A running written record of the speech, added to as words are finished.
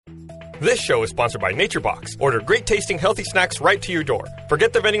This show is sponsored by NatureBox. Order great tasting, healthy snacks right to your door.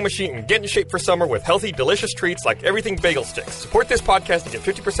 Forget the vending machine and get in shape for summer with healthy, delicious treats like everything bagel sticks. Support this podcast and get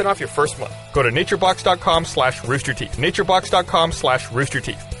 50% off your first month. Go to naturebox.com/roosterteeth.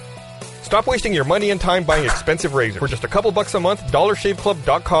 Naturebox.com/roosterteeth. Stop wasting your money and time buying expensive razors. For just a couple bucks a month,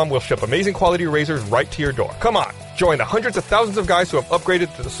 DollarShaveClub.com will ship amazing quality razors right to your door. Come on, join the hundreds of thousands of guys who have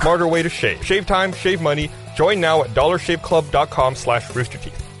upgraded to the smarter way to shave. Shave time, shave money. Join now at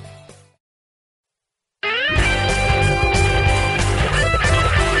DollarShaveClub.com/roosterteeth.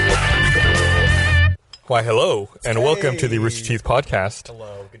 Why, hello, and welcome to the Rooster Teeth Podcast.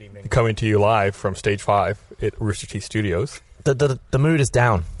 Hello, good evening. Coming to you live from Stage 5 at Rooster Teeth Studios. The mood is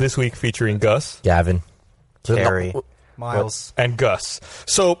down. This week featuring Gus, Gavin, Carrie, Miles. and Gus.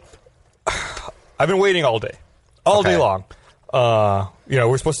 So, I've been waiting all day. All day long.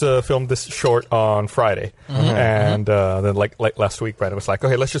 We're supposed to film this short on Friday. And then like last week, Brandon was like,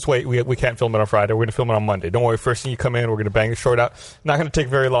 okay, let's just wait. We can't film it on Friday. We're going to film it on Monday. Don't worry, first thing you come in, we're going to bang the short out. Not going to take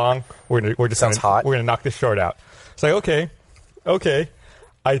very long. We're just hot. We're going to knock this short out. It's like, okay.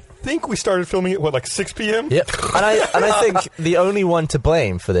 I think we started filming it, like 6 p.m.? Yep. And I think the only one to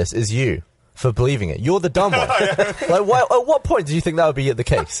blame for this is you, for believing it. You're the dumb one. At what point do you think that would be the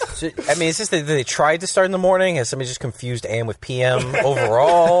case? I mean, it's just that they tried to start in the morning. Has somebody just confused AM with PM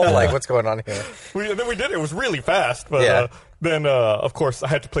overall? Like, what's going on here? Then we did it. It was really fast. But Yeah. then, of course, I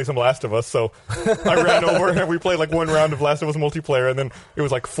had to play some Last of Us. So I ran over and we played like one round of Last of Us multiplayer. And then it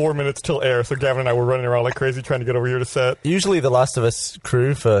was like 4 minutes till air. So Gavin and I were running around like crazy trying to get over here to set. Usually the Last of Us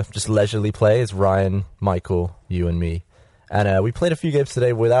crew for just leisurely play is Ryan, Michael, you, and me. And we played a few games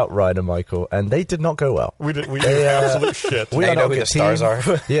today without Ryan and Michael, and they did not go well. We did absolute shit. We Now are you know not who a the good stars team.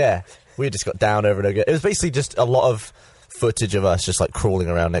 are. Yeah. We just got down over and over again. It was basically just a lot of footage of us just like crawling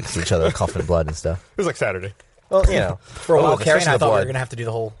around next to each other, coughing blood and stuff. It was like Saturday. Well, for a while, Carrie and I the thought we blood. were going to have to do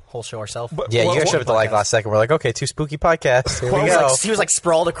the whole show ourselves. But, Yeah, well, you guys showed up at the last second. We're like, okay, two spooky podcasts. Here we go. He was like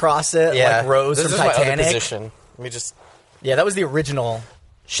sprawled across it, Yeah, like Rose this from is my other Titanic. position. Let me just. Yeah, that was the original.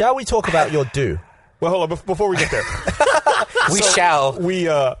 Shall we talk about your do? Well, hold on. Before we get there. We shall.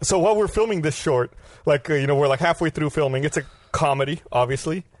 So while we're filming this short, we're like halfway through filming. It's a comedy,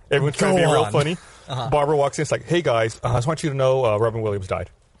 obviously. Everyone's trying to be real funny. Barbara walks in. It's like, hey, guys, I just want you to know Robin Williams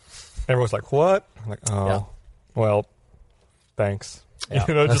died. Everyone's like, what? I'm like, well, thanks. Yeah.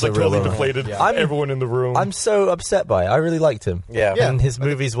 Just like a real totally bummer. deflated. Yeah. Everyone in the room. I'm so upset by it. I really liked him. Yeah. And his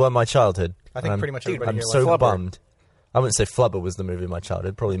movies were my childhood. I think And pretty much everybody I'm here so likes Flubber. bummed. I wouldn't say Flubber was the movie of my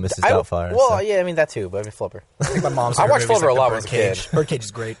childhood. Probably Mrs. Doubtfire. and Well, stuff. yeah, I mean that too, but I mean Flubber. I think my mom's I favorite watched movie is, Flubber a like, lot The when I was a kid. Birdcage. Birdcage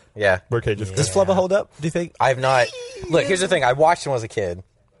is great. Yeah. Birdcage is Does Flubber hold up, do you think? I have not. Look, here's the thing. I watched it when I was a kid.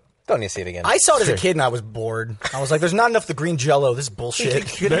 Don't need to see it again. I saw it as a kid and I was bored. I was like, there's not enough of the green jello. This is bullshit.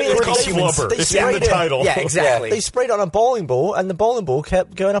 It's called Flubber. It's in the title. Yeah, exactly. They sprayed it on a bowling ball, and the bowling ball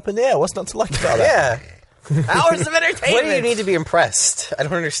kept going up in the air. What's not to like about that? Yeah. Hours of entertainment. What do you need to be impressed? I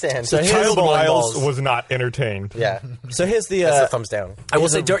don't understand. So here's Child bowling Miles balls. was not entertained. yeah. So here's the... That's a thumbs down. I will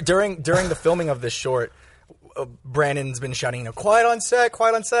say during the filming of this short, Brandon's been shouting, quiet on set,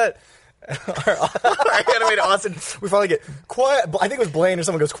 quiet on set. Our animator Austin, we finally get quiet. I think it was Blaine or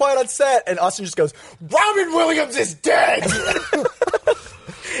someone goes quiet on set, and Austin just goes, "Robin Williams is dead."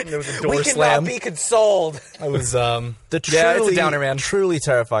 And there was a door We slam. cannot be consoled. I was The yeah, it's a downer, man. truly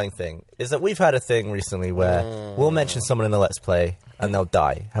terrifying thing is that we've had a thing recently where we'll mention someone in the Let's Play and they'll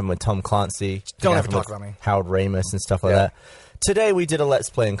die. Happened with Tom Clancy. Don't ever happened talk with about me. Howard Ramus and stuff like Yeah. that. Today we did a Let's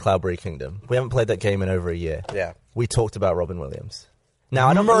Play in Cloudberry Kingdom. We haven't played that game in over a year. Yeah. We talked about Robin Williams. Now,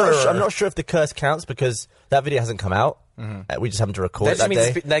 I'm not sure if the curse counts because that video hasn't come out. We just happened to record That it just that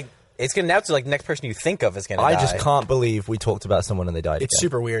means day. it's going to now to like the next person you think of is going to die. I just can't believe we talked about someone and they died. It's again.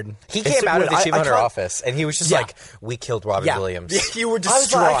 super weird. He It's came out of weird. the I achievement hunter can't- office and he was just Yeah. like, "We killed Robin Yeah, Williams." you were I was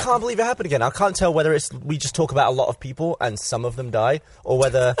distraught. like, I can't believe it happened again. I can't tell whether it's we just talk about a lot of people and some of them die, or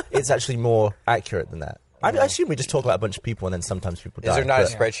whether it's actually more accurate than that. I assume we just talk about a bunch of people and then sometimes people die. Is there not a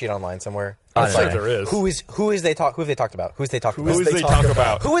but- spreadsheet online somewhere? I'm don't sure know. there is. Who have they talked about? Who have they talked about? Who is they talk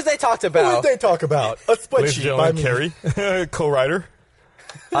about? Who have they talked What about? did they talk about? A Ladies and spreadsheet by gentlemen, me. Carrie, co-writer.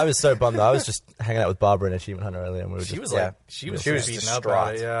 I was so bummed. I was just hanging out with Barbara in Achievement Hunter earlier, and we were just She was Yeah. like, she was She was beaten up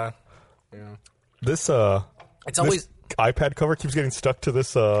distraught. about it. Yeah. This It's always. iPad cover keeps getting stuck to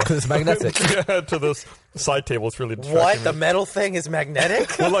this because it's magnetic. to this side table. It's really distracting. What? me. The metal thing is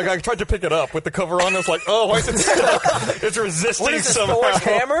magnetic? Well, I tried to pick it up with the cover on. I was like, oh, why is it stuck? It's resisting What is this, somehow. Thor's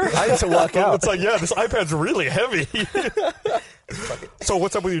hammer? I had to work out. It's like, yeah, this iPad's really heavy. So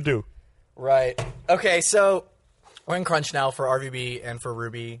what's up with you, do? Right. Okay, so We're in Crunch now for RVB and for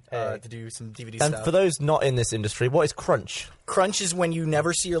Ruby to do some DVD And stuff. for those not in this industry, what is crunch? Crunch is when you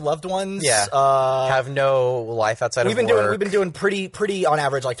never see your loved ones. Yeah. Have no life outside We've of been work. we've been doing pretty on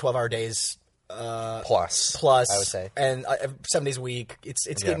average like 12-hour days plus, plus, I would say. and 7 days a week. It's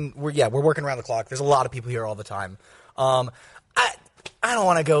getting we're working around the clock. There's a lot of people here all the time. I don't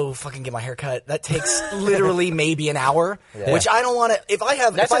want to go fucking get my hair cut. That takes literally maybe an hour, which I don't want to. If I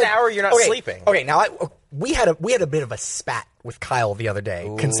have, That's if an I- hour you're not okay, sleeping. Okay, now we had a bit of a spat with Kyle the other day,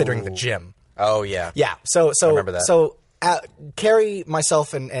 considering the gym. Oh yeah. Yeah, so remember that. So Carrie,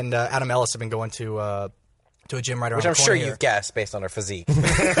 myself, and Adam Ellis have been going to a gym right around Which the I'm corner sure here. you've guessed based on her physique.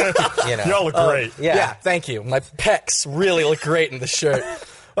 You know. Y'all look great. Yeah, thank you. My pecs really look great in the shirt.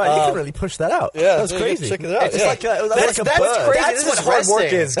 Wow, you can really push that out. Yeah, that was dude, crazy. check it out. It's just like a, That's like a bird. crazy. That's This is what what hard work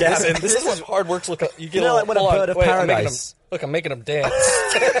resting. is, Gavin. This is what hard work's look. You get know, like when a hold on, bird of wait, I'm making paradise- Look, I'm making them dance.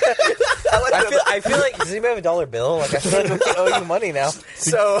 I feel like does anybody have a dollar bill? Like I feel like we owe you money now.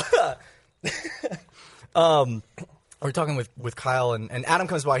 So, we're talking with Kyle and Adam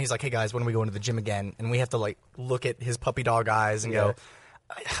comes by. And he's like, "Hey guys, when are we going to the gym again?" And we have to like look at his puppy dog eyes and go,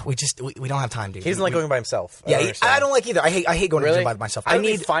 "We don't have time, dude." He doesn't like going by himself. Yeah, understand. I don't like either. I hate going to the Really? gym by myself. I would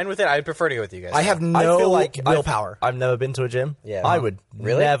be fine with it. I'd prefer to go with you guys. I have I no feel like willpower. I've never been to a gym. Yeah. I would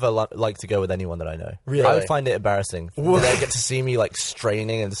Really? never like to go with anyone that I know. Really? I would find it embarrassing. They get to see me like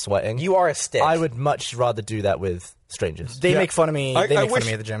straining and sweating. You are a stick. I would much rather do that with strangers. They make fun of me. They make fun of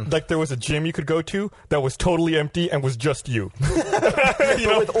me at the gym. Like there was a gym you could go to that was totally empty and was just you. But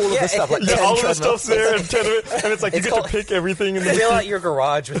with all of the stuff, like Yeah, 10 all of the treadmills. stuff's there and 10 of it, and it's like you It's get called- to pick everything in the Fill out your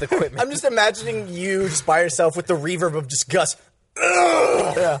garage with equipment. I'm just imagining you just by yourself with the reverb of just Gus.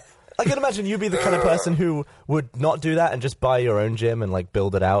 Yeah. I can imagine you'd be the kind of person who would not do that and just buy your own gym and like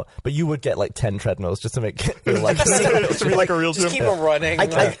build it out, but you would get like 10 treadmills just to make it feel like to be like a real just gym. keep them running. I I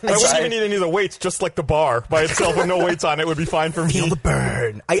wouldn't even need any of the weights, just like the bar by itself with no weights on it would be fine for me. Feel the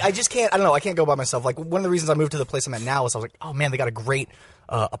burn. I just can't. I don't know. I can't go by myself. Like one of the reasons I moved to the place I'm at now is I was like, oh man, they got a great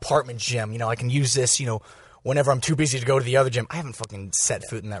apartment gym. You know, I can use this. You know, whenever I'm too busy to go to the other gym. I haven't fucking set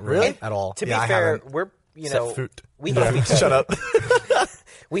foot in that room at all. To be I fair, haven't. we're you Set know foot. we help each other. Shut up.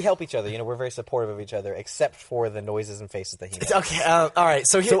 We help each other. You know, we're very supportive of each other, except for the noises and faces that he makes. Okay. All right.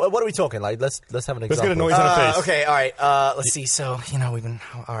 So here. So what are we talking? Like let's have an Let's example. get a noise on a face. Okay. All right. Let's see. So you know we've been.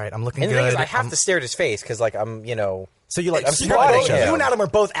 All right. I'm looking And the good. thing is, I have I'm- to stare at his face because, like, I'm, you know, So you like I'm spot spotting each him. other. You and Adam are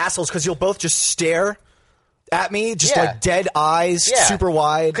both assholes because you'll both just stare at me, just Yeah. like dead eyes, yeah, super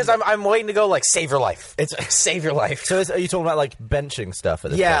wide. Because I'm waiting to go like save your life. It's- save your life. So are you talking about like benching stuff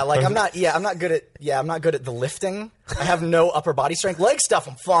at this Yeah, point? like I'm not good at I'm not good at the lifting. I have no upper body strength. Leg stuff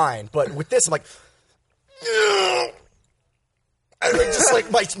I'm fine, but with this I'm like I like just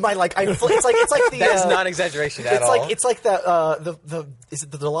like my like I it's like the That's not exaggeration at it's all. like it's like that the is it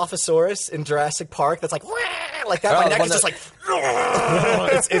the Dilophosaurus in Jurassic Park that's like that. Oh, My the neck one is just that- like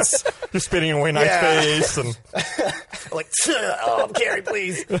it's You're spitting away Knight's Yeah. face. And like Carrie,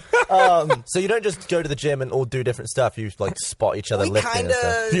 please. So you don't just go to the gym and all do different stuff. You like spot each other We lifting kind and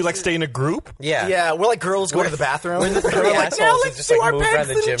stuff. do you of like stay in a group? yeah. yeah, we're like girls going to the bathroom. We're the three We're like, assholes now who let's just do like our move around best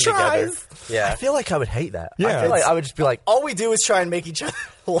the little gym together. tries. I Yeah. feel like I would hate that. Yeah, I feel like it's- I would just be like, All we do is try and make each other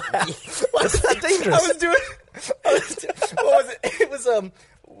laugh. That's not dangerous. What was it?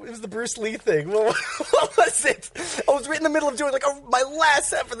 It was the Bruce Lee thing. What was it? I was right in the middle of doing like my last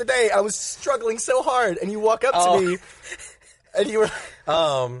set for the day. I was struggling so hard, and you walk up to me, and you were.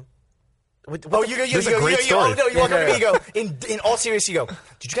 You This is a great story. Oh no! You walk up to me. You go in all seriousness. You go.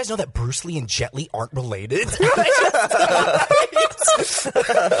 Did you guys know that Bruce Lee and Jet Li aren't related?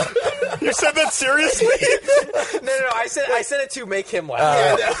 You said that seriously? No. I said it to make him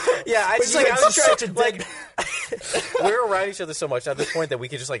laugh. Yeah, I just you like had I was such trying a to like. We were around each other so much at this point that we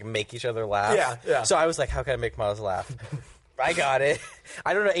could just like make each other laugh. Yeah. So I was like, how can I make Miles laugh? I got it.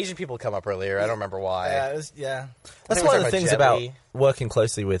 I don't know. Asian people come up earlier. I don't remember why. Yeah. that's I think one we're of the talking things Jet about Li. working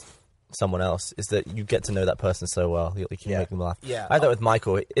closely with someone else is that you get to know that person so well. You can make them laugh. Yeah. I had that with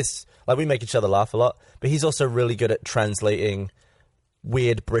Michael. It's like we make each other laugh a lot, but he's also really good at translating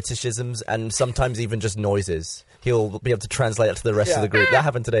weird Britishisms and sometimes even just noises. He'll be able to translate it to the rest of the group. That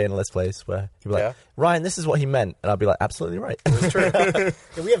happened today in Let's Plays where he'll be like, Yeah. Ryan, this is what he meant. And I'll be like, absolutely right. Yeah,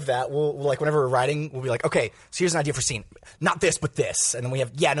 we have that. We'll like whenever we're writing, we'll be like, okay, so here's an idea for scene. Not this, but this, and then we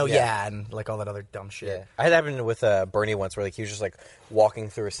have and like all that other dumb shit. Yeah, I had that happen with Bernie once, where like he was just like walking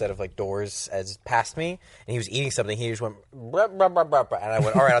through a set of like doors as past me, and he was eating something. He just went, "Bruh, bruh, bruh, bruh, bruh," and I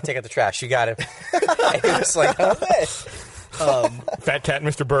went, "All right, I'll take out the trash. You got it." And he was like, "Okay." Fat Cat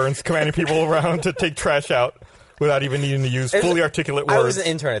Mr. Burns commanding people around to take trash out without even needing to use fully articulate words. I was an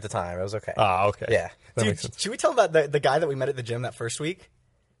intern at the time. It was okay. Ah, okay. Yeah. That Dude, makes sense. should we tell about the guy that we met at the gym that first week?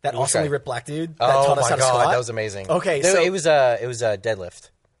 That awesomely ripped black dude that Oh taught us my how to god, squat. that was amazing. Okay, no, so it was deadlift.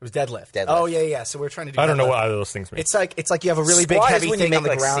 It was deadlift. Deadlift. Oh yeah. So we're trying to do. I don't know deadlift. what either of those things mean. It's like you have a really big Squat is heavy when you thing make on the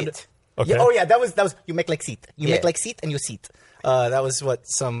like ground. seat. Okay. Yeah, oh yeah, that was you make like seat. You Yeah. make like seat and you seat. That was what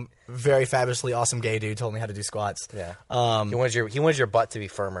some very fabulously awesome gay dude told me how to do squats. Yeah. He wanted your butt to be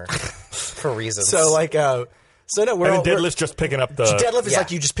firmer for reasons. So like so no, we're And all, then deadlift's just picking up the... deadlift is Yeah.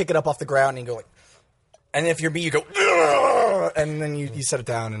 like you just pick it up off the ground and you go like, and if you're me, you go, "Ugh," and then you set it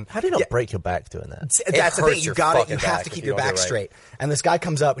down. And How do you not break your back doing that? that's the hurts thing. You your got it. fucking You have back to if keep you your don't do back it right. straight. And this guy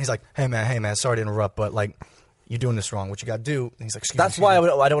comes up and he's like, "Hey man, sorry to interrupt, but like, you're doing this wrong. What you got to do?" And he's like, That's why I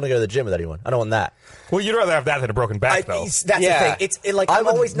don't want to go to the gym with anyone. I don't want that. Well, you'd rather have that than a broken back, though. That's Yeah. the thing. It's I I'm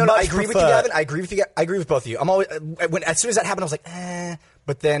would always no. I much agree with you, prefer- Gavin. I agree with you. I agree with both of you. I'm always as soon as that happened, I was like, eh.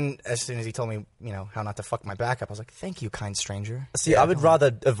 But then as soon as he told me, how not to fuck my back up, I was like, thank you, kind stranger. See, I would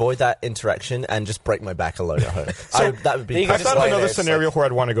rather avoid that interaction and just break my back alone at home. That would be. Then you I just thought of lie another there, it's scenario where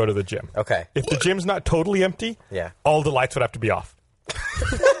I'd want to go to the gym. Okay. If the gym's not totally empty, Yeah. all the lights would have to be off.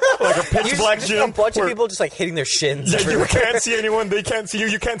 Like a pitch black just gym. a bunch of where- people just like hitting their shins. Yeah, you everywhere. can't see anyone. They can't see you.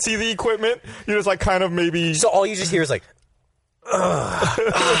 You can't see the equipment. You're just like kind of maybe... So all you just hear is like,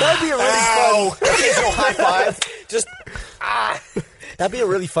 That'd be a really Ow! Occasional high five. just That'd be a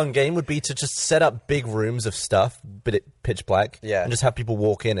really fun game. Would be to just set up big rooms of stuff, but it pitch black. Yeah. And just have people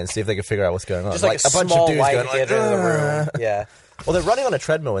walk in and see if they can figure out what's going on. just like a bunch small of dudes light going to like, get into the room. Yeah. Well, they're running on a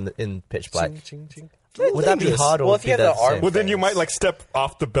treadmill in pitch black. Ching, ching. Would that be dangerous. hard? Or Well, would if you be have that the arm- same? Well, then you might like step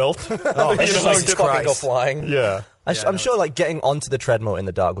off the belt. Oh, You Just know, like Jesus get- fucking go Christ. flying. Yeah. I'm sure, like getting onto the treadmill in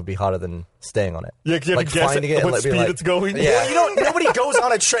the dark would be harder than staying on it. Yeah, 'cause you have like to guess finding it and what like, speed being like, it's going. Yeah. Nobody goes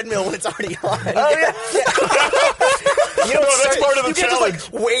on a treadmill when it's already on. Oh yeah. You don't No, that's start- part of the you can't challenge.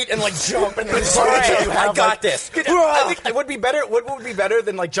 just like wait and like jump and then All start right, until you have, I got like- this. I think it would be better. What would be better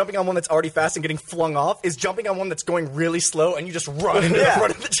than like jumping on one that's already fast and getting flung off is jumping on one that's going really slow and you just run into the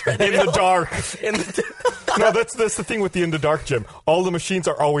front of the treadmill In the dark. In the No, that's the thing with the in the dark gym. All the machines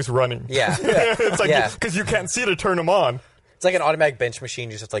are always running. Yeah. It's like Yeah. because you can't see to turn them on. It's like an automatic bench machine.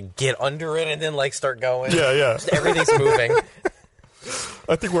 You just have to like get under it and then like start going. Yeah, yeah. Just everything's moving.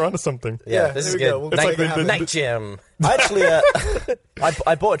 I think we're onto something. Yeah, Yeah, this is there we go. good. We'll It's Night, like the- night gym. I actually,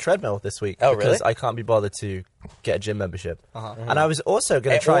 I bought a treadmill this week Oh, because really? I can't be bothered to get a gym membership, and I was also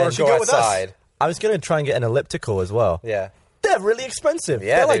going to Or try and go go with us. outside. I was going to try and get an elliptical as well. Yeah. They're really expensive.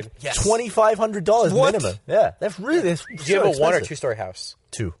 Yeah, they're like dude. Yes. $2,500 What? minimum. Yeah, they're really. They're Do you have a so one or expensive. two-story house?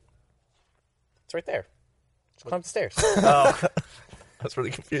 Two. It's right there. Just climb the stairs. That's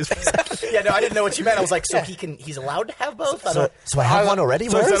really confusing. yeah, no, I didn't know what you meant. I was like, so he's allowed to have both? I don't. so I have one already.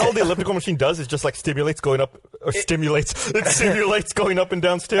 So Where is is that all it? the elliptical machine does? Is just like stimulates going up, or stimulates. It simulates going up and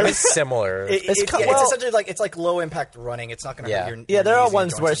downstairs. It's similar. It's well- essentially like it's like low impact running. It's not going to Yeah. hurt your Yeah, there your are knees and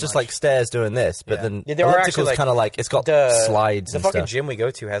ones joints where as it's just much. like stairs doing this, but Yeah. then Yeah, there are actually, elliptical's like, kind of like it's got slides The and fucking stuff. gym we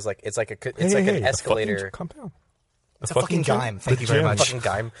go to has like it's like Hey, an hey, escalator. Calm down. It's a fucking gym? dime. Thank The you very gym. much. Fucking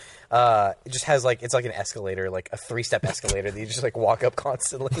dime. It just has like it's like an escalator, like a 3-step escalator that you just like walk up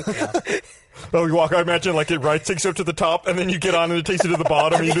constantly. Oh, you walk. I imagine like it takes you up to the top, and then you get on, and it takes you to the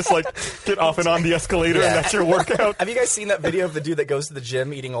bottom, and you just like get off and on the escalator, Yeah. and that's your workout. Have you guys seen that video of the dude that goes to the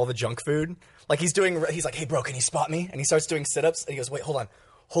gym eating all the junk food? Like he's like, hey bro, can you spot me? And he starts doing sit-ups, and he goes, wait, hold on.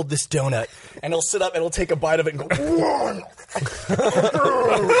 Hold this donut, and he'll sit up and he'll take a bite of it and go.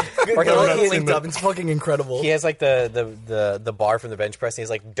 Or he'll- Donut he- linked up. It's fucking incredible. He has like the bar from the bench press, and he has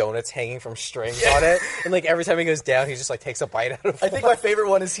like donuts hanging from strings on it, and like every time he goes down, he just like takes a bite out of. I think my favorite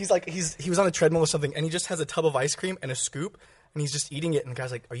one is he was on a treadmill or something, and he just has a tub of ice cream and a scoop, and he's just eating it. And the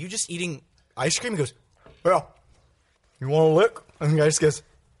guy's like, "Are you just eating ice cream?" He goes, "Well, you want a lick?" And the guy just goes,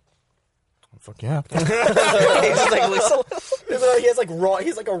 "Fuck yeah." he just like looks a little- He has like raw.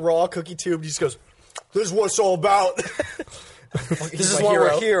 He's like a raw cookie tube. He just goes, "This is what it's all about." This is why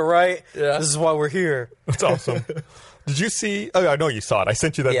we're here, right? Yeah. This is why we're here. That's awesome. Did you see? Oh, I know you saw it. I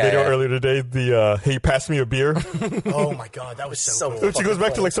sent you that Yeah, video yeah. earlier today. The hey, pass me a beer. Oh my god, that was so cool. Which goes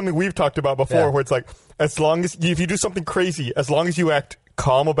back to like something we've talked about before, Yeah. where it's like, as long as if you do something crazy, as long as you act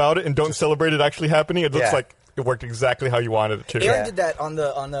calm about it and don't celebrate it actually happening, it looks Yeah. like it worked exactly how you wanted it to. Erin Yeah. did that on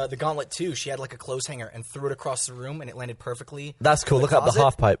the gauntlet too. She had like a clothes hanger and threw it across the room, and it landed perfectly. That's cool. in Look up the closet,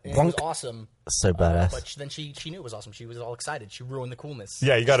 half pipe. and it was Bonk. awesome. So badass. But then she knew it was awesome. She was all excited. She ruined the coolness.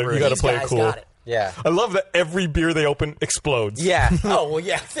 Yeah, you got to These play it guys cool. got it. Yeah. I love that every beer they open explodes. Yeah. Oh well,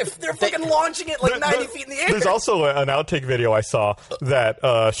 yeah. They're fucking launching it like 90 feet in the air. There's also an outtake video I saw that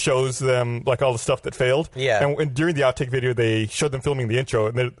shows them like all the stuff that failed. Yeah. And during the outtake video, they showed them filming the intro,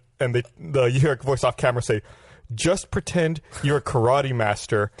 and you hear a voice off camera say, "Just pretend you're a karate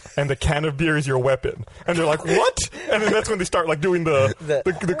master, and the can of beer is your weapon." And they're like, "What?" And then that's when they start like doing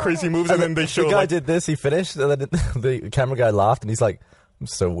the crazy moves, and then they show the guy like, did this. He finished, and then the camera guy laughed, and he's like,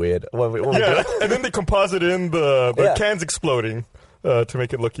 So weird. What we Yeah, and then they composite in the Yeah. cans exploding to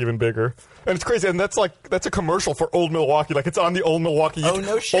make it look even bigger. And it's crazy. And that's a commercial for Old Milwaukee. Like, it's on the Old Milwaukee YouTube. Oh,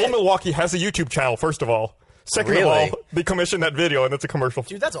 no shit. Old Milwaukee has a YouTube channel, first of all. Second Really? of all, they commissioned that video, and it's a commercial.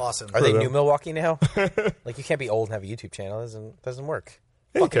 Dude, that's awesome. Are they them. New Milwaukee now? Like, you can't be old and have a YouTube channel. It doesn't work.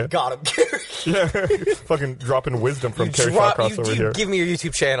 Okay. Got him. Yeah, fucking dropping wisdom from Carrie Shawcross over here. Give me your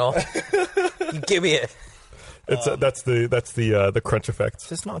YouTube channel. You give me it. It's that's the crunch effect.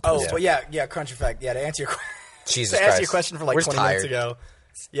 It's not. Oh, but yeah, crunch effect. Yeah, to answer your Jesus to answer Christ. your question from like We're 20 tired. minutes ago.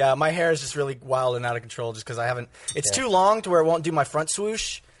 Yeah, my hair is just really wild and out of control just because I haven't. It's too long to where it won't do my front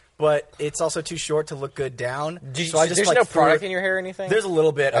swoosh, but it's also too short to look good down. So I just There's like no threw product it- in your hair or anything? There's a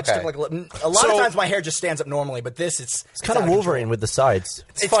little bit. I just Okay. took like a lot of times my hair just stands up normally, but this it's kind of out control. Wolverine with the sides.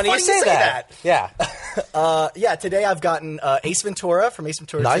 It's funny you say that. Yeah. Yeah, today I've gotten Ace Ventura from Ace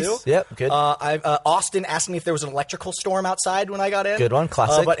Ventura Nice. 2. Yep, good. Austin asked me if there was an electrical storm outside when I got in. Good one,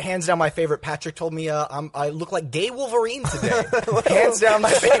 classic. But hands down, my favorite. Patrick told me I look like gay Wolverine today. Hands down, my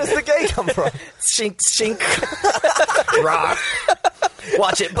favorite. Where does the gay come from? Shink, shink. Raw.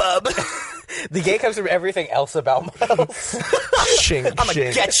 Watch it, bub. The gay comes from everything else about Miles. Shink, I'm gonna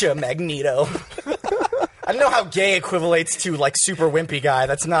shink. get you, Magneto. I don't know how gay equivalates to like super wimpy guy.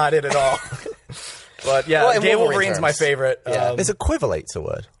 That's not it at all. But yeah, Well, in gay Wolverine Wolverine's my terms. favorite. Yeah. Is equivalate's a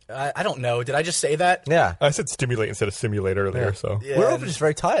word? I don't know. Did I just say that? Yeah. I said stimulate instead of simulate earlier, so. Yeah. We're all just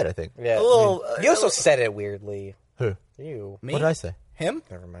very tired, I think. Yeah. A little. You also said it weirdly. Who? You. Me? What did I say? Him?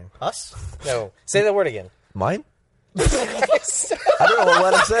 Never mind. Us? No. Say the word again. Mine? I don't know what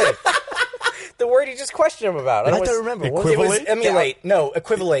word I'm saying. The word you just questioned him about. I don't remember. What was It it? was Equivalate? emulate. No,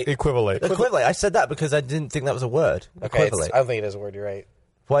 equivalate. Equivalate. Equivalate. I said that because I didn't think that was a word. Okay, Equivalate. I don't think it is a word. You're right.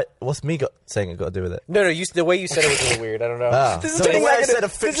 What's me saying it got to do with it? No, the way you said it was really weird. I don't know. Ah. This is So turning the way I back said into- a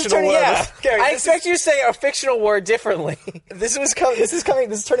this is fictional turning- word. yeah. Gary, I this expect you to say a fictional word differently. This is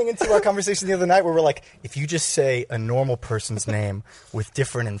turning into our conversation the other night where we're like, if you just say a normal person's name with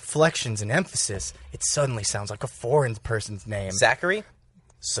different inflections and emphasis, it suddenly sounds like a foreign person's name. Zachary?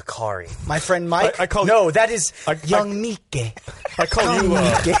 Sakari. My friend Mike. I call- no, that is I- young Mike. I call you.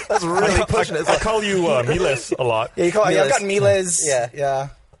 That's really pushing it. I call you Miles a lot. Yeah, you call. Yeah, I've Miles. got Miles. Yeah. Yeah.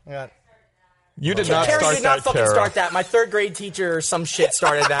 You did not Carrie start did not that, fucking Kara. start that. My third grade teacher or some shit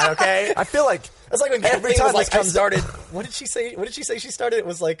started that. Okay. I feel like That's like when every every time time was this like I comes started. What did she say? What did she say? She started. It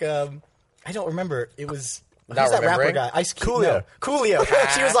was like I don't remember. It was. Not Who's that rapper remembering? guy? Ice Cube. Coolio. No.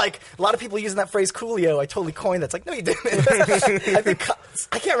 Coolio. She was like, a lot of people using that phrase Coolio. I totally coined that. It's like, no, you didn't.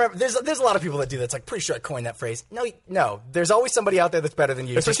 I can't remember. There's a lot of people that do that. It's like, pretty sure I coined that phrase. No. There's always somebody out there that's better than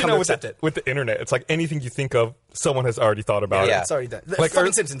you. Just Especially come now to with accept the, it. with the internet. It's like anything you think of, someone has already thought about Yeah. it. It's already done. Like,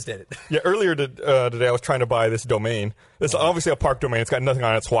 Fucking Simpsons did it. Yeah, earlier today I was trying to buy this domain. It's obviously a park domain. It's got nothing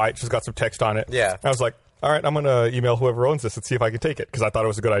on it. It's white. It's just got some text on it. Yeah. I was like, all right, I'm going to email whoever owns this and see if I can take it because I thought it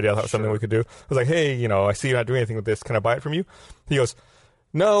was a good idea. I thought it was something we could do. I was like, hey, I see you're not doing anything with this. Can I buy it from you? He goes,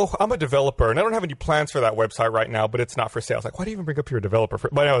 no, I'm a developer, and I don't have any plans for that website right now, but it's not for sale. I was like, why do you even bring up you're a developer?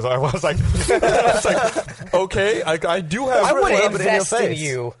 But I was like, okay, I do have... I wouldn't rub it in your invest in face.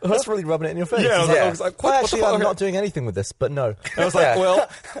 you. That's really rubbing it in your face. Yeah, isn't it? I was like, Well, what the actually, fuck? I'm not doing anything with this, but no. I was like, Yeah. well,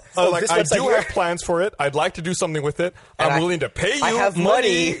 this I website do here? have plans for it. I'd like to do something with it. And I'm willing to pay you I have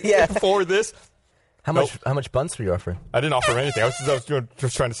money. Yeah. for this. How much buns were you offering? I didn't offer him anything. I was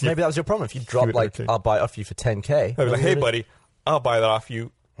just trying to see. Maybe that was your problem. If you drop it like, okay. I'll buy it off you for 10K. I'd be like, hey, buddy, I'll buy that off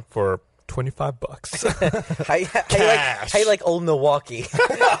you for $25. How you like old Milwaukee?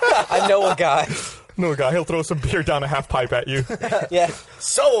 I know a guy. No guy, he'll throw some beer down a half pipe at you. Yeah.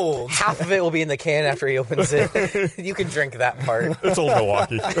 Sold. Half of it will be in the can after he opens it. You can drink that part. It's old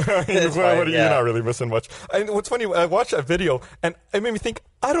Milwaukee. It's You're fine, yeah. not really missing much. And what's funny, I watched that video, and it made me think,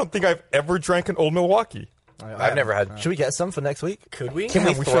 I don't think I've ever drank an old Milwaukee. I've never had. Should we get some for next week? Could we? Can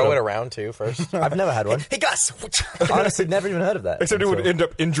we we throw should've. it around too first? I've never had one. Hey, Gus. Honestly, never even heard of that. Except it would end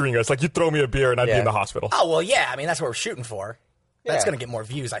up injuring us. Like, you'd throw me a beer, and I'd be Yeah. in the hospital. Oh, well, yeah. I mean, that's what we're shooting for. That's Yeah. going to get more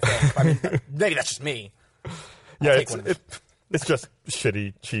views, I think. I mean, maybe that's just me. Yeah, take one of it's just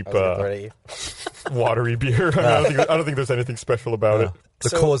shitty, cheap, I was gonna throw it at you. watery beer. I don't think there's anything special about it. The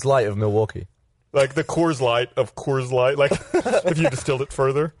So- Coors Light of Milwaukee. Like the Coors Light of Coors Light. Like if you distilled it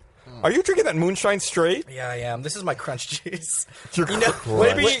further. Are you drinking that moonshine straight? Yeah, I am. This is my crunch juice. You're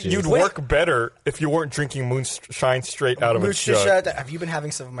Maybe maybe you'd work better if you weren't drinking moonshine straight out of a jug. Have you been having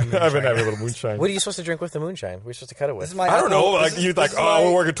some of my I've been moonshine? having a little moonshine. What are you supposed to drink with the moonshine? What are you supposed to cut it with? This is my I don't know. apple- Like this is- you'd like, this is oh, my-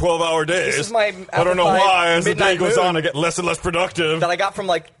 we're working 12-hour days. This is my I don't know apple pie why. As the day midnight goes moon. on, I get less and less productive. that I got from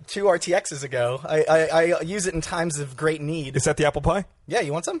like 2 RTXs ago. I use it in times of great need. Is that the apple pie? Yeah,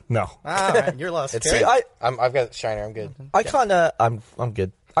 you want some? No. Ah, right, you're lost. It's- Okay. See, I've got Shiner. I'm good. I can't. I'm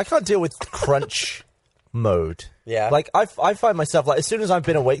good. I can't deal with crunch mode. Yeah. Like, I find myself, like, as soon as I've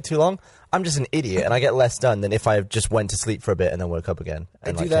been awake too long, I'm just an idiot, and I get less done than if I just went to sleep for a bit and then woke up again. I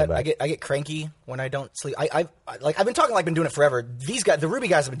And, do like, that. came back. I get cranky when I don't sleep. I've been talking like I've been doing it forever. These guys, the Ruby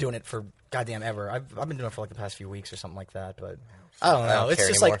guys, have been doing it for goddamn ever. I've been doing it for like the past few weeks or something like that. But I don't know. don't It's care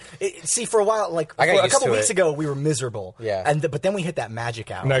just anymore. like see for a while, like I got for a used couple to weeks it. ago, we were miserable. Yeah. But then we hit that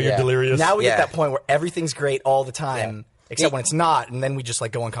magic hour. Now you're Yeah. delirious. Now we Yeah. hit that point where everything's great all the time. Yeah. Except when it's not, and then we just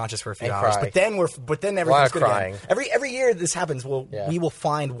like go unconscious for a few And hours. cry. But then everything's good crying. again. Every year this happens, Yeah. we will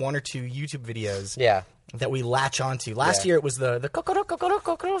find one or two YouTube videos Yeah. that we latch onto. Last Yeah. year it was the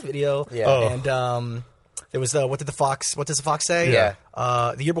kokoro video. Yeah. Oh. And there was the what does the fox say? Yeah.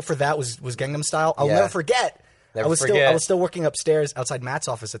 The year before that was Gangnam Style. I'll Yeah. never forget. Never I was forget. still working upstairs outside Matt's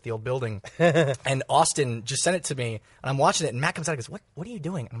office at the old building, and Austin just sent it to me, and I'm watching it, and Matt comes out and goes, "What are you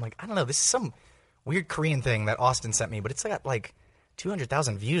doing?" And I'm like, "I don't know. This is some weird Korean thing that Austin sent me, but it's got like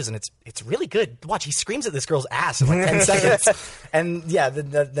 200,000 views, and it's really good. Watch, he screams at this girl's ass in like 10 seconds, and yeah,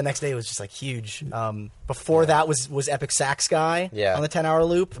 the next day was just like huge. Before that was Epic Sax Guy Yeah. on the 10-hour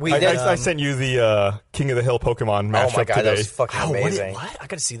loop. I sent you the King of the Hill Pokemon Oh mashup my god, today. that was fucking Oh, amazing. what? I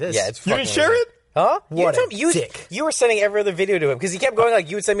got to see this. Yeah, it's You fucking didn't share amazing. it? Huh? What a you dick. You were sending every other video to him because he kept going like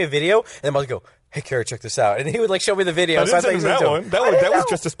you would send me a video and then I would go, "Hey, Carrie, check this out," and he would like show me the video. I so I didn't thought send he him was that into one. it. That was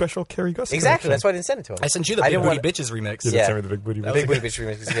just a special Carrie Gus. Exactly. That's why I didn't send it to him. I sent you the I Big didn't Booty want- Bitches remix. You did Yeah. send me the Big Booty Big Bitch. Booty Bitch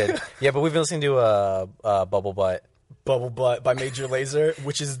remix is good. Yeah, but we've been listening to Bubble Butt. Bubble Butt by Major Lazer,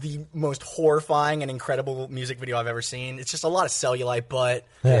 which is the most horrifying and incredible music video I've ever seen. It's just a lot of cellulite butt.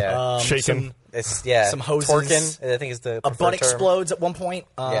 Yeah. Shaken. It's some hoses. Twerking, I think is the A preferred butt term. explodes at one point.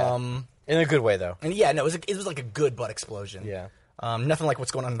 Yeah. In a good way though. And yeah, no, it was like a good butt explosion. Yeah. Nothing like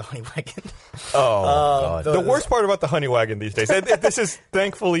what's going on in the Honey Wagon. Oh, God. The worst part about the Honey Wagon these days, and this has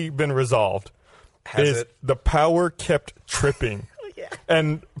thankfully been resolved, is it? the power kept tripping. Yeah.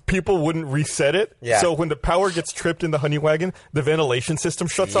 And people wouldn't reset it. Yeah. So when the power gets tripped in the Honey Wagon, the ventilation system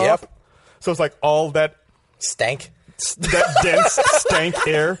shuts Yep. off. So it's like all that Stank. dense stank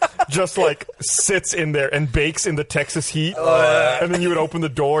air just like sits in there and bakes in the Texas heat. And then you would open the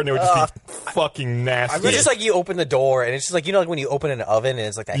door and it would just be fucking nasty. It's just like you open the door and it's just like like when you open an oven and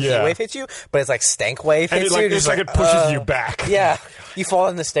it's like that Yeah. heat wave hits you, but it's like stank wave and hits it, like, you. it's like it pushes you back. Yeah. You fall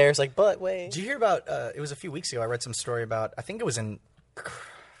on the stairs like, but wait. Did you hear about? It was a few weeks ago. I read some story about. I think it was in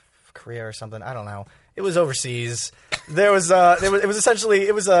Korea or something. I don't know. It was overseas. It was essentially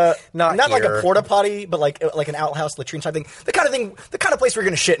not like here. a porta potty, but like an outhouse latrine type thing. The kind of place where you're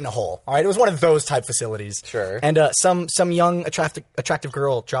gonna shit in a hole. All right, it was one of those type facilities. Sure. And some young attractive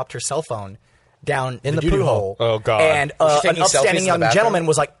girl dropped her cell phone down in the poo doo-doo hole. Oh, God. And Was she an taking selfies in upstanding the young bathroom? gentleman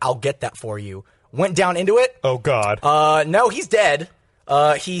was like, "I'll get that for you." Went down into it. Oh, God. No, he's dead.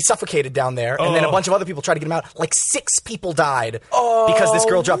 He suffocated down there, and then a Oh. bunch of other people tried to get him out. Like 6 people died because this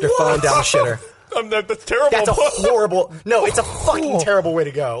girl dropped her phone down the shitter. That's terrible. That's a horrible. No, it's a fucking terrible way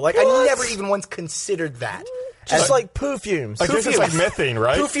to go. Like I never even once considered that. Just like poo fumes. I guess it's like methane,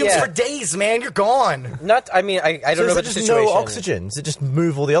 right? Poo fumes Yeah. for days, man. You're gone. Not I mean I don't so know is about it the just situation. no oxygen? Does it just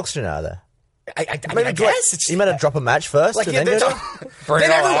move all the oxygen out of there? I guess it's You meant to drop a match first like and yeah, then there's go a- Burn then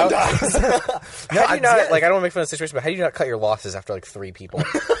it all everyone out. dies. How do you not yeah. like I don't want to make fun of the situation, but how do you not cut your losses after like 3 people?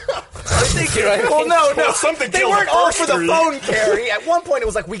 Well, no. Well, something They killed weren't the all first for the 3. phone, Carrie. At one point, it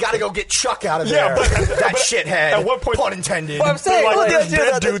was like, we got to go get Chuck out of there. Yeah, but- that but shithead. at what point- Pun intended. Well, I'm saying Like, well, there's the-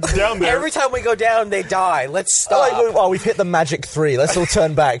 dead dudes down there. Every time we go down, they die. Let's Oh, stop. like, oh, we've hit the magic 3. Let's all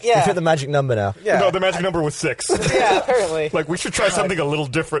turn back. Yeah. We've hit the magic number now. yeah. No, the magic number was 6. yeah, apparently. Like, we should try something a little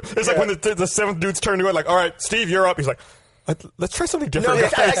different. It's like when the 7th dude's turn to it, like, all right, Steve, you're up. He's like, let's try something No, different.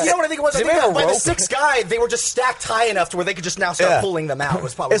 you know what I think it was? I Does think it have a by the rope? 6th guy, they were just stacked high enough to where they could just now start Yeah. pulling them out.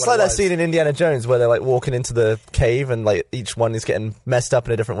 Was probably It's what like it that was. scene in Indiana Jones where they're like walking into the cave and like each one is getting messed up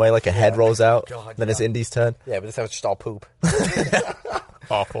in a different way. Like a head rolls out. God, then it's Indy's turn. Yeah, but this time it's just all poop.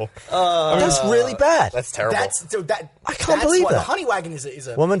 Awful. That's really bad. That's terrible. I can't believe The that. Honey Wagon is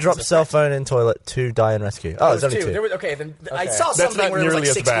a Woman is drops a cell threat. phone in toilet. 2 die in rescue. Oh, There it's was only 2. There was, okay, then I Okay. saw That's something not where it was nearly like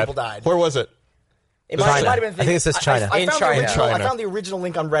as 6 bad. people died. Where was it? It might have China. been. I think it says China. I In found China. The original, I China. found the original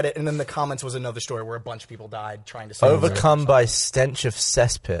link on Reddit, and then the comments was another story where a bunch of people died trying to save them. Overcome by stench of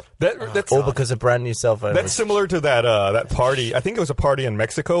cesspit. That's All because of brand new cell phone. That's similar to that party. I think it was a party in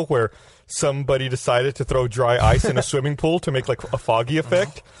Mexico where somebody decided to throw dry ice in a swimming pool to make like a foggy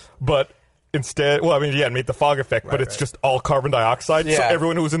effect, but instead, well, I mean, yeah, it made the fog effect, but it's just all carbon dioxide. So Yeah.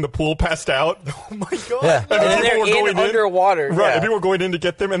 everyone who was in the pool passed out. Oh my god! Yeah. And And people they're were going underwater. right? Yeah. And people were going in to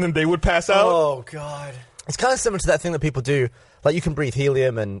get them, and then they would pass out. Oh god! It's kind of similar to that thing that people do. Like you can breathe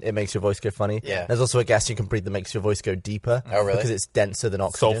helium and it makes your voice go funny. Yeah. There's also a gas you can breathe that makes your voice go deeper. Oh, really? Because it's denser than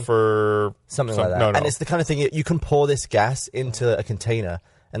oxygen. Sulfur, Something like that. No, no. And it's the kind of thing you can pour this gas into a container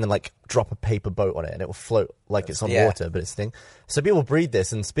and then like drop a paper boat on it, and it will float like it's on Yeah. water, but it's thing. So people breathe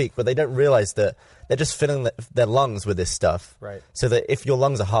this and speak, but they don't realize that they're just filling their lungs with this stuff. Right. So that if your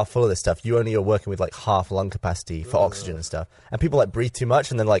lungs are half full of this stuff, you only are working with like half lung capacity for oxygen and stuff. And people like breathe too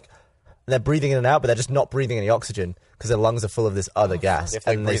much, and then like they're breathing in and out, but they're just not breathing any oxygen because their lungs are full of this other gas, You have to,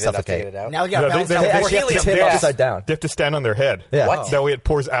 like, and they breathe it up to suffocate. get it out. Now we got to Yeah, balance they out more actually have to helium. Tip Yeah. upside down. They have to stand on their head. Yeah. What? That way it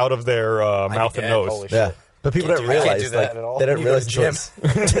pours out of their mouth and dead. nose. Holy Yeah. shit. But people Can't don't do that. Can't realize do that like, at all. they don't You go to realize the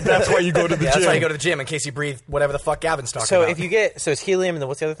gym. it's- That's why you go to the Yeah, gym. that's why you go to the gym in case you breathe whatever the fuck Gavin's talking So about. if you get it's helium and then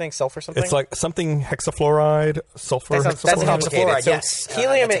what's the other thing? Sulfur something? It's like something hexafluoride, sulfur. that's hexafluoride. complicated. hexafluoride, So yes.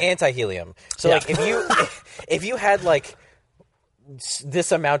 helium That's and anti-helium. So Yeah. like if you had like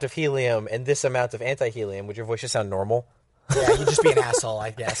this amount of helium and this amount of anti-helium, would your voice just sound normal? yeah, you'd just be an asshole, I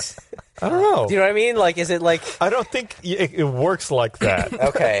guess. I don't know. Do you know what I mean? Like, is it like I don't think it works like that.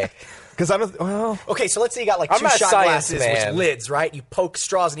 okay? Because I don't. Well, Okay, so let's say you got like I'm two not a shot science glasses man. with lids, right? You poke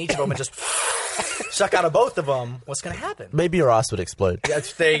straws in each of them and just suck out of both of them. What's going to happen? maybe your ass would explode.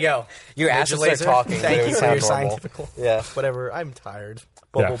 There you go. Your ass Major will start laser. talking, but it Thank would you for sound your normal. scientific. Yeah. Whatever. I'm tired.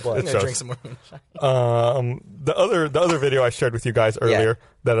 Yeah, I'm it going to shows. drink some more. the other video I shared with you guys earlier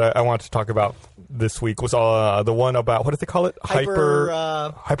that I wanted to talk about this week was the one about, what do they call it?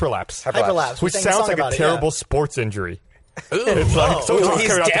 Hyperlapse. Hyperlapse. We Which sang a sounds song like a about it, terrible sports injury. It's like someone's He's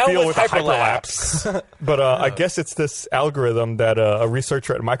carried out the down field with with a hyperlapse. But I guess it's this algorithm that a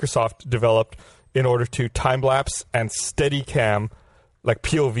researcher at Microsoft developed in order to time lapse and steady cam like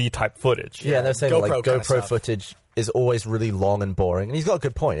POV type footage. Yeah, and they're saying GoPro like kinda GoPro stuff. footage is always really long and boring, and he's got a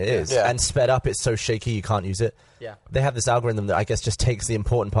good point. It is, Yeah. and sped up, it's so shaky you can't use it. Yeah. They have this algorithm that I guess just takes the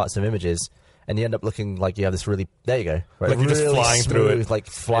important parts of images, and you end up looking like you have this really. There you go. Right, Like you're just really flying through it. smooth, like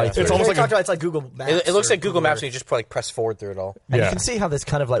fly through. It's it. almost We like talked about it's like Google Maps. It looks or like Google Maps Earth. and you just like press forward through it all. And Yeah. you can see how there's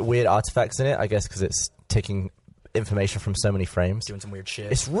kind of like weird artifacts in it, I guess, because it's taking information from so many frames. doing some weird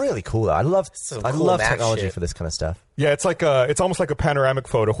shit. It's really cool. Though. I love Some I cool love Mac technology shit. for this kind of stuff. Yeah, it's like it's almost like a panoramic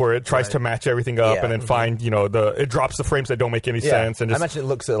photo where it tries to match everything up Yeah. and then find it drops the frames that don't make any sense and I just imagine it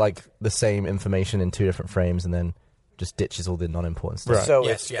looks at like the same information in two different frames, and then just ditches all the non-important stuff. Right. So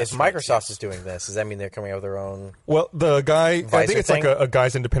Yes, if yes, Microsoft is doing this, does that mean they're coming out with their own? well, the guy I Visor think it's like thing? a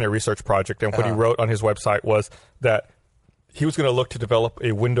guy's independent research project, and what he wrote on his website was that he was going to look to develop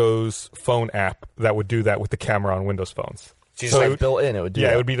a Windows phone app that would do that with the camera on Windows phones. Do you just it like would- Built in, it would do. Yeah,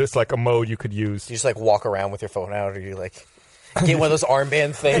 that. it would be just like a mode you could use. do you just like walk around with your phone out, or do you like get one of those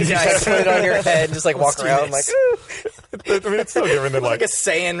armband things, just like put it on your head, and just like walk do around this. like? I mean, it's so different than like a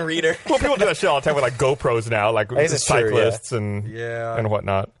Saiyan reader. well, people do that shit all the time with like GoPros now, like guess it's true, yeah. cyclists and Yeah. and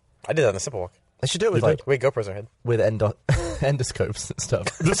whatnot. I did that on the Simple Walk. They should do it with like Wait, GoPros on our head. with endoscopes and stuff.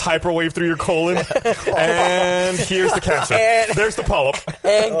 Just hyperwave through your colon, and here's the cancer. And- There's the polyp.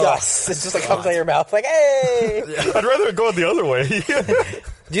 And Gus, it just like comes out of your mouth, like hey. I'd rather it go the other way.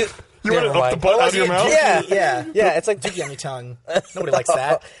 You, You want it never up the mind. butt out of your mouth? Yeah, Yeah. yeah. It's like Dookie on your tongue. Nobody likes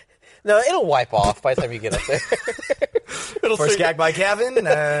that. no, it'll wipe off by the time you get up there. It'll First stay, gag by Gavin.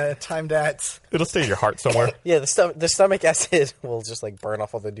 Timed at. it'll stay in your heart somewhere. Yeah, the stomach acid will just like burn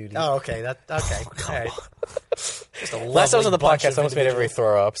off all the duty. Oh, okay. That okay. All right. Just a Last time I was on the lovely bunch podcast, of I almost made everybody individuals.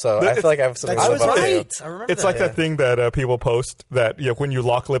 throw up. So I feel like I have something I to was live up to. right. I remember. It's like that thing that people post that when you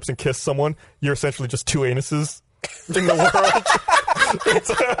lock lips and kiss someone, you're essentially just two anuses in the world. It's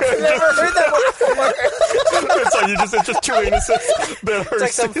Never heard that before. it's just two anuses that are It's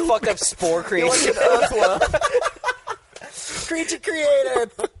like some sealed. fucked up spore creation. Creature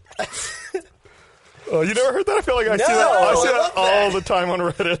created. Oh, you never heard that? I feel like I see that. I see that all the time on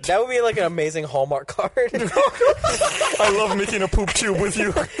Reddit. That would be like an amazing Hallmark card. I love making a poop tube with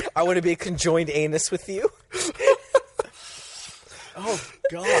you. I want to be a conjoined anus with you. Oh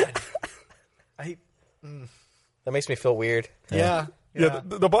God. That makes me feel weird. Yeah. Yeah,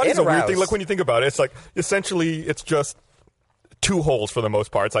 the body's And a weird thing. aroused. Like when you think about it, it's like essentially it's just two holes for the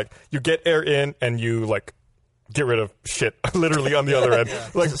most part. It's like you get air in and you like get rid of shit literally on the other end.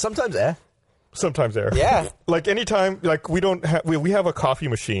 Like Sometimes air. sometimes air. Yeah. Like anytime, like we don't have we have a coffee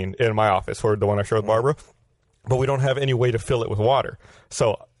machine in my office for the one I showed Barbara, but we don't have any way to fill it with water.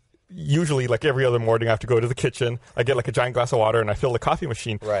 So usually, like every other morning, I have to go to the kitchen. I get like a giant glass of water and I fill the coffee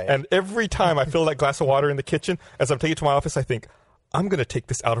machine. Right. And every time I fill that glass of water in the kitchen, as I'm taking it to my office, I think I'm going to take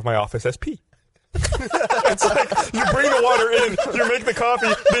this out of my office as pee. It's like you bring the water in, you make the coffee,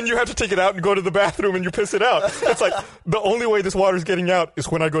 then you have to take it out and go to the bathroom and you piss it out. It's like the only way this water's getting out is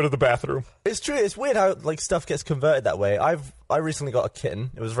when I go to the bathroom. It's true. It's weird how like stuff gets converted that way. I recently got a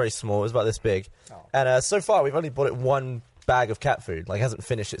kitten. It was very small. It was about this big, and so far we've only bought it one bag of cat food. Like, it hasn't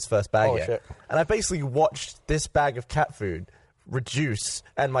finished its first bag Oh, yet. shit. And I basically watched this bag of cat food reduce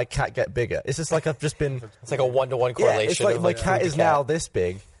and my cat get bigger. It's just like I've just been. It's like a 1-to-1 Yeah, correlation. it's like of my like cat food is to now this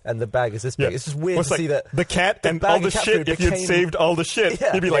big and the bag is this big. It's just weird Well, to it's see like that the cat and bag all of the cat shit. food If you'd became- saved all the shit,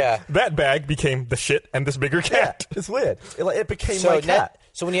 Yeah. you'd be like, Yeah. that bag became the shit and this bigger cat. It's weird. It became So, my cat.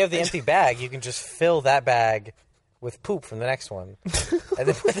 so when you have the empty bag, you can just fill that bag with poop from the next one, and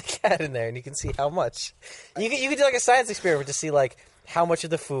then put the cat in there, and you can see how much. You can do like a science experiment to see like how much of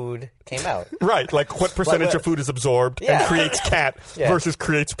the food came out. Right, like what percentage of food is absorbed Yeah. and creates cat Yeah. versus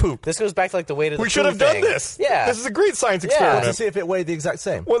creates poop. This goes back to like the weight of the We should have food done thing. this. Yeah, This is a great science Yeah. experiment. To see if it weighed the exact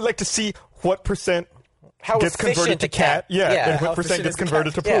same. Well, like to see what percent how gets converted efficient to the cat. yeah, and how what percent efficient gets is the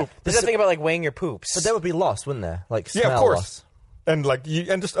converted to cat? Yeah, poop. there's that thing about like weighing your poops. But there would be loss, wouldn't there? Like smell Yeah, of course. loss. And like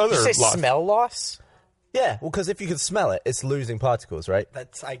and just other Did you say loss. smell loss? Yeah, well, because if you could smell it, it's losing particles, right?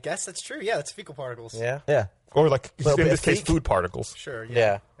 I guess that's true. Yeah, that's fecal particles. Yeah. Yeah. Or like Little in bit this of case, feek. food particles. Sure.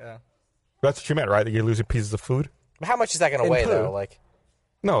 Yeah. Yeah. That's what you meant, right? That you're losing pieces of food. But how much is that going to In weigh poo? though? Like,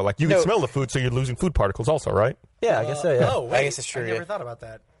 No, like you No. can smell the food, so you're losing food particles also, right? Yeah, I guess so, yeah. Oh, wait. guess it's true, I never yeah. thought about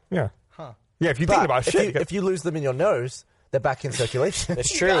that. Yeah. Huh. Yeah, if you But think about if, shit, you, you got- if you lose them in your nose, they're back in circulation.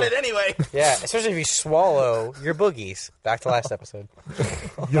 it's You true. got it anyway. Yeah, especially if you swallow your boogies. Back to last episode. you By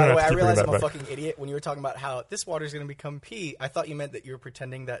don't the have way, to I keep realized I'm bringing a that back. fucking idiot when you were talking about how this water is going to become pee. I thought you meant that you were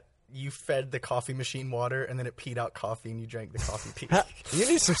pretending that you fed the coffee machine water and then it peed out coffee and you drank the coffee pee. You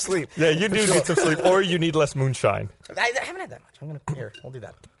need some sleep. Yeah, you do need some sleep, or you need less moonshine. I haven't had that much. I'm gonna here. I'll do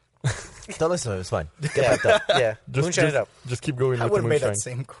that. Don't listen to it, it's fine. Yeah, yeah. Moonshine it up. Just keep going I with would the have made moonshine. that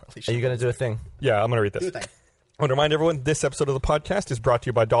same Are correlation. you going to do a thing? Yeah, I'm going to read this. Do a thing. I want to remind everyone, this episode of the podcast is brought to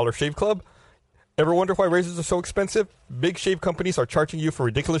you by Dollar Shave Club. Ever wonder why razors are so expensive? Big shave companies are charging you for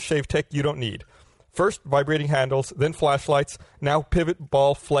ridiculous shave tech you don't need. First, vibrating handles, then flashlights, now pivot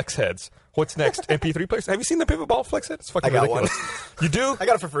ball flex heads. What's next? MP3 players? Have you seen the pivot ball flex head? It's fucking I got ridiculous. You do? I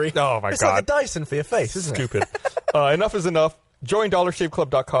got it for free. Oh my It's god. like a Dyson for your face, isn't it? Stupid. Enough is enough. Join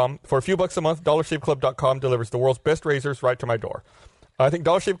DollarShaveClub.com. For a few bucks a month, DollarShaveClub.com delivers the world's best razors right to my door. I think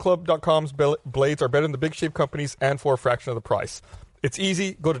DollarShaveClub.com's blades are better than the big shave companies and for a fraction of the price. It's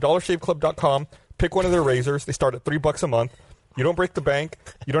easy. Go to DollarShaveClub.com, pick one of their razors. They start at $3 a month. You don't break the bank.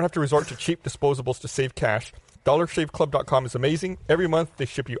 You don't have to resort to cheap disposables to save cash. DollarShaveClub.com is amazing. Every month, they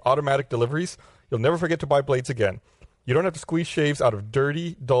ship you automatic deliveries. You'll never forget to buy blades again. You don't have to squeeze shaves out of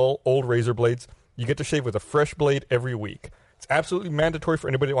dirty, dull, old razor blades. You get to shave with a fresh blade every week. It's absolutely mandatory for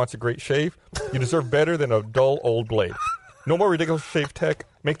anybody that wants a great shave. You deserve better than a dull, old blade. No more ridiculous shave tech.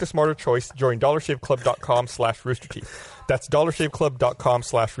 Make the smarter choice. Join DollarShaveClub.com/roosterteeth. That's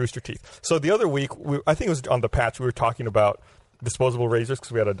DollarShaveClub.com/roosterteeth. So the other week, I think it was on the patch, we were talking about disposable razors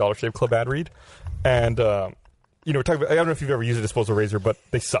because we had a Dollar Shave Club ad read. And, we're talking about, I don't know if you've ever used a disposable razor, but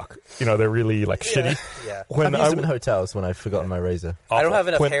they suck. They're really, shitty. Yeah. When I've used them in hotels when I've forgotten my razor. I don't have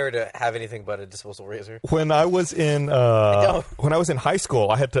enough When- hair to have anything but a disposable razor. When I was in don't. when I was in high school,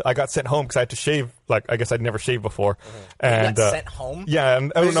 I got sent home because I had to shave. I guess I'd never shaved before. And got sent home? Yeah,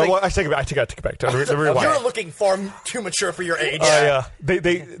 and I don't know. like- What I take it back. I take it back. Let me rewind. You're looking far too mature for your age.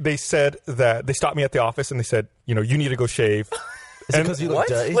 They said that they stopped me at the office and they said, you need to go shave. Is it because you look What?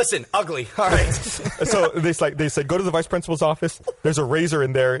 dirty? Listen, ugly. All right. So they said, go to the vice principal's office. There's a razor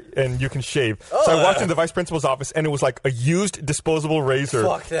in there, and you can shave. So I walked into the vice principal's office, and it was like a used disposable razor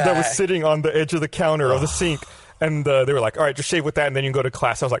Fuck that. was sitting on the edge of the counter of the sink. And they were like, all right, just shave with that, and then you can go to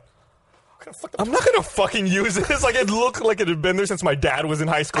class. I was like, I'm not going to fucking use this. It looked like it had been there since my dad was in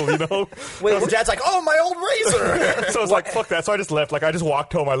high school, Wait, your dad's like, oh, my old razor. So I was like, fuck that. So I just left. I just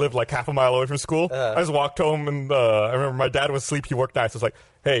walked home. I lived half a mile away from school. I just walked home, and I remember my dad was asleep. He worked nights. I was like,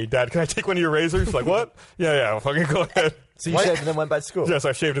 hey, Dad, can I take one of your razors? He's like, what? Yeah, fucking go ahead. So you shaved and then went back to school? Yeah, so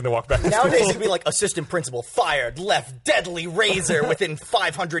I shaved and then walked back to Nowadays, school. it'd be like assistant principal fired, left deadly razor within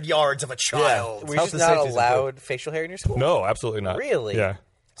 500 yards of a child. Were you Health just and not safety is allowed facial hair in your school? No, absolutely not. Really? Yeah.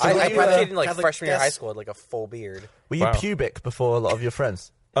 I were had you, a kid in Catholic freshman year of high guest? school had a full beard. Were you Wow. pubic before a lot of your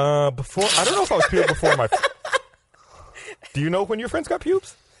friends? Before, I don't know if I was pubic before my. Do you know when your friends got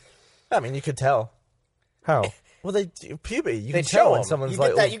pubes? I mean, you could tell. How? Well, puberty. You They'd can tell show when 'em. someone's You like,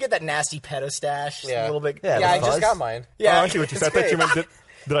 get that. oh, You get that nasty pedo stash. Yeah. A little bit. Yeah, Yeah, I the just fuzz. got mine. Yeah. Oh, I see what you said. I thought you meant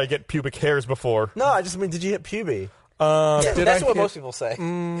did I get pubic hairs before? No, I just mean, did you hit puberty? Did That's I what hit- most people say.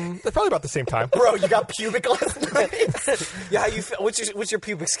 That's probably about the same time. Bro, you got pubic last night. Yeah, how you feel? What's your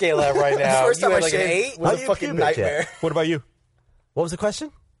pubic scale at right now? First you time had I an shaved 8? was Are a you fucking pubic yet? nightmare. What about you? What was the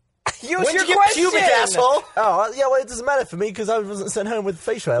question? What's When your did you get question? pubic, asshole? Oh, yeah, well, it doesn't matter for me because I wasn't sent home with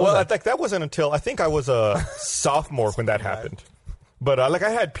facial hair. Well, was I? that wasn't until I think I was a sophomore when that happened. But like I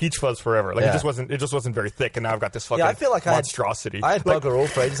had peach fuzz forever. Like Yeah. it just wasn't very thick, and now I've got this fucking Yeah, I feel like monstrosity. I had bugger all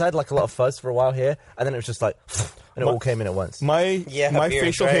for ages. I had like a lot of fuzz for a while here, and then it was just like, and it all came in at once. My beard,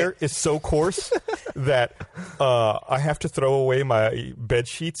 facial right? hair is so coarse that I have to throw away my bed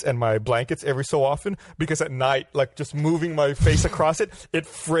sheets and my blankets every so often because at night, like just moving my face across it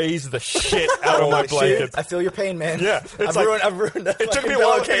frays the shit out of my blankets. I feel your pain, man. Yeah, I've ruined. It took me a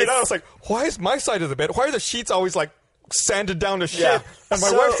while to figure it out. I was like, why is my side of the bed? Why are the sheets always like sanded down to shit? Yeah. And my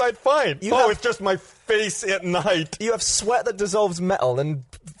So, wife's side fine. have- It's just my face at night. You have sweat that dissolves metal and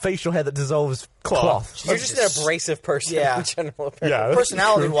facial hair that dissolves cloth. You're just an abrasive person Yeah. in general. Yeah, that's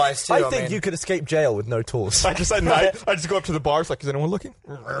Personality-wise, too. I think you could escape jail with no tools. I just at night, I just go up to the bars like, is anyone looking?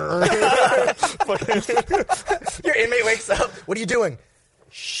 Your inmate wakes up. What are you doing?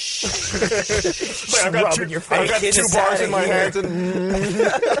 Like, I've got rubbing your face. I've got Get 2 us bars outta in my here. hands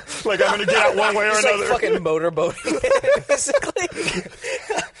and like I'm gonna get out one way or It's another. like fucking motorboating,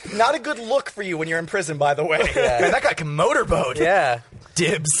 basically. Not a good look for you when you're in prison, by the way. Man, that guy can motorboat. Yeah.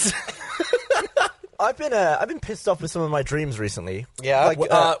 Dibs. I've been pissed off with some of my dreams recently. Yeah? Like,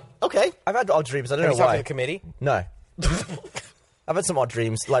 Okay. I've had odd dreams. I don't Have you know talked why. to the committee? No. I've had some odd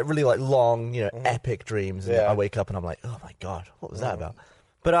dreams, like really like long, epic dreams. And Yeah. I wake up and I'm like, oh my God, what was that about?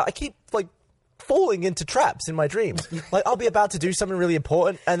 But I keep like falling into traps in my dreams. Like I'll be about to do something really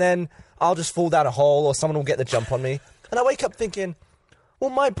important and then I'll just fall down a hole or someone will get the jump on me. And I wake up thinking,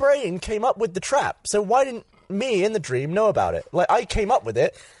 well, my brain came up with the trap. So why didn't me in the dream know about it? Like I came up with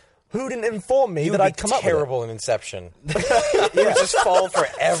it. Who didn't inform me You that would I'd be come up with it? terrible in Inception. You would just fall for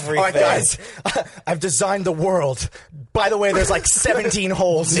everything. All right, guys. I've designed the world. By the way, there's like 17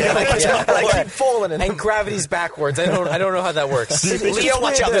 holes. And I keep falling in And them. gravity's backwards. I don't know how that works. Leo,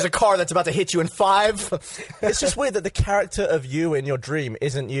 watch out. There's a car that's about to hit you in 5. It's just weird that the character of you in your dream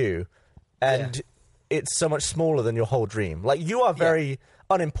isn't you, and it's so much smaller than your whole dream. Like you are very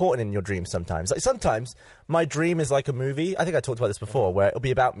unimportant in your dreams sometimes. Like sometimes my dream is like a movie. I think I talked about this before, where it'll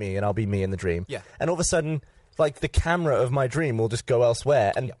be about me and I'll be me in the dream. Yeah. And all of a sudden, like the camera of my dream will just go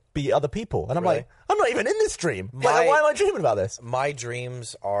elsewhere and be other people, and I'm Really? like, I'm not even in this dream. My- Like, why am I dreaming about this? My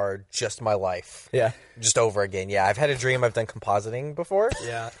dreams are just my life. Yeah. Just over again. Yeah, I've had a dream I've done compositing before.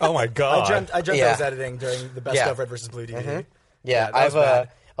 Yeah. Oh my god! I dreamt Yeah. I was editing during the best Yeah. of Red vs. Blue DVD. Yeah, that was bad.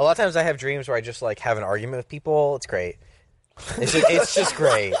 a lot of times I have dreams where I just like have an argument with people. It's great. It's just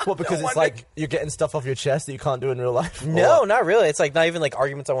great. What, because it's like you're getting stuff off your chest that you can't do in real life? No, Or- not really. It's like not even like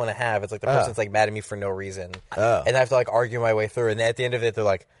arguments I want to have. It's like the person's like mad at me for no reason, and I have to like argue my way through. And at the end of it, they're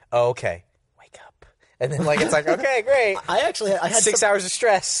like, "Oh, okay, wake up." And then like it's like, "Okay, great." I had 6 hours of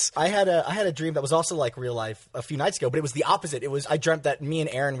stress. I had a dream that was also like real life a few nights ago, but it was the opposite. I dreamt that me and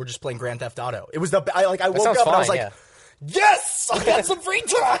Aaron were just playing Grand Theft Auto. It was I woke up sounds and I was fine, like, yeah. yes, I got some free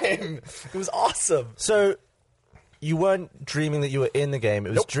time. It was awesome. So you weren't dreaming that you were in the game.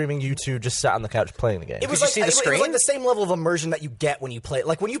 It was dreaming you two just sat on the couch playing the game. It was you like see the it was screen? like the same level of immersion that you get when you play.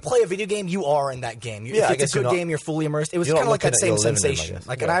 Like when you play a video game, you are in that game. Yeah, if I it's guess a good you're not- game, you're fully immersed. It was you're kind not of like that looking same at your living room, I sensation. guess.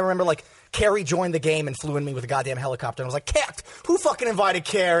 Like, and I remember like Carrie joined the game and flew in me with a goddamn helicopter. And I was like, Cat, who fucking invited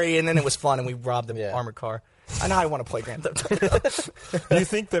Carrie? And then it was fun, and we robbed the armored car. And now I want to play Grand Theft Auto. Do you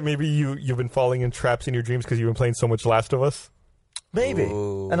think that maybe you've been falling in traps in your dreams because you've been playing so much Last of Us? Maybe.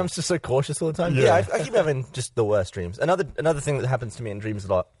 And I'm just so cautious all the time. Yeah. Yeah, I keep having just the worst dreams. Another thing that happens to me in dreams a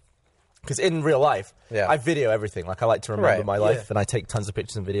lot, because in real life, I video everything. Like I like to remember Right. my life, and I take tons of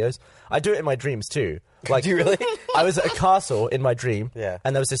pictures and videos. I do it in my dreams too. Like, Do you really? I was at a castle in my dream, Yeah.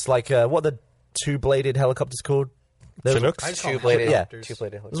 and there was this like what are the 2-bladed helicopters called? There was- Chinooks? Two-bladed. Yeah.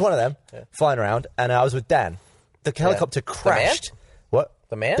 Two-bladed. It was one of them flying around, and I was with Dan. The helicopter The man? crashed. What?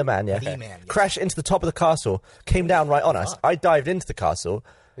 The man? The man, yeah. The man, yes. Crashed into the top of the castle, came down right on us. I dived into the castle,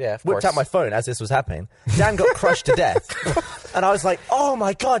 Yeah, of whipped course. out my phone as this was happening. Dan got crushed to death. And I was like, oh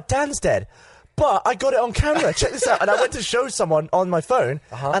my God, Dan's dead. But I got it on camera. Check this out. And I went to show someone on my phone,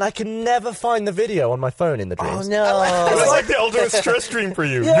 and I can never find the video on my phone in the dreams. Oh no! It's like the ultimate stress dream for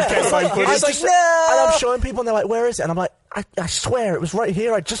you. Yeah, You can't it's find like, footage. I It's like, just- no! And I'm showing people, and they're like, "Where is it?" And I'm like, "I swear, it was right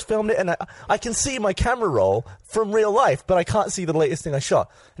here. I just filmed it, and I can see my camera roll from real life, but I can't see the latest thing I shot."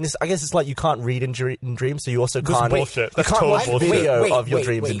 And I guess it's like you can't read in dreams, so you also That's can't. bullshit. You That's can't total watch bullshit. video of your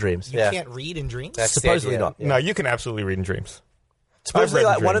dreams in dreams. You Yeah. can't read in dreams? That's the Supposedly idea. not. Yeah. No, you can absolutely read in dreams. Supposedly, I've read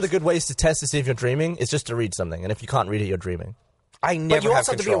like in one of the dreams. good ways to test to see if you're dreaming is just to read something, and if you can't read it, you're dreaming. I never But you have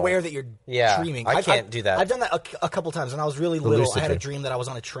also have to be control. aware that you're Yeah, dreaming. I can't do that. I've done that a couple times. When I was really little, I had a lucid dream that I was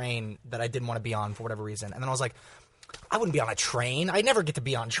on a train that I didn't want to be on for whatever reason. And then I was like, I wouldn't be on a train. I never get to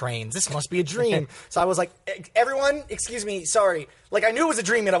be on trains. This must be a dream. So I was like, everyone, excuse me, sorry. Like, I knew it was a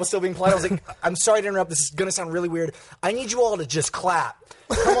dream and I was still being polite. I was like, I'm sorry to interrupt. This is going to sound really weird. I need you all to just clap.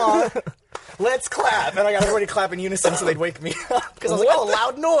 Come on. let's clap. And I got everybody clap in unison so they'd wake me up. Because I was like, oh,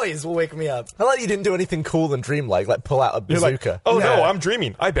 loud noise will wake me up. I like you didn't do anything cool and dreamlike, like pull out a You're like, bazooka. oh no, I'm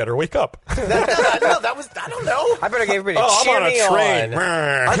dreaming. I better wake up. No, that was, I don't know. I better get everybody Oh, cheer I'm on me a train.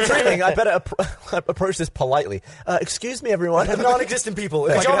 on. I'm dreaming. I better approach this politely. Excuse me, everyone. Non-existent people.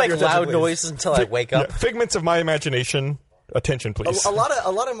 If I Could could y'all have make your attention, loud please. noises until I wake Yeah, up? figments of my imagination. Attention, please. A lot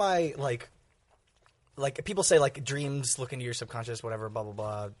of my like people say like dreams look into your subconscious, whatever, blah blah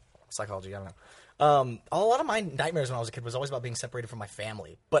blah, psychology. I don't know. A lot of my nightmares when I was a kid was always about being separated from my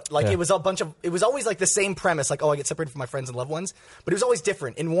family, but like it was always like the same premise, like, oh, I get separated from my friends and loved ones, but it was always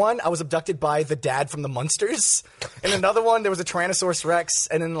different. In one, I was abducted by the dad from the Munsters. In another one, there was a Tyrannosaurus Rex,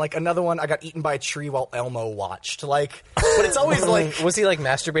 and in like another one, I got eaten by a tree while Elmo watched. Like, but it's always like, Was he like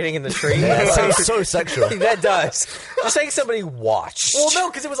masturbating in the tree? That sounds so sexual. That does. Just saying somebody watched. well, no,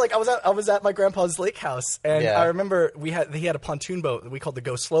 because it was like I was at my grandpa's lake house, and Yeah. I remember he had a pontoon boat that we called the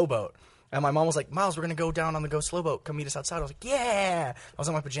Go Slow Boat. And my mom was like, Miles, we're going to go down on the Go Slow Boat. Come meet us outside. I was like, yeah. I was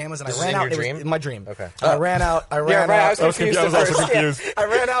in my pajamas, and This I ran is in out. your It was dream? in my dream. Okay. I ran out. I ran right, out. I was confused I was at also first. confused. I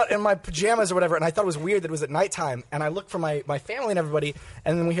ran out in my pajamas or whatever, and I thought it was weird that it was at nighttime. And I looked for my family and everybody,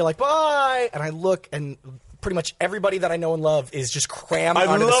 and then we hear like, bye. And I look, and pretty much everybody that I know and love is just crammed I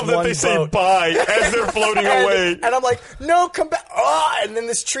onto love this that one they say boat. bye as they're floating away. And I'm like, no, come back. Oh, and then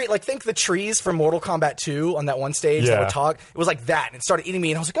this tree, like, think the trees from Mortal Kombat 2 on that one stage that Yeah. would talk. It was like that. And it started eating me.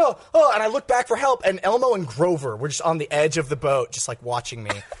 And I was like, oh. And I looked back for help. And Elmo and Grover were just on the edge of the boat, just like watching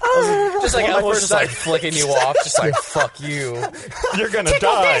me. Just like One of my Elmo's first just like night- flicking you off, just like fuck you. You're gonna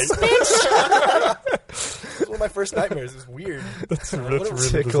die. It was one of my first nightmares. It was weird. That's What really a-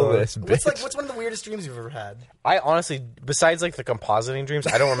 Tickle bizarre. this bitch. What's one of the weirdest dreams you've ever had? I honestly, besides like the compositing dreams,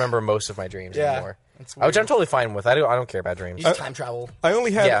 I don't remember most of my dreams Yeah, anymore. that's Which I'm totally fine with. I don't care about You dreams. just time travel. I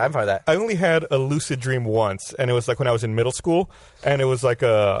only had Yeah, I'm fine with that. I only had a lucid dream once, and it was like when I was in middle school, and it was like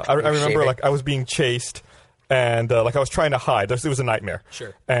I remember shaving? like I was being chased, and like I was trying to hide. It was a nightmare.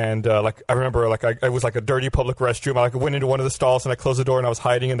 Sure. And like I remember like I was like a dirty public restroom. I like went into one of the stalls and I closed the door and I was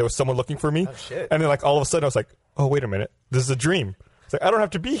hiding, and there was someone looking for me. Oh, shit. And then like all of a sudden I was like, oh wait a minute, this is a dream. It's like, I don't have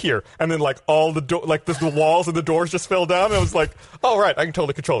to be here. And then like all the the walls and the doors just fell down, and I was like, oh right, I can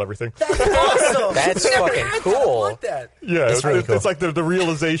totally control everything. Awesome. That's fucking I cool. want that. Yeah, That's really cool. it's like the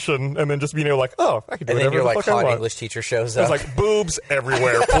realization, and then just being able like, oh, I can do And then whatever your the like fuck I hot want. English teacher shows I up. was like, boobs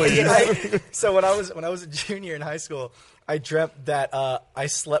everywhere, please. So when I was a junior in high school, I dreamt that I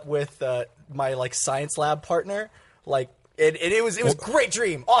slept with my like science lab partner. Like it was a great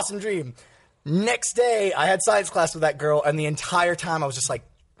dream, awesome dream. Next day, I had science class with that girl, and the entire time I was just like,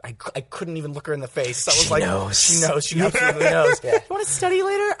 I couldn't even look her in the face. I was She like, knows. she knows, she absolutely knows. You want to study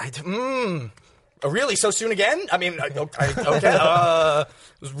later? Oh, really? So soon again? I mean, okay. It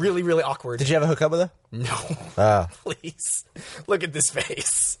was really, really awkward. Did you ever hook up with her? No. Please. Look at this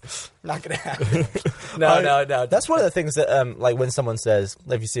face. Not going to happen. No. That's one of the things that, like, when someone says,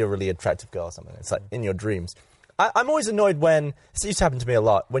 if you see a really attractive girl or something, it's like in your dreams. I'm always annoyed when, this used to happen to me a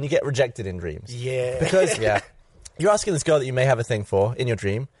lot, when you get rejected in dreams. Yeah. Because yeah. you're asking this girl that you may have a thing for in your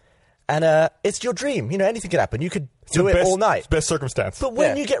dream, and it's your dream. You know, anything could happen. You could do it all night. Best circumstance. But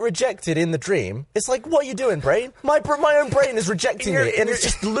when Yeah. you get rejected in the dream, it's like, what are you doing, brain? My own brain is rejecting me, and it's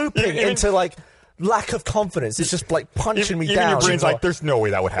just looping into, like, lack of confidence. It's just, like, punching me even down. your brain's like, there's no way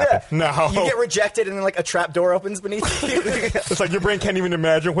that would happen. No. You get rejected, and then like a trap door opens beneath you. It's like your brain can't even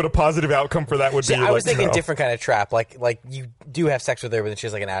imagine what a positive outcome for that would See, be. I was Like, thinking no. different kind of trap. Like you do have sex with her, but then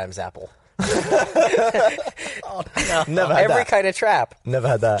she's like an Adam's apple. Never had Every that. kind of trap. Never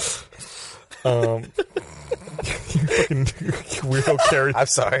had that. Fucking weirdo Carrie. I'm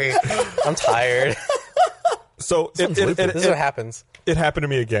sorry. I'm tired. So Sounds loopy. This is what happens. it happened to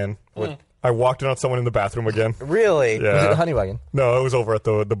me again. I walked in on someone in the bathroom again. Really? Yeah. Was it the honey wagon? No, it was over at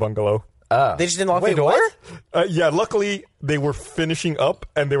the bungalow. They just didn't lock the door? what? Yeah, luckily they were finishing up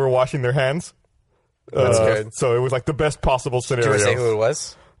and they were washing their hands. That's good. So it was like the best possible Do you scenario. want to say who it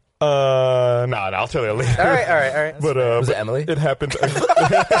was? No, I'll tell you later. All right. But Was but it Emily? It happened.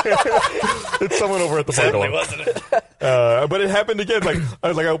 It's someone over at the bungalow. wasn't it? But it happened again. Like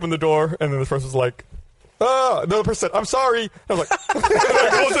I opened the door, and then this person was like, "Oh," the other person said, "I'm sorry." I was like, I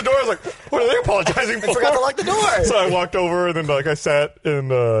closed the door. I was like, "What are they apologizing for?" Forgot to lock the door. So I walked over, and then like I sat in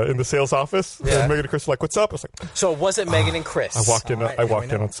the sales office. Yeah. And Megan and Chris were like, "What's up?" I was like, So it wasn't Megan and Chris. "I walked in. All right, I now walked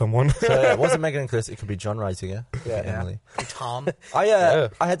we in know. on someone." So, yeah, it wasn't Megan and Chris. It could be John Reisinger. Yeah. Emily. Tom. I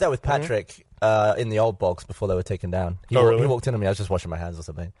had that with Patrick in the old box before they were taken down. He, Oh, really? he walked in on me. I was just washing my hands or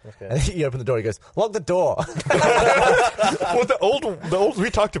something. And he opened the door. He goes, "Lock the door." Well, the old. We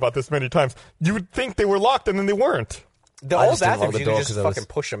talked about this many times. You would think they were locked, and then they weren't. The I old just didn't lock bathrooms, the you door could just 'cause I was- fucking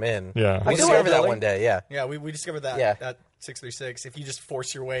push them in. Yeah. We I discovered feel that like- one day, yeah. Yeah, we discovered that. Yeah. That 636. If you just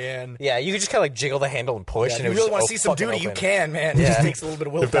force your way in. Yeah, you could just kind of like jiggle the handle and push. Yeah, and if it you really would want to just see some fucking duty, you open. can, man. It Yeah. just takes a little bit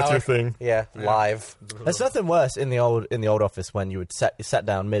of willpower. If that's your thing. Yeah, live. There's nothing worse in the old office when you sat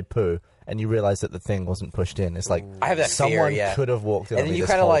down mid poo and you realize that the thing wasn't pushed in. It's like I have that fear, someone yeah. could have walked in And on then me you this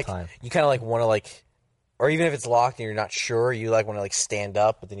kind of whole like time. want to like, or even if it's locked and you're not sure, you like want to like stand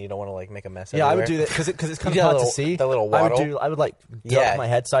up, but then you don't want to like make a mess. Yeah, I would everywhere. do that because it's kind You of do hard that to little- see. that little waddle. I would like Yeah, duck my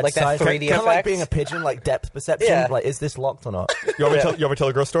head side like to that side. 3D kind of like effect. being a pigeon, like depth perception. Yeah. Like, is this locked or not? You want me to tell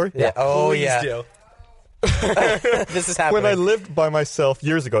a girl story? Yeah. Oh Please yeah. do. This is happening. When I lived by myself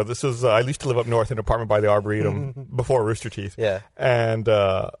years ago, this was I used to live up north in an apartment by the Arboretum before Rooster Teeth. Yeah. And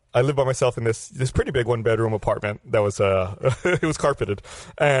I lived by myself in this pretty big 1-bedroom apartment that was it was carpeted,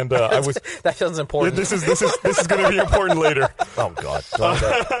 and I was. that sounds important. This is going to be important later. Oh God!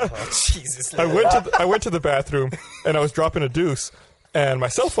 Jesus. I went to the bathroom and I was dropping a deuce, and my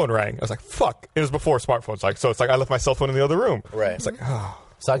cell phone rang. I was like, "Fuck!" It was before smartphones, so it's like I left my cell phone in the other room. Right. It's like, oh,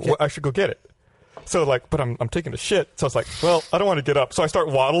 Sidekick. I should go get it. So like, but I'm taking a shit. So it's like, well, I don't want to get up. So I start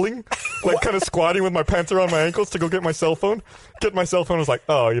waddling, like kind of squatting with my pants around my ankles to go get my cell phone. Get my cell phone. I was like,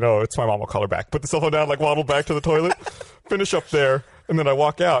 oh, it's my mom. I'll call her back. Put the cell phone down, like waddle back to the toilet, finish up there, and then I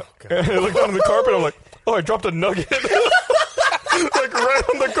walk out. And I look down on the carpet. I'm like, oh, I dropped a nugget. Like right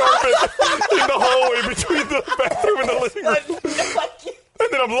on the carpet in the hallway between the bathroom and the living room. And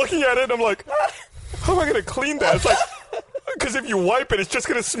then I'm looking at it and I'm like, how am I going to clean that? It's like, because if you wipe it, it's just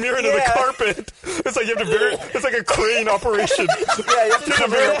going to smear into the carpet. It's like you have to it's like a crane operation. Yeah, you have You have to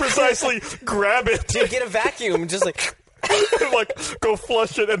very precisely grab it Dude, get a vacuum and just like. and like go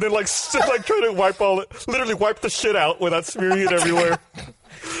flush it and then like try to literally wipe the shit out without smearing it everywhere.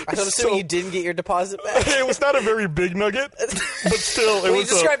 I'm assuming you didn't get your deposit back. It was not a very big nugget, but still, it Well, you was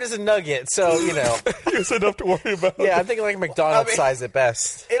described it as a nugget, so it was enough to worry about. Yeah, I'm thinking like McDonald's size at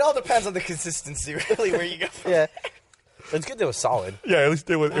best. It all depends on the consistency, really, where you go. Yeah, it's good that it was solid. Yeah, at least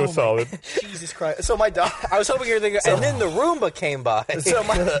it was solid. Jesus Christ. So my dog. I was hoping you were thinking, and then the Roomba came by. So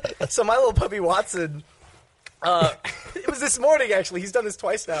my little puppy Watson. It was this morning actually. He's done this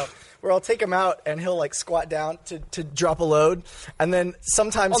twice now, where I'll take him out and he'll like squat down to drop a load, and then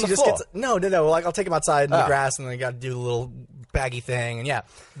sometimes On he the just floor? gets no. Like I'll take him outside in the grass, and then I got to do the little baggy thing, and yeah,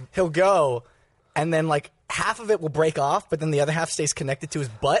 he'll go, and then like half of it will break off, but then the other half stays connected to his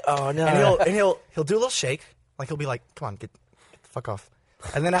butt. Oh, no. And he'll do a little shake, like he'll be like, "Come on, get the fuck off,"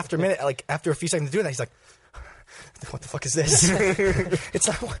 and then after a minute, like after a few seconds of doing that, he's like. What the fuck is this? It's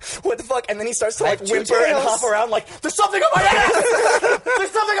like, what the fuck? And then he starts to like have two whimper and tails. hop around like, there's something on my ass!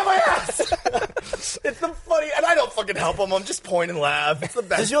 There's something on my ass! It's the funny, and I don't fucking help him. I'm just point and laugh. It's the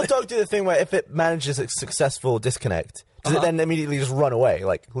best. Does your dog do the thing where if it manages a successful disconnect, does it then immediately just run away?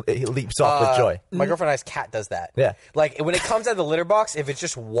 Like it leaps off with joy? My girlfriend and I's cat does that. Yeah. Like, when it comes out of the litter box, if it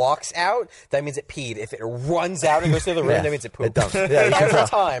just walks out, that means it peed. If it runs out and goes to the room, Yeah. that means it pooped. It dumps. Yeah, you can Every tell.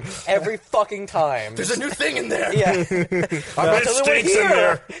 time. Every fucking time. There's a new thing in there. Yeah. I'm not It the only one stinks in here.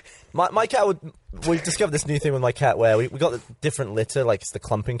 there. My cat we discovered this new thing with my cat where we got the different litter, like it's the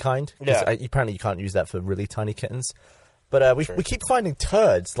clumping kind. 'Cause, Yeah. apparently you can't use that for really tiny kittens. But we keep finding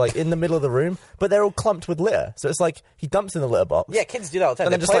turds like in the middle of the room, but they're all clumped with litter. So it's like he dumps in the litter box. Yeah, kids do that all the time.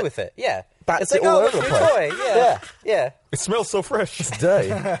 And they then just, play like, with it. Yeah. bats It's like, it all oh, over look, the new place. toy. Yeah. Yeah. It smells so fresh.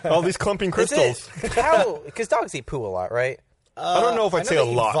 Dirty. All these clumping Is crystals. it? How? Because dogs eat poo a lot, right? I don't know if I'd say a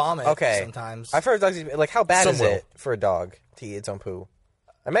they lot. Vomit Okay. sometimes. I've heard dogs eat, like, how bad Some is will. it for a dog to eat its own poo?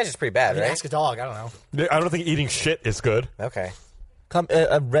 I imagine it's pretty bad, I mean, right? ask a dog. I don't know. I don't think eating shit is good. Okay.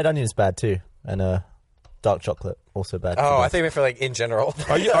 Red onion is bad too, and dark chocolate also bad. Oh, for I dogs. think you meant for, like, in general.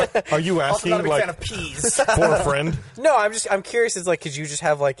 Are you Also asking not a big like fan of peas. for a friend? No, I'm curious. It's like, could you just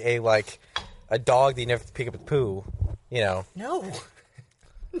have like a dog that you never pick up with poo? You know, No.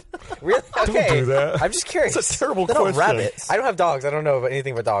 really? Okay. do that. I'm just curious. It's a terrible They're not question. rabbits. I don't have dogs. I don't know about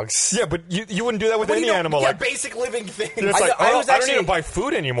anything about dogs. Yeah, but you wouldn't do that with What do any you know? animal. Yeah, Like basic living things. it's like, I oh, was I don't actually- need to buy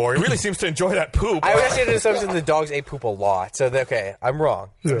food anymore. He really seems to enjoy that poop. I was actually under the assumption that the dogs ate poop a lot. So okay, I'm wrong.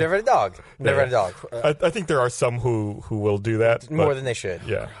 I've never had a dog. Never had a dog. I think there are some who will do that More but- than they should.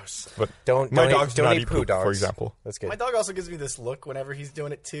 Yeah, but Don't my eat, dogs do don't not eat eat poo, poop, dogs, for example. That's good. My dog also gives me this look whenever he's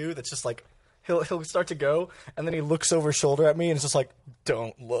doing it too. That's just like he'll start to go, and then he looks over his shoulder at me, and it's just like,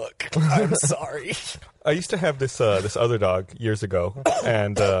 "Don't look. I'm sorry." I used to have this other dog years ago,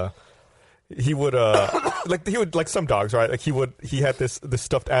 and he would like some dogs, right? Like he had this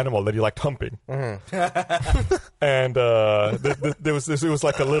stuffed animal that he liked humping, and there was this. It was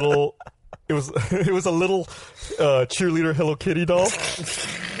like a little. It was a little cheerleader Hello Kitty doll.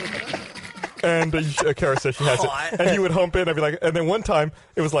 And Kara says she has Hot. it, and he would hump it. And I'd be like, and then one time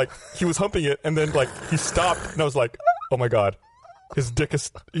it was like he was humping it, and then like he stopped, and I was like, oh my god, his dick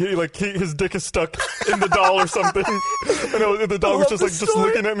is his dick is stuck in the doll or something. And the dog was just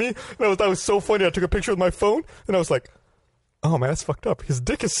looking at me. And that was so funny. I took a picture with my phone, and I was like, "Oh man, that's fucked up. His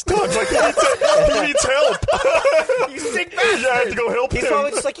dick is stuck. Like he needs help." You sick bastard! Yeah, I had to go help He's him.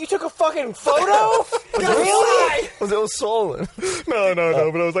 probably just like, you took a fucking photo? Really? Was it all swollen? No.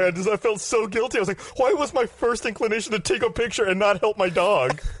 But I was like, I felt so guilty. I was like, why was my first inclination to take a picture and not help my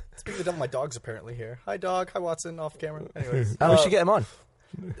dog? Speaking of the devil, my dog's apparently here. Hi, dog. Hi, Watson. Off camera. Anyways, We should get him on.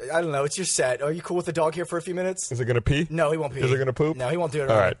 I don't know. It's your set. Are you cool with the dog here for a few minutes? Is it gonna pee? No, he won't pee. Is it gonna poop? No, he won't do it.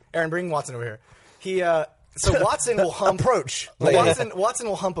 All right. Aaron, bring Watson over here. So Watson will hump. Approach. Watson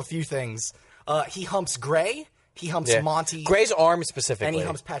will hump a few things. He humps Gray. He humps Monty. Gray's arm specifically. And he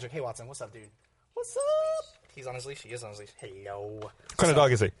humps Patrick. Hey, Watson. What's up, dude? What's up? He's on his leash. He is on his leash. Hello. What kind of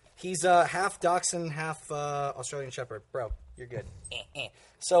dog is he? He's half Dachshund, half Australian Shepherd. Bro, you're good.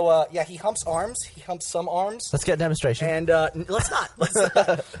 So, he humps arms. He humps some arms. Let's get a demonstration. And let's not.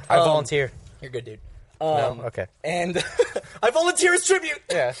 I volunteer. You're good, dude. No? Okay. And I volunteer as tribute.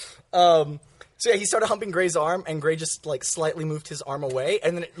 Yeah. So yeah, he started humping Gray's arm, and Gray just like slightly moved his arm away,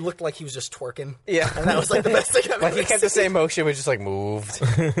 and then it looked like he was just twerking. Yeah. And that was like the best thing I've Like ever he kept the seen. same motion, but just like moved.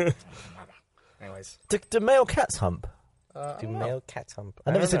 Anyways, Do male cats hump? Do male cats hump?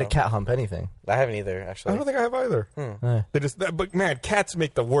 I've never don't seen a know. cat hump anything. I haven't either, actually. I don't think I have either. They just, but man, cats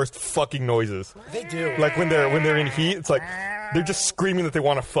make the worst fucking noises. they do. Like when they're in heat, it's like they're just screaming that they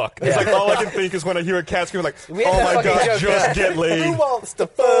want to fuck. It's like all I can think is when I hear a cat scream, like, had "Oh that my fucking god, joke, just get laid." Who wants to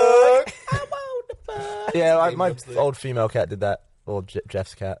fuck? Yeah, my old female cat did that. Or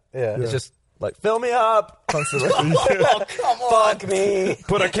Jeff's cat. Yeah. It's just like, fill me up constantly. Oh, come on. Fuck me.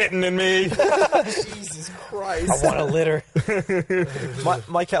 Put a kitten in me. Jesus Christ. I want a litter.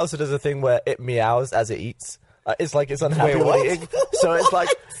 my cat also does a thing where it meows as it eats. It's like it's unhappy Wait, while what? eating. So it's like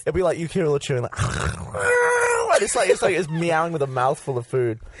it'll be like you hear a little chewing like, and it's like it's meowing with a mouthful of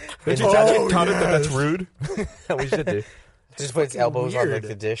food. Did you taught it that that's rude? We should do Just put its elbows on like weird.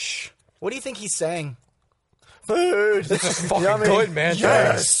 the dish. What do you think he's saying? food. This is fucking Yummy. good, man.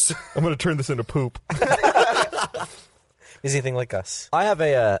 Yes. I'm gonna turn this into poop. Is anything like us? I have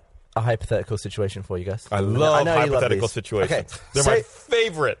a hypothetical situation for you guys. I love know you love hypothetical these. situations. Okay, They're my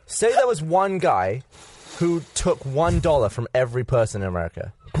favorite. Say there was one guy who took $1 from every person in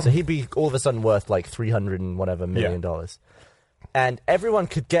America. So he'd be all of a sudden worth like $300 and whatever million dollars. And everyone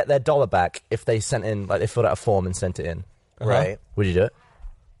could get their dollar back if they sent in, like they filled out a form and sent it in. Right. Would you do it?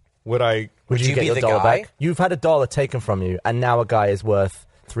 Would I? Would you you get be your the dollar guy? back? You've had $1 taken from you, and now a guy is worth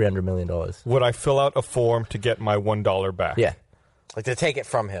 $300 million. Would I fill out a form to get my $1 back? Yeah. Like to take it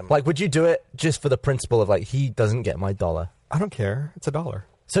from him. Like, would you do it just for the principle of like he doesn't get my dollar? I don't care. It's $1.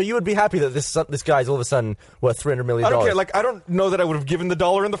 So you would be happy that this guy's all of a sudden worth $300 million? I don't care. Like I don't know that I would have given the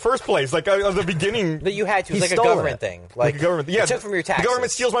dollar in the first place. Like at the beginning, that you had to. It He was like a stole government it. thing. like a government. Yeah, it took from your taxes. The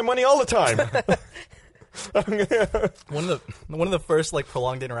government steals my money all the time. One of the first like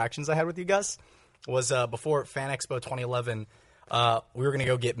prolonged interactions I had with you guys was before Fan Expo 2011. We were gonna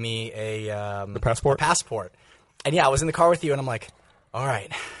go get me a passport? passport, and yeah, I was in the car with you, and I'm like, all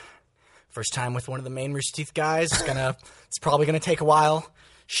right, first time with one of the main Rooster Teeth guys. It's probably gonna take a while.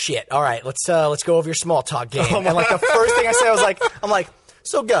 Shit. All right, let's go over your small talk game. And like the first thing I said, I'm like,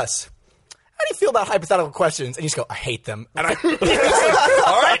 so Gus, how do you feel about hypothetical questions? And you just go, I hate them. And I,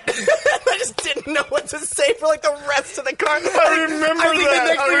 all right. I just didn't know what to say for like the rest of the car. I remember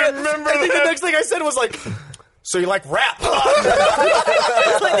I think the next thing I said was like, so you like rap?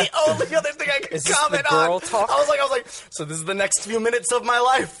 It's like the only other thing I could Is this comment the girl on. talk? I was like, so this is the next few minutes of my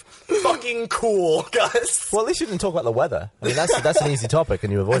life. Fucking cool, Gus. Well, at least you didn't talk about the weather. I mean, that's an easy topic,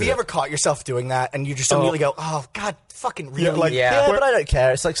 and you avoided Have you it. ever caught yourself doing that and you just immediately go, oh, God, fucking really? Yeah, like- Yeah. Yeah, but I don't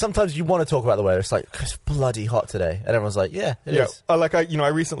care. It's like sometimes you want to talk about the weather. It's like, it's bloody hot today. And everyone's like, yeah, it is. Like I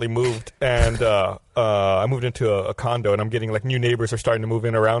recently moved and I moved into a condo and I'm getting like new neighbors are starting to move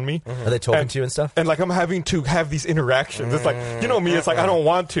in around me. Are they talking to you and stuff? And like I'm having to have these interactions. It's like you know me. It's like I don't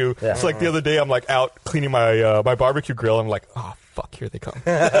want to. Yeah. It's like the other day I'm like out cleaning my my barbecue grill. And I'm like, oh fuck, here they come.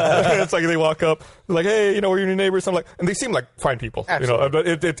 It's like they walk up, they're like, hey, we're your new neighbors. I'm like, and they seem like fine people.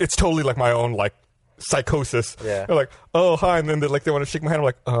 Absolutely. It's totally like my own like psychosis. Yeah. They're like, oh hi, and then they want to shake my hand. I'm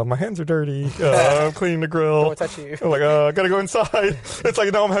like, my hands are dirty. I'm cleaning the grill. Don't touch you. I'm like, I gotta go inside. It's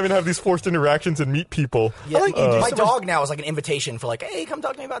like now I'm having to have these forced interactions and meet people. Yeah, I think you do my so dog now is like an invitation for like, hey, come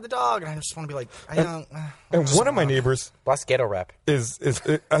talk to me about the dog. And I just want to be like, I don't. And one of my neighbors Last ghetto rap. is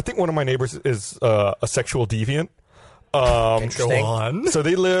I think one of my neighbors is a sexual deviant. Interesting. on. So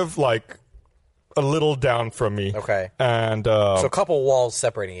they live like a little down from me. Okay. And So a couple walls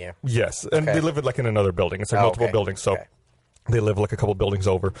separating you. yes, and Okay. they live like in another building. It's like Oh, multiple okay. buildings. So Okay. they live like a couple buildings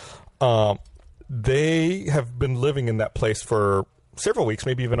over. They have been living in that place for several weeks,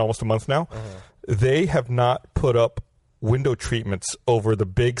 maybe even almost a month now, they have not put up window treatments over the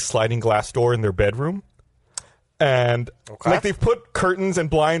big sliding glass door in their bedroom. And like they've put curtains and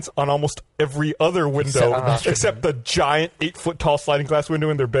blinds on almost every other window except the giant 8-foot tall sliding glass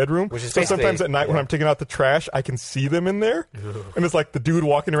window in their bedroom. Which is so sometimes at night when I'm taking out the trash, I can see them in there. And it's like the dude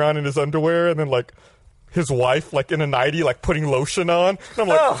walking around in his underwear and then like his wife like in a nightie like putting lotion on. And I'm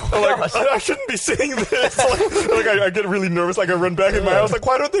like, I shouldn't be seeing this. I get really nervous. Like I run back in my house. Like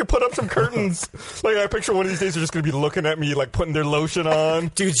why don't they put up some curtains? Like I picture one of these days they're just going to be looking at me like putting their lotion on.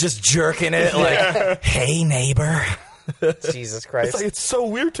 Dude's just jerking it like, hey neighbor. Jesus Christ. It's so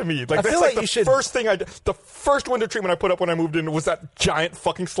weird to me. Like I that's feel like like the first thing I did. The first window treatment I put up when I moved in was that giant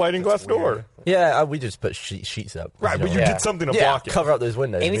fucking sliding glass door. Yeah, we just put sheets up. Right, but you Yeah. did something to block it. Cover up those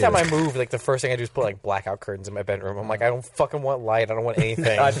windows. Anytime I move, like the first thing I do is put like blackout curtains in my bedroom. I'm like, I don't fucking want light. I don't want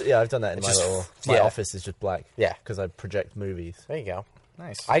anything. I've done that in my office is just black. Yeah. Because I project movies. There you go.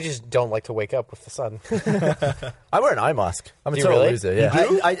 Nice. I just don't like to wake up with the sun. I wear an eye mask. I'm a You total really? loser.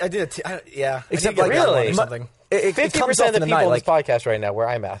 Yeah. I did it. Yeah. Except I did like get really? or something. It 50% comes of off the in the people night. on Like this podcast right now wear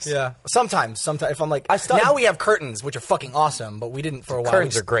eye masks. Yeah. Sometimes if I'm like, started- now we have curtains, which are fucking awesome, but we didn't for a while.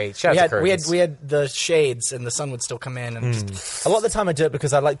 Curtains We are great. Shout out to curtains. we had the shades, and the sun would still come in, and just a lot of the time I do it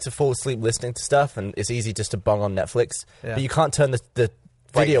because I like to fall asleep listening to stuff, and it's easy just to bung on Netflix. Yeah. But you can't turn the video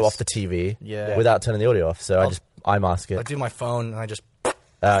Brightness. off the TV Yeah. without turning the audio off. So I just eye mask it. I do my phone, and I just flip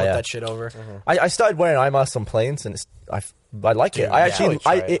that shit over. I started wearing eye masks on planes, and I like it. I actually,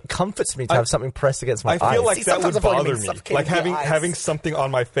 try it. it comfits me to have something pressed against my I feel eyes. like See, that would sometimes I feel like bother I'm me. suffocating Like with the eyes. having something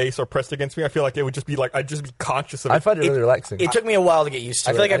on my face or pressed against me. I feel like it would just be like I'd just be conscious of it. I find it really relaxing. It took me a while to get used to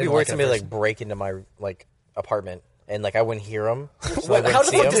I it. feel like I'd be didn't worried it at somebody first. like break into my like apartment and like I wouldn't hear them. So How I wouldn't the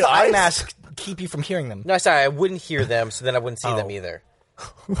see fuck them. does the eye mask keep you from hearing them? No, sorry, I wouldn't hear them, so then I wouldn't see them either.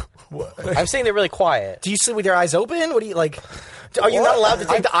 I'm saying they're really quiet. Do you sleep with your eyes open? What do you like? Are you not allowed to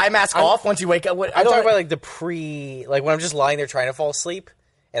take the eye mask off once you wake up? I'm talking about like like when I'm just lying there trying to fall asleep,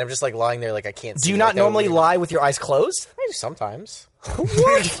 and I'm just like lying there like I can't. Do see. you like, not that would normally be- lie with your eyes closed? I do sometimes.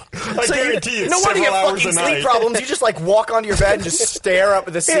 I guarantee you, No wonder you several have hours fucking a sleep night. problems. You just like walk onto your bed and just stare up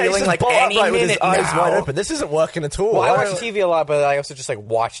at the Yeah, he's ceiling just like bolt any upright with minute his eyes now. wide open. This isn't working at all. Well, I I watch don't- TV a lot, but I also just like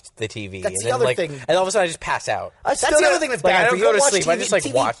watched the TV. That's and the then, other like, thing. And all of a sudden I just pass out. I That's still the other don't- thing that's like, I bad. don't If you go to watch sleep, TV, I just, like,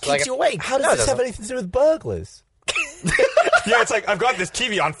 TV watch, keeps like- you awake. How does No, it this have doesn't. anything to do with burglars? Yeah, it's like I've got this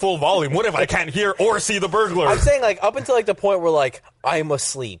TV on full volume. What if I can't hear or see the burglar? I'm saying like up until like the point where like I'm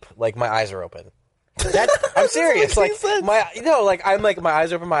asleep, like my eyes are open. I'm serious. Like I'm like my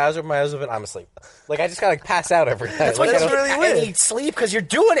eyes open, my eyes open, my eyes open. I'm asleep. Like I just gotta like pass out every night. That's why Like, you I don't- really need sleep because you're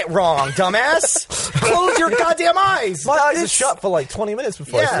doing it wrong, dumbass. Close your goddamn eyes. My eyes are This- shut for like 20 minutes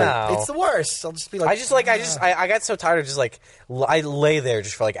before I sleep. Yeah, No. it's the worst. I'll just be like, I got so tired of just like I lay there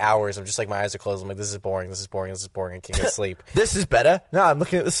just for like hours. I'm just like my eyes are closed. I'm like this is boring. This is boring. This is boring. I can't go to sleep. This is better. No, I'm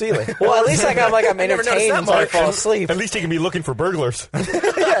looking at the ceiling. Well, at least I'm never noticed entertained that until I much. fall asleep. At least you can be looking for burglars.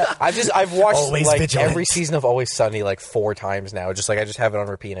 I've watched Always like vigilant. every season of Always Sunny like 4 times now. Just like I just have it on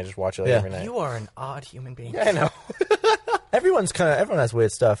repeat and I just watch it like, Yeah. every night. you are an odd human being. I know. Everyone has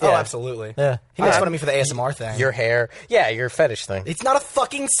weird stuff. Oh, Yeah. absolutely. Yeah. He makes fun of me for the ASMR thing. Your hair, your fetish thing. It's not a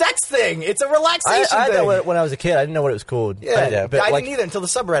fucking sex thing. It's a relaxation I thing. know when I was a kid, I didn't know what it was called. Yeah, but I like, didn't either until the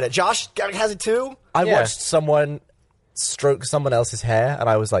subreddit. Josh has it too. I Yeah. watched someone stroke someone else's hair, and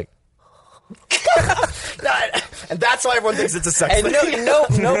I was like, And that's why everyone thinks it's a sex And thing. no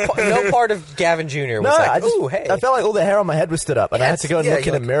part of Gavin Jr. was I like, just, ooh, hey. I felt like all the hair on my head was stood up, and I had to go and Yeah, look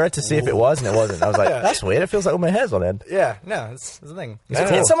in you're a mirror to see if it was, and it wasn't. I was like, that's weird. It feels like all my hair's on end. Yeah, no, it's the thing. It's And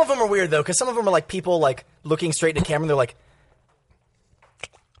cool. some of them are weird though, because some of them are like people like looking straight into camera. And they're like,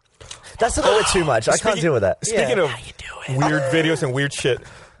 That's a little bit too much. I can't deal with that. Speaking of weird videos and weird shit,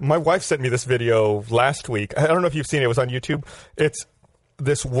 my wife sent me this video last week. I don't know if you've seen it. It was on YouTube. It's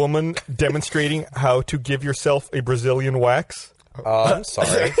this woman demonstrating how to give yourself a Brazilian wax. I'm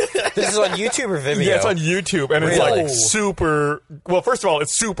sorry. This is on YouTube or Vimeo? Yeah, it's on YouTube, and it's Really? like super. Well, first of all,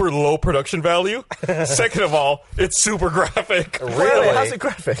 it's super low production value. Second of all, it's super graphic. Really? How's it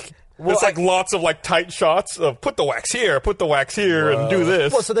graphic? It's like lots of like tight shots of put the wax here, and do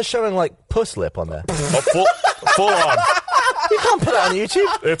this. What, so they're showing like puss lip on there? Full on. You can't put that on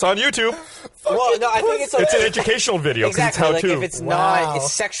YouTube. It's on YouTube. Well, no, I think it's like It's an educational video because exactly it's how like to. if it's not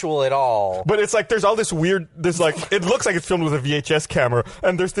it's sexual at all. But it's like there's all this weird. There's like it looks like it's filmed with a VHS camera,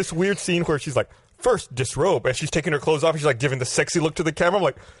 and there's this weird scene where she's like first disrobe, and she's taking her clothes off, and she's like giving the sexy look to the camera. I'm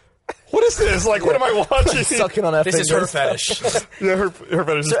like, what is this? Like, what am I watching? Sucking on her this fingers. is her fetish. Yeah, her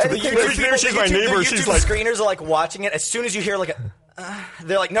fetish is to the YouTube, she's my neighbor. The She's YouTube like, screeners are like watching it. As soon as you hear like a,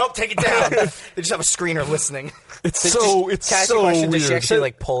 they're like, nope, take it down. They just have a screener listening. it's so Can I ask you a question? weird. Does she actually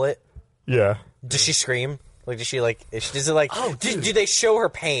like pull it? Yeah. Does she scream? Like, does she like? Does it like? Oh, do dude. they show her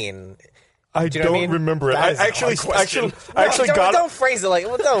pain? I Do you know don't what I mean? remember it. That I is a actually, hard question. Don't phrase it like.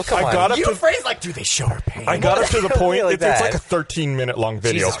 Well, no, come I on. got up You to phrase like, do they show her pain? I got up to the point. Like It's that. like a 13-minute long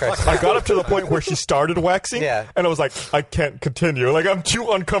video. Jesus Christ. I got up to the point where she started waxing, Yeah. and I was like, I can't continue. Like, I'm too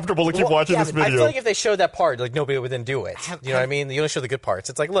uncomfortable to keep watching this I video. feel like if they showed that part, like nobody would then do it. You know what I mean? You only show the good parts.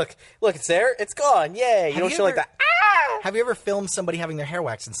 It's like, look, it's there, it's gone, yay. You don't you show like ever- that. Ah! Have you ever filmed somebody having their hair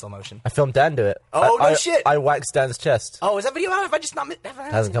waxed in slow motion? I filmed Dan do it. Oh, no I, shit. I waxed Dan's chest. Oh, is that video out? Have I just not?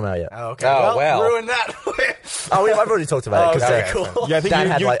 Hasn't come out yet. Oh, okay. Oh, well. ruin that. Oh, I've already talked about it. 'Cause, okay, cool. yeah, I think Dan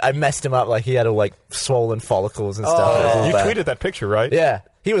you, had you, like I messed him up. Like he had all like swollen follicles and stuff. It was all you bad. tweeted that picture, right? Yeah,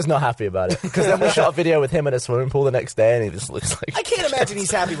 he was not happy about it because then we shot a video with him in a swimming pool the next day, and he just looks like. I can't imagine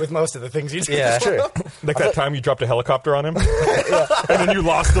he's happy with most of the things you do. Yeah. True. Like that time you dropped a helicopter on him, and then you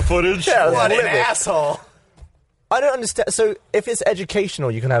lost the footage. Yeah, it was What an livid. asshole. I don't understand. So if it's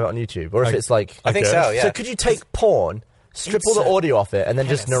educational, you can have it on YouTube, or if it's like, I think guess. so. Yeah. So could you take porn, strip all the audio off it, and then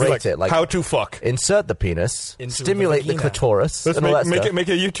just narrate Like, it? Like how to fuck. insert the penis, Into stimulate the the vagina. clitoris, Let's and all that make stuff. it make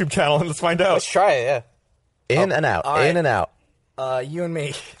a YouTube channel and let's find out. Let's try it. Yeah. In and out, all right. in and out. You and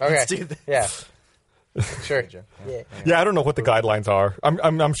me. Okay. Let's do this. Yeah. Sure. Yeah. Yeah, I don't know what the guidelines are.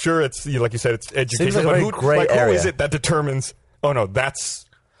 I'm sure it's like you said, it's educational. like a but very who, gray like, who area. is it that determines? Oh no, that's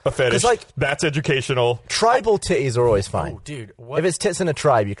a fetish. 'Cause, like- that's educational. Tribal titties are always fine. Oh, dude. What? If it's tits in a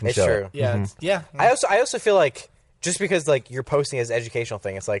tribe, you can It's show true. it. yeah, yeah. I also feel like just because like you're posting as an educational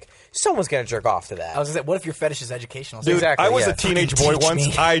thing, it's like someone's gonna jerk off to that. I was gonna say, what if your fetish is educational? Dude, Exactly, I was yeah. a teenage boy Teach once.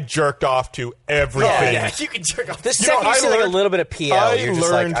 me. I jerked off to everything. yeah, you can jerk off. the You know, second you I see like a learned- little bit of PL, I you're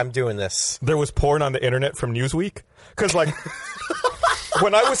just learned- like, I'm doing this. There was porn on the internet from Newsweek because like.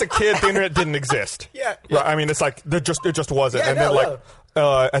 When I was a kid, the internet didn't exist. Yeah. Right, I mean, it's like it just wasn't. Yeah, and then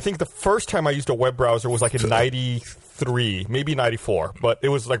no. I think the first time I used a web browser was like in '93, maybe '94, but it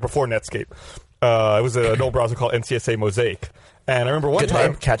was like before Netscape. It was an old browser called NCSA Mosaic. And I remember one Good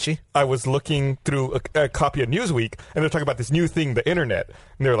time, name, catchy. I was looking through a copy of Newsweek, and they're talking about this new thing, the internet.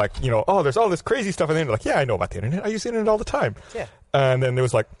 And they're like, oh, there's all this crazy stuff. And they're like, yeah, I know about the internet. I use the internet all the time. Yeah. And then there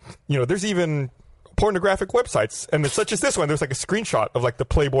was like, there's even pornographic websites, and it's such as this one. There's like a screenshot of like the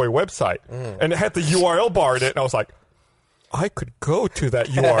Playboy website, and it had the URL bar in it, and I was like, I could go to that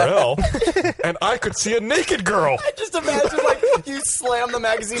URL, and I could see a naked girl. Just imagine, like, you slam the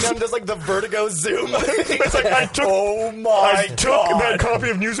magazine down and does, like, the vertigo zoom. It's like I took, oh my I took God. that copy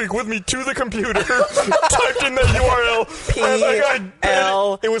of Newsweek with me to the computer, typed in that URL, and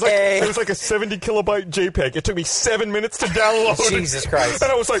like, it was like a 70 kilobyte JPEG. It took me 7 minutes to download. Jesus Christ.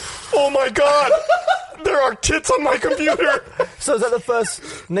 And I was like, oh my God, there are tits on my computer. So is that the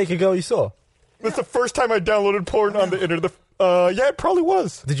first naked girl you saw? That's the first time I downloaded porn on the internet. Yeah, it probably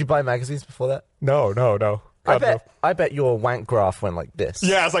was. Did you buy magazines before that? No. I bet your wank graph went like this.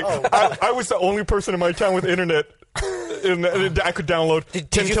 Yeah, it's like I was the only person in my town with internet, and I could download 10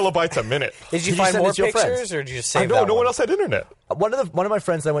 kilobytes a minute. Did you you find send more it to your pictures, friends? or did you just I save know that no one one? else had internet. One of my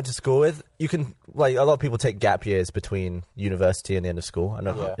friends I went to school with, you can like a lot of people take gap years between university and the end of school. I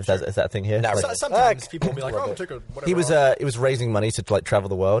don't know if that's is that a thing here. Not Like, really. Sometimes people will be like, oh, take a whatever. he was raising money to like travel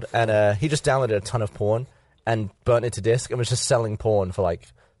the world, and he just downloaded a ton of porn and burnt it to disc and was just selling porn for like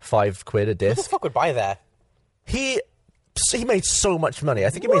 £5 a Who the disc. fuck would buy that? He made so much money.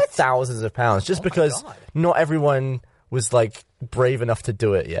 I think he made thousands of pounds just because God. not everyone was like brave enough to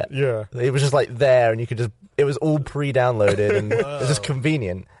do it yet. Yeah. It was just like there, and you could just. It was all pre-downloaded, and it was just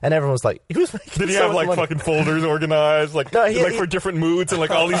convenient. And everyone was like, "He was making Did he so have much like money. fucking folders organized, like No, he- for different moods and like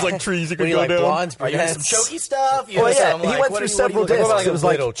all these like trees you could When you go like down? blondes, Are you doing brunettes? some choky stuff? You Well, have yeah, some, he like, went what through are you several looking discs. What for? about like It was a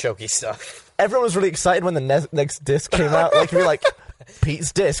like- little choky stuff? Everyone was really excited when the next disc came out. Like, you'd be like,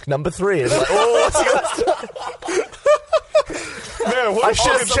 Pete's disc number 3. And it's like, oh, what's he got? Man, what I a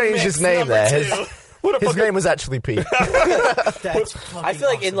should have fucking- changed his name there. what a His fucking name was actually Pete. That's I feel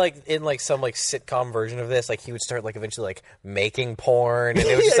like in some like sitcom version of this, like he would start like eventually like making porn, and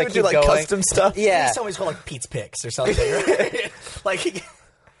it would just Yeah, like he would keep do, like, going. custom stuff. Yeah. He's always called like Pete's Picks or something, right? Like,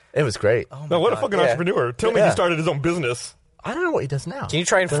 It was great. No, what a fucking Yeah. entrepreneur. Tell me Yeah. he started his own business. I don't know what he does now. Can you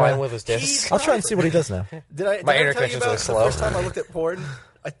try and find one of those discs? I'll try and see what he does now. did I My ever internet tell you connection's really about slow. the first time I looked at porn?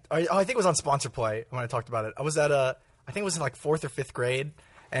 I think it was on Sponsor Play when I talked about it. I was at I think it was in like 4th or 5th grade.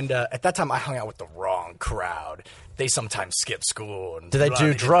 And at that time, I hung out with the wrong crowd. They sometimes skip school. And Did they blah, do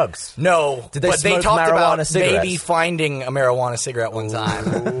did- drugs? No. Did they but they smoke talked marijuana about cigarettes? maybe finding a marijuana cigarette one time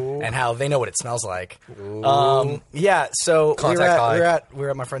and how they know what it smells like. Yeah, so Contact high. we were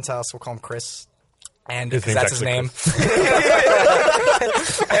at my friend's house. We'll call him Chris. And His name's that's his actually name.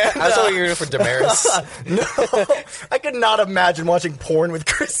 I was hoping you were doing for Damaris. No, I could not imagine watching porn with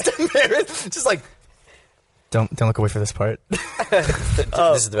Chris Damaris. Just like, don't look away for this part.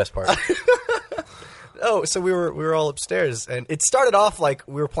 This is the best part. so we were all upstairs, and it started off like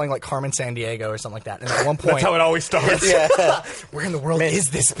we were playing like Carmen Sandiego or something like that. And at one point, That's how it always starts. where in the world is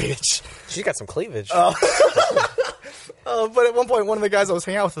this bitch? She's got some cleavage. But at one point, one of the guys I was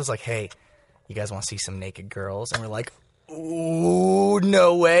hanging out with was like, "Hey, you guys want to see some naked girls?" And we're like, "Ooh,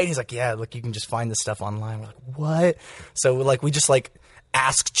 no way!" And he's like, "Yeah, look, you can just find this stuff online." We're like, "What?" So like we just like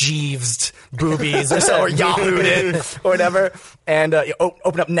Ask Jeeves boobies or Yahoo'd it or whatever, and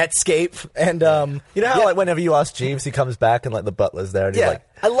open up Netscape and You know how like whenever you ask Jeeves, he comes back and like the butler's there, and he's Yeah. like,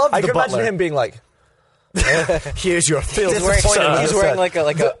 I love I the can imagine butler. him being like, here's your filth. He's wearing like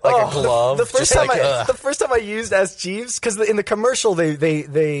a glove. The first just time like, the first time I used Ask Jeeves, because in the commercial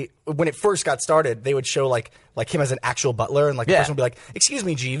they when it first got started, they would show like him as an actual butler, and like the Yeah. person would be like, "Excuse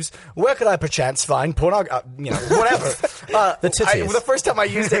me, Jeeves, where could I perchance find pornography?" Whatever. The titties. The first time I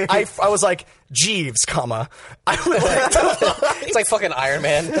used it, I was like, "Jeeves, comma." I would like to, it's like fucking Iron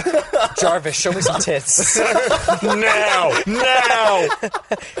Man. Jarvis, show me some tits. now.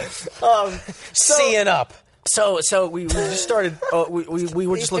 Seeing up. So we just started. We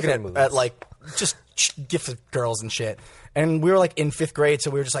were just looking different movies. at like just gifts of girls and shit. And we were like in 5th grade, so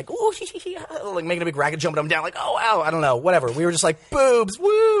we were just like, ooh, like making a big racket, jumping them down, like, oh wow, I don't know, whatever. We were just like, boobs,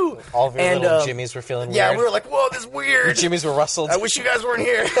 woo. All of your little jimmies were feeling Yeah, weird. we were like, whoa, this is weird. Jimmies were rustled. I wish you guys weren't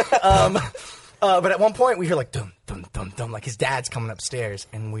here. But at one point, we hear like dum dum dum dum, like his dad's coming upstairs,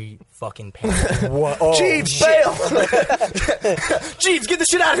 and we fucking panicked. Oh, Jeeves, bail! Jeeves, get the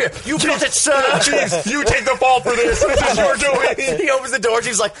shit out of here! You built it, sir! Jeez, you take the fall for this. This is your doing. He opens the door.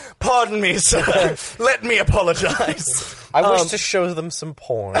 Jeeves like, "Pardon me, sir. Let me apologize." I wish to show them some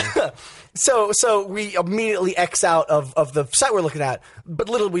porn. So we immediately X out of the site we're looking at, but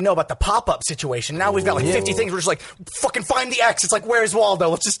little we know about the pop-up situation. Now we've got like 50 things. We're just like, fucking find the X. It's like, where's Waldo?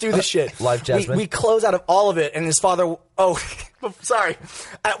 Let's just do this shit. Live Jasmine. We close out of all of it, and his father, sorry.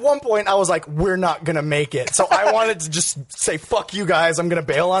 At one point, I was like, we're not going to make it. So I wanted to just say, fuck you guys, I'm going to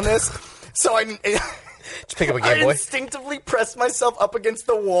bail on this. So Just pick up a I Game Boy. instinctively pressed myself up against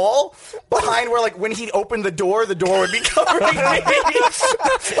the wall behind where, like, when he'd open the door would be covering me.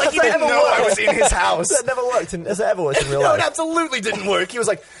 Like, he didn't know I was in his house. That never worked. Has that ever worked in real No, life? it absolutely didn't work. He was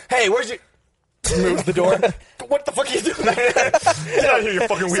like, "Hey, where's your..." Moved the door. What the fuck are you doing? Get out of here, you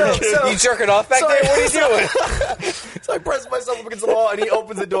fucking weird kid. You jerking off back there? What are you doing? So I pressed myself up against the wall, and he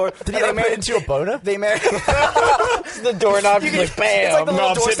opens the door. Did he open it into a boner? They married. The doorknob is like, It's like bam. the little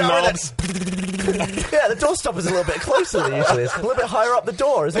Knobs door hitting stopper knobs. Yeah, the door stopper's a little bit closer than usually. It's a little bit higher up the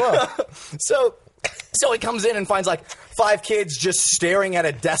door as well. So he comes in and finds like 5 kids just staring at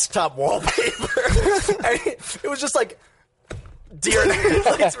a desktop wallpaper. And it was just like deer in the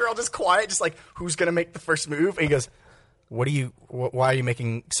headlights. We're all just quiet, just like, who's gonna make the first move? And he goes, why are you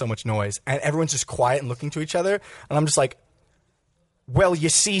making so much noise? And everyone's just quiet and looking to each other. And I'm just like, well, you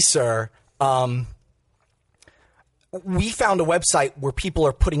see, sir, we found a website where people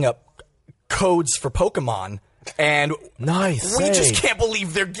are putting up codes for Pokemon, and Nice. we just can't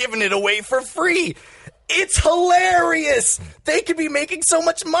believe they're giving it away for free. It's hilarious. They could be making so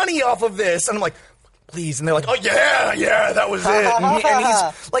much money off of this. And I'm like, please. And they're like, oh, yeah, that was it. And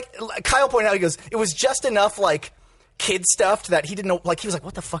he's like Kyle pointed out, he goes, it was just enough like kid stuff that he didn't know. Like, he was like,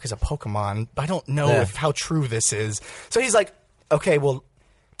 what the fuck is a Pokemon? I don't know how true this is. So he's like, okay, well,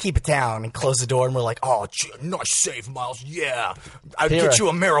 keep it down, and close the door. And we're like, oh, gee, nice save, Miles. Yeah, I'd Hero. get you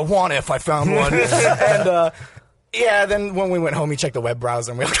a marijuana if I found one. And yeah, then when we went home, he checked the web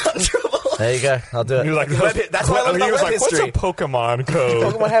browser, and we all got in trouble. There you go. I'll do it. You're like, That's why I love he about was web like, what's a history. Pokemon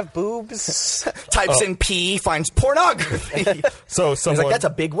code? Pokemon have boobs. Types in P, finds pornography. So He's someone, like, that's a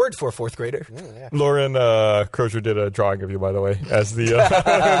big word for a 4th grader. Lauren Crozier did a drawing of you, by the way, as the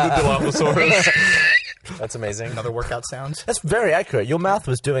Dilophosaurus. That's amazing. Another workout sound. That's very accurate. Your mouth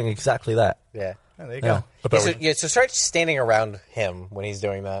was doing exactly that. Yeah. Oh, there you go. But that was- So start standing around him when he's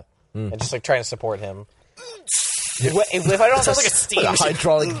doing that, and just like trying to support him. If I don't have Sounds like a to, steam A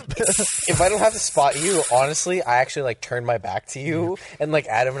hydraulic. if I don't have to spot you, honestly, I actually like turn my back to you, and like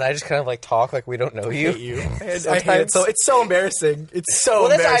Adam and I just kind of like talk like we don't know you. I hate it. So it's so embarrassing. It's so Well,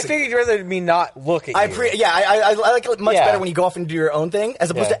 that's, I embarrassing. figured you'd rather me not look at you. I like it much Yeah. better when you go off and do your own thing, as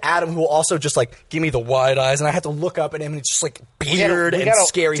opposed Yeah. to Adam, who will also just like give me the wide eyes, and I have to look up at him, and it's just like beard and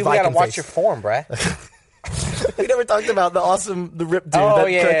scary dude, we Viking gotta watch face. your form, bruh. We never talked about the rip dude Oh,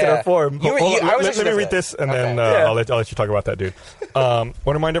 that yeah, corrected yeah. our form. You- Hold on, I was let actually me there read for that. this, and then Yeah. I'll let you talk about that, dude. Want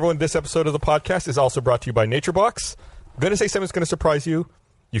to remind everyone, this episode of the podcast is also brought to you by NatureBox. I'm going to say something that's going to surprise you.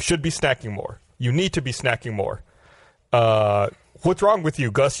 You should be snacking more. You need to be snacking more. What's wrong with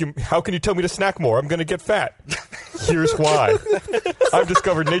you, Gus? How can you tell me to snack more? I'm going to get fat. Here's why. I've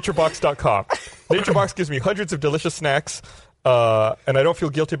discovered NatureBox.com. NatureBox gives me hundreds of delicious snacks And I don't feel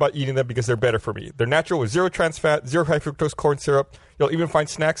guilty about eating them because they're better for me. They're natural with zero trans fat, zero high fructose corn syrup. You'll even find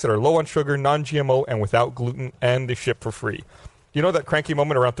snacks that are low on sugar, non-GMO, and without gluten, and they ship for free. You know that cranky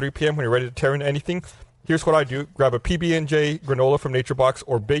moment around 3 p.m. when you're ready to tear into anything? Here's what I do. Grab a PB&J granola from Nature Box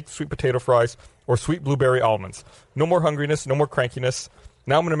or baked sweet potato fries or sweet blueberry almonds. No more hungriness, no more crankiness.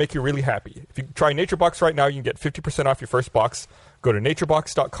 Now I'm going to make you really happy. If you try Nature Box right now, you can get 50% off your first box. Go to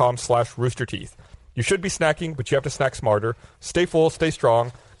naturebox.com/roosterteeth. You should be snacking, but you have to snack smarter. Stay full, stay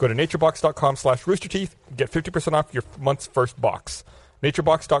strong. Go to naturebox.com/roosterteeth. Get 50% off your month's first box.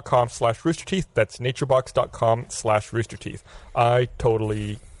 naturebox.com/roosterteeth. That's naturebox.com/roosterteeth. I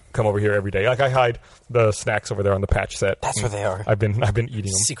totally come over here every day. Like I hide the snacks over there on the patch set. That's where they are. I've been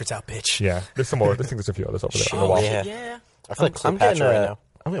eating them. Secrets out, bitch. Yeah, there's some more. I think there's a few others over there. On the wall. Yeah. I feel like I'm Cleopatra getting, right now.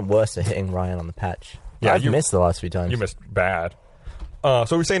 I'm getting worse at hitting Ryan on the patch. Yeah, I've missed the last few times. You missed bad. So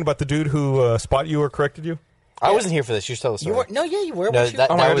we're saying about the dude who spotted you or corrected you? I wasn't here for this. You should tell the story. You were you were. No, weren't you?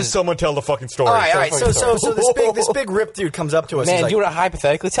 that- Oh my God, was- just someone tell the fucking story. All right. fucking So story. this big rip dude comes up to us. Man, he's like, you want to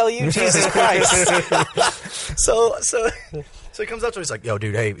hypothetically tell you? Jesus Christ. So he comes up to us, he's like, yo,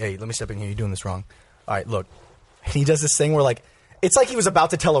 dude, hey, let me step in here. You're doing this wrong. All right, look. And he does this thing where, like, it's like he was about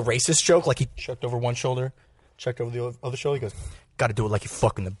to tell a racist joke. Like, he checked over one shoulder, checked over the other shoulder. He goes, got to do it like you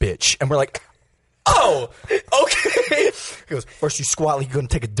fucking the bitch. And we're like, oh, okay. He goes, first you squat like you're going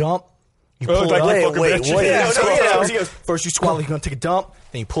to take a dump. You pull like it you up. fucking bitch. He goes, first you squat like you're going to take a dump.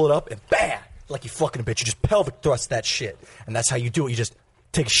 Then you pull it up and bam, like you fucking a bitch. You just pelvic thrust that shit. And that's how you do it. You just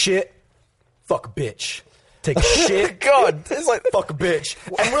take a shit, fuck a bitch. Take a shit. God, It's like, fuck a bitch.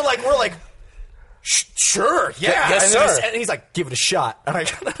 And we're like, sure, yeah. Yes, and sir. And he's like, give it a shot. And I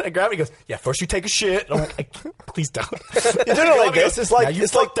grab it. He goes, yeah, first you take a shit. And I'm like, please don't. You're doing it like this. It's like- now you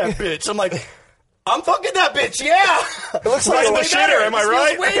it's fuck like- that bitch. I'm like, I'm fucking that bitch, yeah. It looks Way like in the better. shitter, am I This feels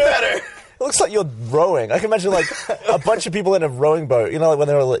right? Way better. It looks like you're rowing. I can imagine like a bunch of people in a rowing boat. You know, like when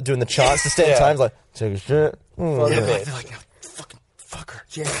they were like, doing the chants to stay in Yeah. times, like take a shit. Fuck a Yeah, bitch. they're like, no, fucking fuck her.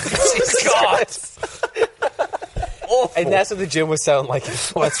 Yeah. God. And that's what the gym would sound like in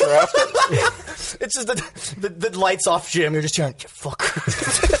Westboro. It's just the lights off gym. You're just hearing, yeah, fuck her.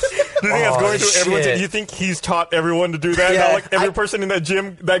 Do you think that's going through everyone's shit. head? Do you think he's taught everyone to do that? Yeah. Now, like every person in that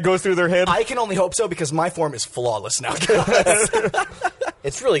gym, that goes through their head? I can only hope so because my form is flawless now.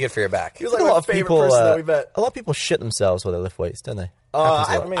 It's really good for your back. He was like my favorite person that we met. a lot of people shit themselves while they lift weights, don't they?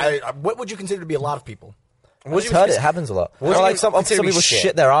 What would you consider to be a lot of people? I've heard it happens a lot. Or do like you some consider to be people shit?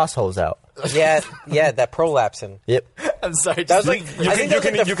 shit their assholes out. Yeah, that prolapsing. Yep. I'm sorry. That was like You I can, think that was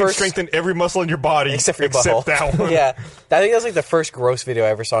like the you can first, strengthen every muscle in your body except for your butthole. that one. Yeah, I think that was like the first gross video I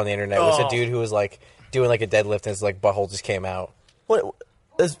ever saw on the internet. It was Oh. a dude who was like doing like a deadlift and his like butthole just came out, What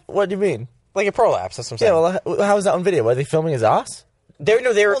do you mean? like a prolapse. That's what I'm Yeah, saying. well, how was that on video? Were they filming his ass?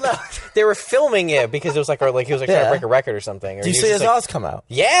 They were filming it because it was like he was like trying Yeah. to break a record or something. Or Do you he was see just his like, ass come out?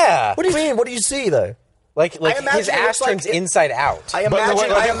 Yeah. What do you mean? What do you see though? Like imagine his it ass looks like turns it- inside out. I imagine it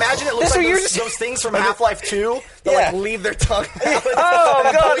looks That's what like you're those, just- those things from Half-Life 2 that like Yeah. leave their tongue out. Oh,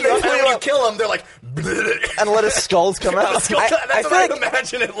 God, And they when pull you you up. kill them, they're like, And let his skulls come out. that's I what feel like- I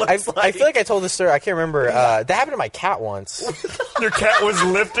imagine it I looks like. feel like I told this story. I can't remember. That happened to my cat once. Your cat was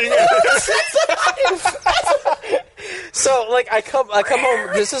lifting. So like I come home.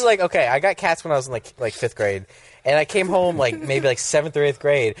 This is like okay. I got cats when I was in like fifth grade, and I came home like maybe like seventh or eighth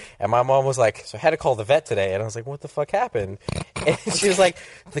grade, and my mom was like, "So I had to call the vet today," and I was like, "What the fuck happened?" And she was like,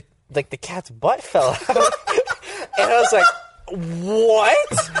 "The cat's butt fell out," and I was like,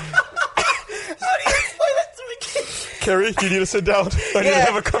 "What?" Carrie, you need to sit down. I need to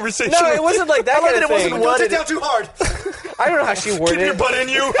have a conversation. No, with it wasn't like that kind of thing. Don't sit down too hard. I don't know how she worded Keep your it, butt in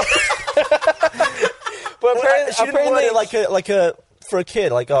you. but apparently, She didn't word it like a for a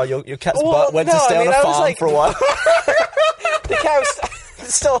kid, like your cat's butt went to stay on a I was farm like- for a while. the cat was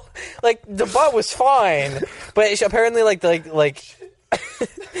still like the butt was fine, but apparently like the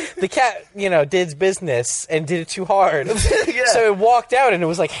cat, did its business and did it too hard. So it walked out and it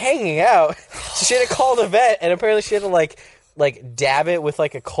was like hanging out. So she had to call the vet, and apparently she had to like dab it with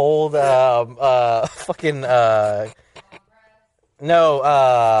like a cold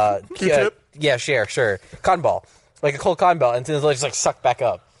Q-tip? yeah, sure. Cotton ball. Like a cold cotton ball, and then it just like sucked back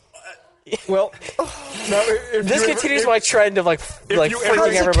up. Well, now, This continues my trend of like you ever- freaking How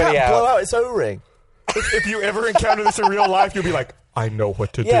does a everybody cat blow out. out its O-ring? if you ever encounter this in real life, you'll be like, I know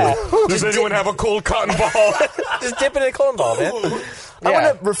what to Yeah. do. Does anyone have a cold cotton ball? Just dip it in a cotton ball, man. I Yeah.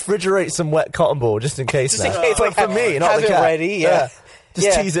 want to refrigerate some wet cotton ball just in case. Just in now. case, Like like, for me, not have the it cat. ready, yeah. Just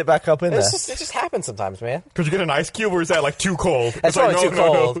Yeah. tease it back up in there. It just happens sometimes, man. Could you get an ice cube, or is that like too cold? That's It's like, probably too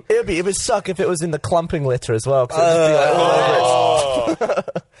cold. It would suck if it was in the clumping litter as well. 'Cause it'd just be like all over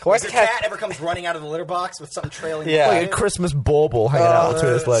it. Why If your cat ever comes running out of the litter box with something trailing. Yeah. Like a Christmas bauble hanging out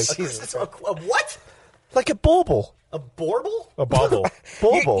between his legs. A what? Like a bauble. A bauble? A bauble.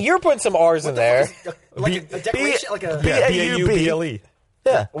 Bauble. You're putting some R's in there. Like a decoration? Like a... Yeah, B-A-U-B. B-A-U-B-L-E.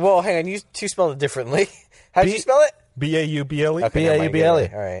 Yeah. Well, hang on. You two spelled it differently. How did you spell it? B-A-U-B-L-E. Okay, never mind, B-A-U-B-L-E.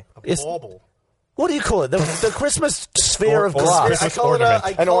 All right. It's, bauble. what do you call it? The Christmas sphere of Or glass. Christmas I call it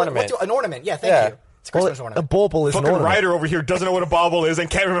ornament. an ornament. An ornament, yeah, Yeah. thank you. It's a Well, Christmas a ornament. bauble is an Fucking ornament. Ryder over here doesn't know what a bauble is and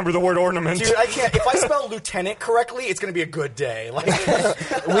can't remember the word ornament. Dude, I can't. If I spell lieutenant correctly, it's going to be a good day. Like,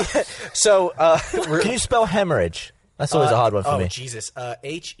 So, Can you spell hemorrhage? That's always a hard one for me. Jesus.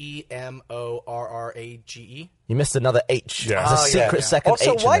 Hemorrage. You missed another H. Yeah. There's a Oh, yeah, secret yeah. second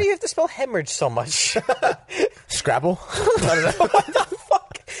also, H. in why there. do you have to spell hemorrhage so much? Scrabble?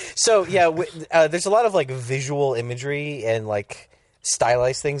 So yeah, there's a lot of like visual imagery and like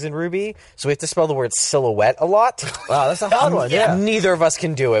stylized things in Ruby, so we have to spell the word silhouette a lot. Wow, that's a hard one. Yeah. Neither of us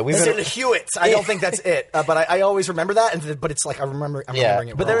can do it. We've Is been, it Hewitts? I don't think that's it. But I always remember that. But it's like I'm remembering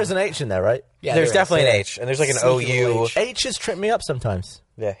it. But there is an H in there, right? Yeah, there's there is. definitely an H, and there's like an Sneaky OU. H. H's trip me up sometimes.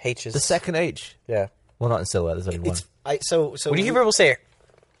 Yeah, H's. The second H. Yeah. Well, not in silhouette. There's only one. So What do you hear people say?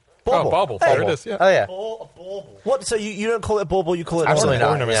 Oh, bauble. There it is. Yeah. Oh yeah. A bauble. What? So you don't call it a bauble, you call it Absolutely an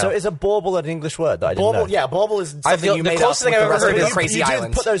ornament. not, yeah. So is a bauble an English word that I didn't know? Bauble, yeah, bauble is the something you made closest up thing with I've the ever rest heard of is the crazy you do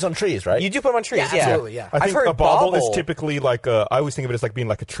islands. put those on trees, right? You do put them on trees. Yeah, absolutely, yeah. I I've think heard a bauble is bauble. typically like I always think of it as like being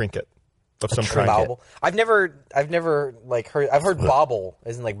like a trinket of some kind. Bauble. I've never like heard. I've heard bobble,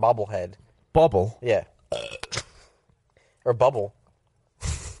 as in like bobblehead. Bauble. Yeah. Or bubble.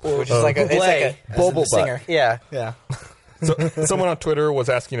 Which is like a, it's like Blay, a as in bauble the singer. yeah. Yeah. So, someone on Twitter was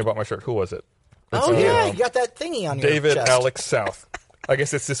asking about my shirt. Who was it? Oh yeah, you got that thingy on your David chest. Alex South. I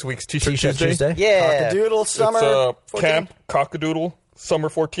guess it's this week's T-shirt, T-shirt Tuesday. Yeah. Cockadoodle summer. It's 14. Camp Cockadoodle Summer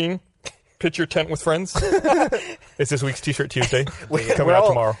 14. Pitch your tent with friends. It's this week's T-shirt Tuesday. Coming out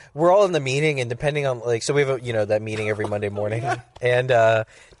tomorrow. We're all in the meeting, and depending on like, so we have that meeting every Monday morning, and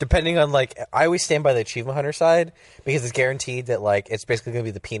depending on like, I always stand by the Achievement Hunter side because it's guaranteed that like it's basically going to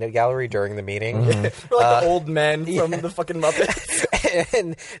be the peanut gallery during the meeting. We're like the old men from the fucking Muppets.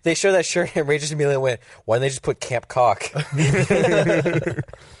 And they show that shirt, and Ray just immediately went, "Why didn't they just put Camp Cock?"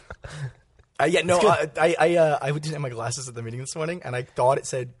 Yeah, no, I didn't have my glasses at the meeting this morning, and I thought it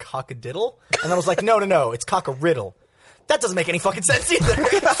said cockadiddle, and I was like, no, it's cock-a-riddle. That doesn't make any fucking sense either.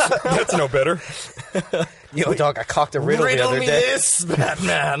 That's no better. Dog, I cocked a riddle the Riddle other me day. this,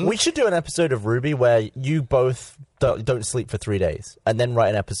 Batman. We should do an episode of Ruby where you both don't sleep for 3 days and then write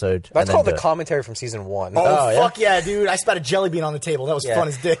an episode. That's and then called do the it. commentary from season 1. Oh, yeah? fuck yeah, dude. I spat a jelly bean on the table. That was Yeah. fun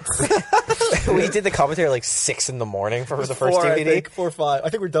as dicks. We did the commentary at like 6 in the morning for the first 4, I DVD. think, 4 or 5. I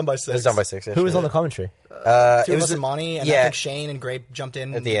think we're done by 6. It was done by 6. Who was on the commentary? Two it of was us and Monty, and I yeah. think Shane and Grape jumped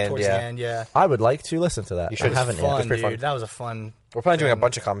in At the end, towards yeah. the end, yeah. I would like to listen to that. You should. I haven't Fun, yet. pretty dude. fun. That was a fun, We're probably doing a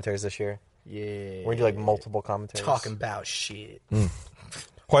bunch of commentaries this year. yeah. We're going to do like multiple commentaries. Talking about shit.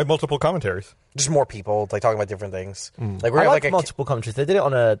 Why multiple commentaries? Just more people, like talking about different things. Like we're I gonna like like a multiple commentaries. They did it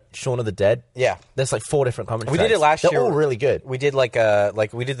on a Shaun of the Dead. Yeah. There's like 4 different commentaries. We did it last year. They're all really good. We did like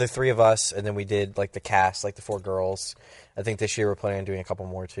we did the 3 of us, and then we did like the cast, like the 4 girls. I think this year we're planning on doing a couple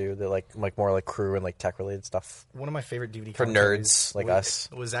more too. That like more like crew and like tech related stuff. One of my favorite DVD For commentaries nerds like was, us.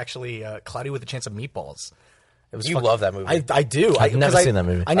 was actually Cloudy with a Chance of Meatballs. It was You love that movie. I do. I've never 'cause seen that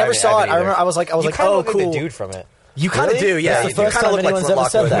movie. I never I saw it. haven't I remember. either. I was like, you oh, kinda look cool. like the dude from it. You kind of Really? do, yeah. That's the You first kinda time look like anyone's Flint ever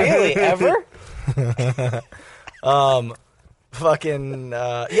said Lockwood. that. Really? Ever? Fucking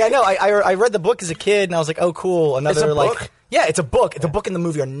yeah, no. I read the book as a kid, and I was like, oh, cool. Another a like, book? yeah, it's a book. The book and the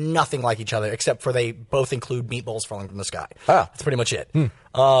movie are nothing like each other, except for they both include meatballs falling from the sky. Ah. That's pretty much it.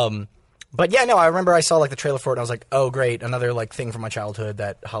 But yeah, no, I remember I saw like the trailer for it, and I was like, oh, great, another like thing from my childhood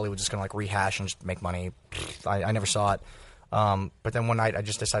that Hollywood's just gonna like rehash and just make money. I never saw it. But then one night I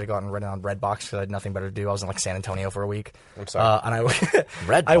just decided to go out and rent it on Redbox because I had nothing better to do. I was in like San Antonio for a week. I'm sorry. And I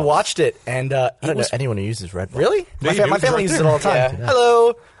Redbox? I watched it, and I it don't know was anyone who uses Redbox. really Yeah, you my do. family It's uses right it all the time. Yeah.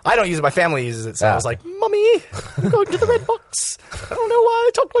 Hello, I don't use it. My family uses it, so I Yeah. was like, "Mommy, I'm going to the Redbox. I don't know why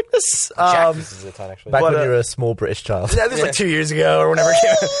I talk like this." Jack uses it a ton actually. Back But, when you were a small British child. Yeah, this was like 2 years ago or whenever it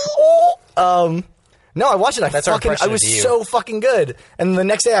came out. No, I watched it. That's our I impression was of you. so fucking good. And the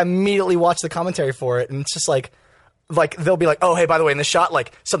next day, I immediately watched the commentary for it, and it's just like they'll be like, "Oh, hey, by the way, in this shot,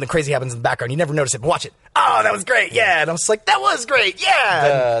 like something crazy happens in the background. You never notice it, but watch it. Oh, that was great. Yeah." And I was like, "That was great.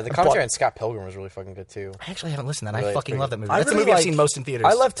 Yeah." The commentary on Scott Pilgrim was really fucking good too. I actually haven't listened to that. I Really fucking pretty love that good. movie. I That's a really movie I've like- seen most in theaters.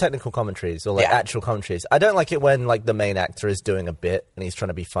 I love technical commentaries or like Yeah. actual commentaries. I don't like it when like the main actor is doing a bit and he's trying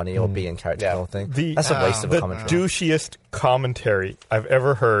to be funny or be in character Yeah. the whole thing. That's a waste of a the commentary. douchiest commentary I've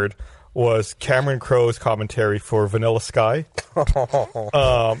ever heard was Cameron Crowe's commentary for Vanilla Sky.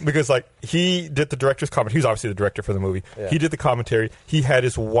 Because like he did the director's commentary. He's obviously the director for the movie. Yeah. He did the commentary. He had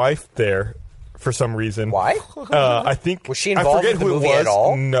his wife there for some reason. Why? I think Was she involved I forget with the who movie it was. at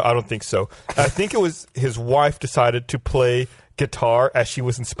all? No, I don't think so. I think it was his wife decided to play guitar as she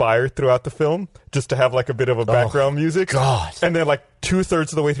was inspired throughout the film, just to have like a bit of a background music. God. And then like 2/3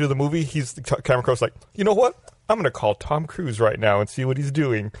 of the way through the movie, Cameron Crowe's like, you know what? I'm gonna call Tom Cruise right now and see what he's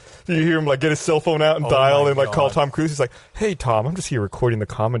doing. So you hear him like get his cell phone out and dial and like call Tom Cruise. He's like, "Hey Tom, I'm just here recording the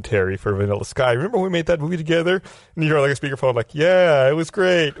commentary for Vanilla Sky. Remember when we made that movie together?" And you hear like a speakerphone like, "Yeah, it was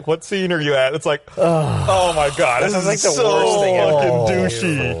great. What scene are you at?" It's like, oh my god, this is like the so worst thing ever. fucking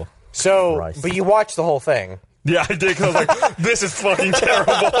douchey. So, Christ. but you watched the whole thing. Yeah, I did because I was like, this is fucking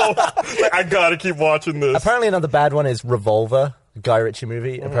terrible. Like, I gotta keep watching this. Apparently, another bad one is Revolver, Guy Ritchie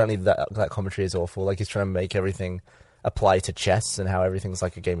movie. Apparently, that commentary is awful. Like he's trying to make everything apply to chess and how everything's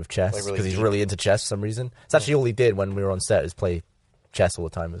like a game of chess Like because really he's deep. really into chess for some reason. It's actually all he did when we were on set is play chess all the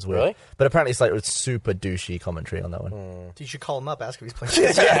time as well. Really? But apparently, it's like a super douchey commentary on that one. You should call him up, ask if he's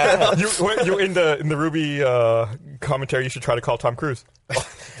playing. you in the Ruby commentary. You should try to call Tom Cruise.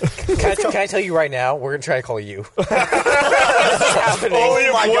 Can I tell you right now? We're gonna try to call you. Only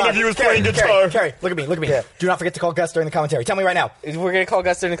if one of you is playing guitar. Carrie, look at me, look at me. Yeah. Do not forget to call Gus during the commentary. Tell me right now. We're gonna call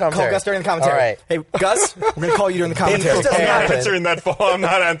Gus during the commentary. Call Gus during the commentary. All right. Hey, Gus, we're going to call you during the commentary. If this doesn't I'm not happen, answering that phone. I'm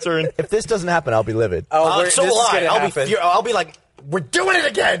not answering. if this doesn't happen, I'll be livid. Oh, So this will is I. gonna happen. I'll be like, we're doing it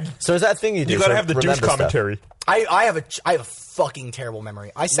again. So is that a thing you do? You gotta So have the douche remember stuff? commentary. I have a fucking terrible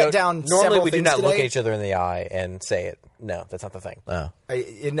memory. I sat down Normally, several we do things not look today. at each other in the eye and say it. No, that's not the thing. Oh.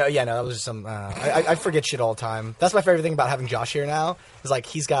 No, that was just some. I forget shit all the time. That's my favorite thing about having Josh here now. Is like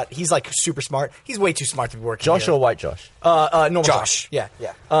he's like super smart. He's way too smart to be working. Josh here. or White Josh? Normal Josh. Yeah,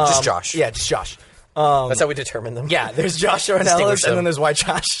 Yeah. Just Josh. Yeah, just Josh. That's how we determine them. Yeah, there's Josh Ornelas, Distinguish and them. then there's White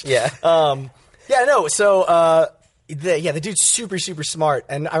Josh. Yeah. So the dude's super smart,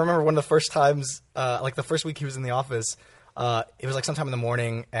 and I remember one of the first times, like the first week he was in the office. It was like sometime in the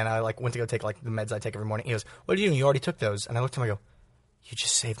morning, and I like went to go take like the meds I take every morning. He goes, "What are you doing? You already took those?" And I looked at him, I go, "You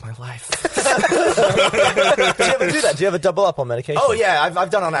just saved my life." Do you ever do that? Do you ever double up on medication? Oh yeah, I've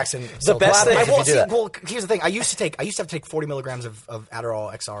done it on accident. The best thing is if you do that. Well, here's the thing. I used to have to take 40 milligrams of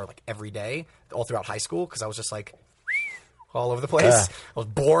Adderall XR like every day, all throughout high school, because I was just like all over the place. Yeah. I was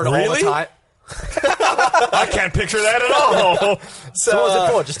bored all Really? the time. I can't picture that at all. So what was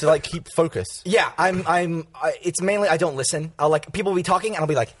it for? Just to like keep focus? Yeah, it's mainly I don't listen. I'll like people will be talking and I'll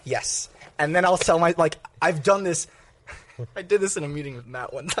be like yes, and then I'll tell my like I've done this. I did this in a meeting with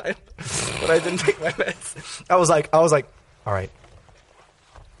Matt one time, but I didn't take my meds. I was like, all right,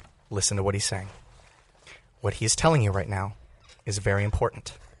 listen to what he's saying. What he is telling you right now is very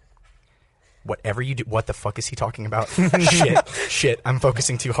important. Whatever you do, what the fuck is he talking about? Shit. I'm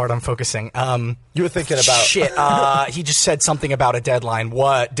focusing too hard. I'm focusing. You were thinking about Shit. He just said something about a deadline.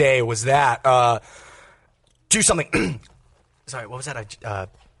 What day was that? Do something. Sorry, what was that?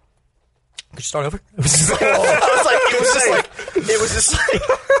 Could you start over? It was just like, it was just like,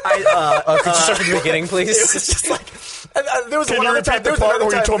 Could you start from the beginning, please? it was just like, there was Can one you other time. repeat the part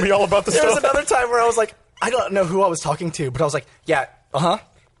where you told me all about the There was stuff? another time where I was like, I don't know who I was talking to, but I was like, yeah,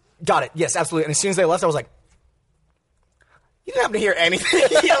 got it, yes, absolutely. And as soon as they left, I was like, you didn't happen to hear anything.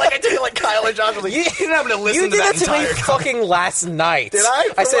 Yeah, like I did it like Kyle or Josh. I was like, you didn't happen to listen You to did that that to me entire fucking last night. Did I?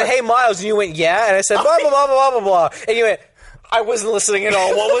 I For said, what? "Hey, Miles," and you went, "Yeah," and I said, "Blah blah blah blah blah blah," and you went, "I wasn't listening at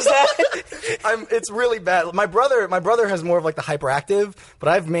all. What was that?" It's really bad. My brother has more of like the hyperactive, but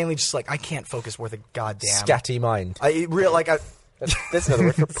I've mainly just like I can't focus worth a goddamn. scatty mind. That's another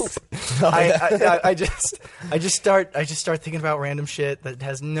word for poop. I just start thinking about random shit that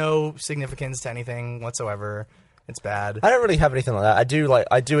has no significance to anything whatsoever. It's bad. I don't really have anything like that.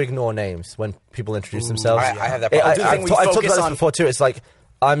 I do ignore names when people introduce themselves. I have that I, problem. I do think we I've talked focus about this on- before too. It's like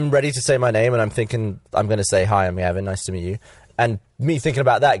I'm ready to say my name and I'm thinking I'm going to say hi, I'm Gavin, nice to meet you. And me thinking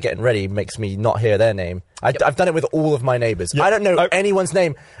about that, getting ready, makes me not hear their name. I've done it with all of my neighbours. Yep. I don't know anyone's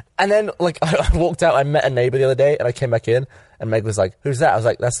name. And then like I walked out, I met a neighbour the other day, and I came back in, and Meg was like, "Who's that?" I was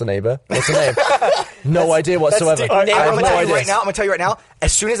like, "That's the neighbour." What's the name? No idea whatsoever. I'm I have gonna no tell you idea. right now. I'm gonna tell you right now.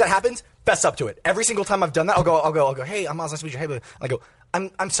 As soon as that happens, fess up to it. Every single time I've done that, I'll go. Hey, I'm Miles. Nice to meet you. Hey, blah, blah. I go.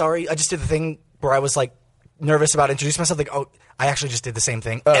 I'm sorry. I just did the thing where I was like nervous about introducing myself. Like, oh, I actually just did the same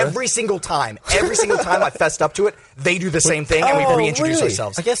thing. Every single time I fessed up to it, they do the same thing, and we Oh, reintroduce really?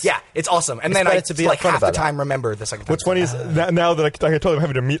 ourselves. I guess yeah, it's awesome. And then better I to be like upfront half the about time remember the second time. What's funny is now that I told you I'm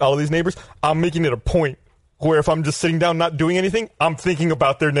having to meet all of these neighbors, I'm making it a point where if I'm just sitting down not doing anything, I'm thinking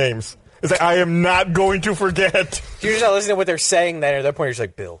about their names. It's like I am not going to forget. You're just not listening to what they're saying. Then at that point, you're just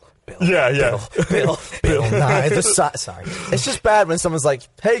like, "Bill, Yeah. Bill. Nah, sorry. It's just bad when someone's like,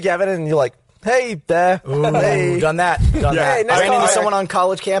 "Hey, Gavin," and you're like, "Hey there." Hey. Done that. Done that. Hey, nice I ran into car. someone on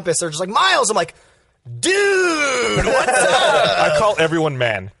college campus. They're just like, Miles. I'm like, dude, what's up? I call everyone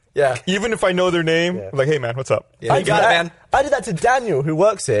man. Yeah. Even if I know their name, I'm like, hey man, what's up? Yeah, you got it, man. I did that to Daniel, who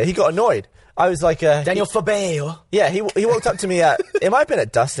works here. He got annoyed. I was like, Daniel Fabio. Yeah, he walked up to me at, it might have been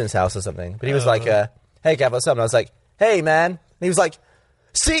at Dustin's house or something, but he was like, "Hey, Gav, what's up?" And I was like, "Hey, man." And he was like,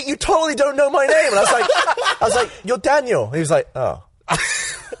 "See, you totally don't know my name." And I was like, "You're Daniel." And he was like, "Oh."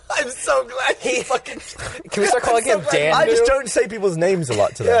 I'm so glad he fucking. Can we start calling him Dan? I just don't say people's names a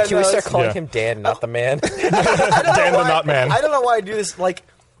lot to them. Yeah, Can we start calling Yeah. him Dan, not the man? Dan the not man. I don't know why I do this. Like,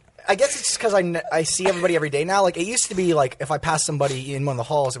 I guess it's just because I see everybody every day now. Like, it used to be like if I passed somebody in one of the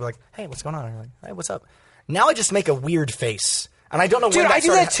halls, I'd be like, "Hey, what's going on?" And I'm like, "Hey, what's up?" Now I just make a weird face, and I don't know Dude, when I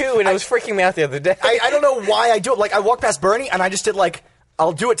do that too, and it was freaking me out the other day. I don't know why I do it. Like, I walked past Bernie, and I just did like,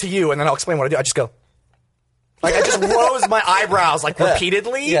 I'll do it to you, and then I'll explain what I do. I just go, like, I just rose my eyebrows like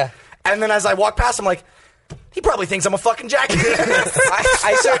repeatedly. Yeah. And then as I walk past, I'm like, he probably thinks I'm a fucking jackass.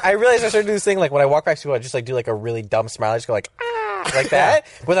 I realized I started doing this thing, like when I walk past people, I just like do like a really dumb smile. I just go like, ah, like that,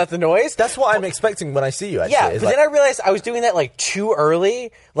 without the noise. That's what I'm expecting when I see you, actually. Yeah, It's but like, then I realized I was doing that like too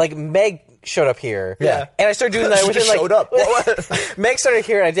early. Like Meg showed up here. Yeah. And I started doing that She within just like showed up. Meg started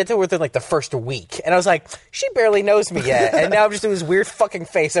here and I did it within like the first week. And I was like, she barely knows me yet. And now I'm just doing this weird fucking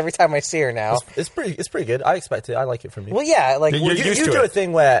face every time I see her now. it's pretty good. I expect it. I like it from you. Well, yeah, like You're you used to do it. a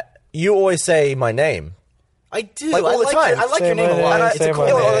thing where you always say my name. I do. Like, all the time. I like Say your name my a name, lot. And It's say a cool my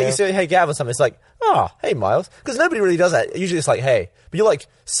you know, name. like you say, "Hey, Gav," or something. It's like, "Oh, hey, Miles," because nobody really does that. Usually, it's like, "Hey," but you like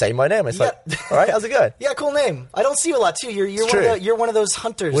say my name. It's Yeah. like, "All right, how's it going?" Yeah, cool name. I don't see you a lot too. You're true. you're one of those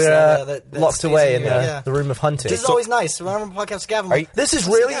hunters. We're that locked stays away in yeah. the room of hunting. This is always nice. When I'm on podcast with Gavin, I'm like, This is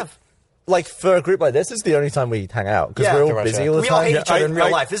 "What's really Gav?" like for a group like this. This is the only time we hang out because Yeah. we're Pretty all much, busy yeah. all the We all time. hate Yeah, each other in real I-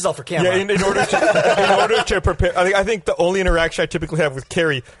 life. This is all for camera. Yeah, in order to prepare, I think the only interaction I typically have with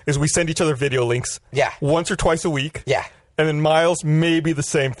Carrie is we send each other video links. Yeah. Once or twice a week. Yeah. And then Miles, maybe the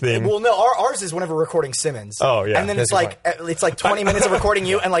same thing. Well, no, ours is whenever we're recording Simmons. Oh, yeah. And then That's it's like 20 minutes of recording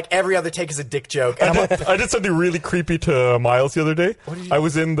you, and like every other take is a dick joke. And I'm like, I did something really creepy to Miles the other day. I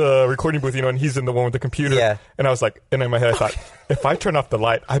was in the recording booth, and he's in the one with the computer. Yeah. And I was like, and in my head, I thought, if I turn off the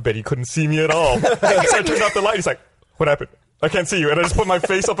light, I bet he couldn't see me at all. So I turned off the light. He's like, what happened? I can't see you. And I just put my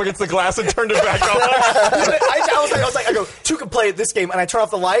face up against the glass and turned it back on. I go, two can play this game, and I turn off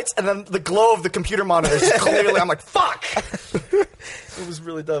the lights, and then the glow of the computer monitor is just clearly. I'm like, fuck. It was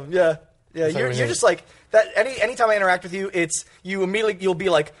really dumb. Yeah, yeah. You're just like that. Anytime I interact with you, it's you immediately. You'll be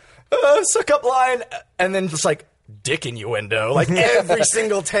like, suck up line, and then just like dick innuendo, like every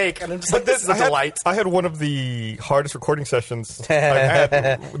single take, and I'm just like, this is a delight. I had one of the hardest recording sessions I've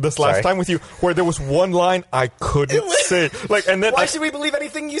had this last Sorry. time with you, where there was one line I couldn't say. Like, and then Why should we believe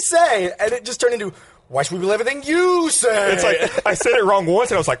anything you say? And it just turned into, why should we believe everything you say? it's like I said it wrong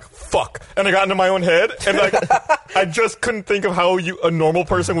once, and I was like, "Fuck!" And I got into my own head, and like I just couldn't think of how a normal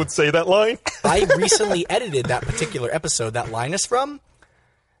person would say that line. I recently edited that particular episode that line is from.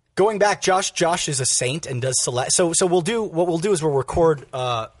 Going back, Josh is a saint and does select. So what we'll do is we'll record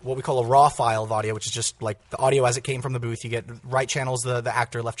what we call a raw file of audio, which is just like the audio as it came from the booth. You get right channels the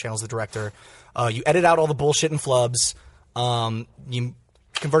actor, left channels the director. You edit out all the bullshit and flubs. You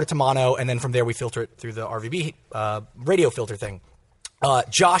convert it to mono, and then from there we filter it through the RVB radio filter thing.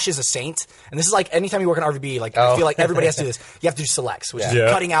 Josh is a saint, and this is like anytime you work on RVB, like I feel like everybody has to do this. You have to do selects, which is Yeah.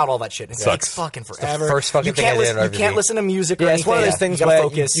 cutting out all that shit. It Sucks. takes fucking forever. first fucking you thing can't I did listen, on you can't RVB. listen to music or Yeah, anything. it's one of those things you gotta where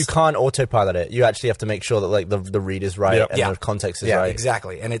focus. you can't autopilot it. You actually have to make sure that like the read is right Yep. and Yeah. the context is Yeah, right.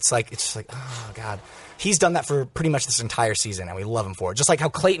 exactly. And it's just like, oh god. He's done that for pretty much this entire season, and we love him for it. Just like how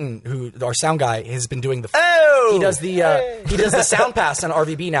Clayton, who our sound guy, has been doing the. He does the sound pass on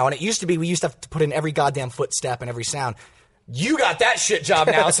RVB now, and it used to be we used to have to put in every goddamn footstep and every sound. You got that shit job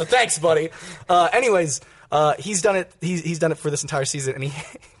now, so thanks, buddy. Anyways, he's done it. He's done it for this entire season, and he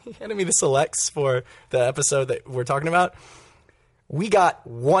handed me the selects for the episode that we're talking about. We got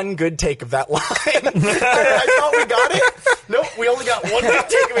one good take of that line. I thought we got it. Nope, we only got one good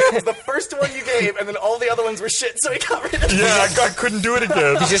take of it. It was the first one you gave, and then all the other ones were shit, so we got rid of it. Yeah, I couldn't do it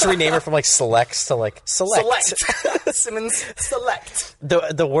again. You just rename it from like selects to like select. Select. Simmons, select.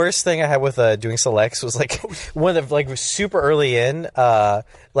 The worst thing I had with doing selects was like one of the like super early in.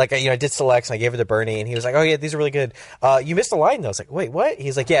 Like I did selects and I gave it to Bernie and he was like, "Oh yeah, these are really good." You missed a line though. I was like, "Wait, what?"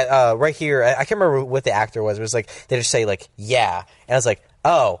 He's like, "Yeah, right here." I can't remember what the actor was. It was like they just say like, "Yeah," and I was like,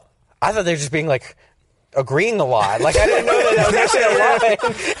 "Oh, I thought they were just being like agreeing a lot." Like I didn't know that was actually a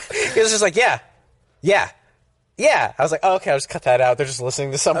line. He was just like, "Yeah, yeah." Yeah, I was like, oh, okay, I'll just cut that out. They're just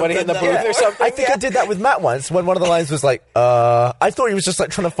listening to somebody in the booth or something. I think I did that with Matt once when one of the lines was like, I thought he was just like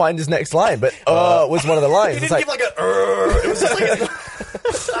trying to find his next line, but was one of the lines. He It's didn't like, give like a. It was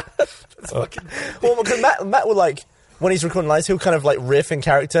just like well, because Matt will like, when he's recording lines, he'll kind of like riff in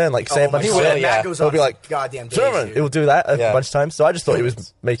character and like say a bunch of God. shit. Yeah. Matt goes He'll on be like, goddamn days, German. dude. It will do that a Yeah. bunch of times. So I just thought he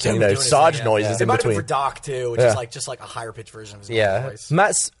was making, Doing his Sarge thing, noises It in might have been between. for Doc too, which Yeah. is like just like a higher pitched version of his Yeah. voice.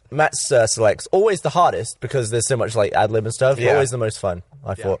 Matt's selects always the hardest because there's so much like ad lib and stuff. But Yeah. always the most fun.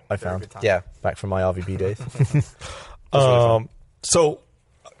 I very found. good time. Yeah. Back from my RVB days. So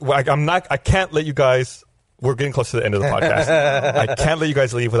I can't let you guys. We're getting close to the end of the podcast. I can't let you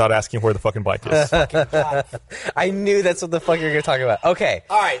guys leave without asking where the fucking bike is. I knew that's what the fuck you were going to talk about. Okay.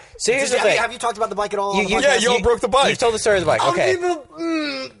 All right. So here's the thing. Have you talked about the bike at all? on the You- podcast? Yeah, you all broke the bike. You told the story of the bike. Okay.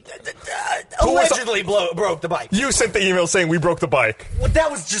 Allegedly broke the bike. You sent the email saying we broke the bike. Well,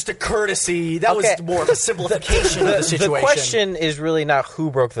 that was just a courtesy. That Okay. was more of a simplification of the situation. The question is really not who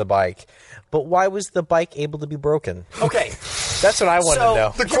broke the bike, but why was the bike able to be broken? Okay. That's what I want So- to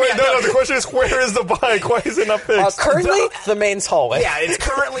know. The question is, where is the bike? Why is it not fixed? Currently, the main hallway. Yeah, it's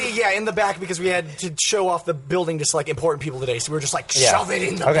currently in the back because we had to show off the building to like important people today. So we were just like shove it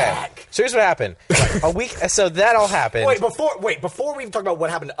in the back. So here's what happened. A week. So that all happened. Before we even talk about what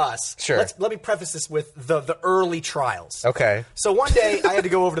happened to us, Sure. let me preface this with the early trials. Okay. So one day I had to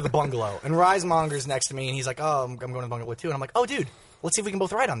go over to the bungalow, and Rise Monger's next to me, and he's like, "Oh, I'm going to the bungalow too." And I'm like, "Oh, dude, let's see if we can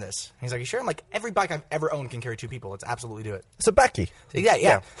both ride on this." And he's like, "You sure?" I'm like, "Every bike I've ever owned can carry two people. Let's absolutely do it." It's a backy.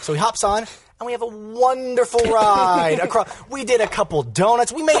 Yeah. So he hops on, and we have a wonderful ride across. We did a couple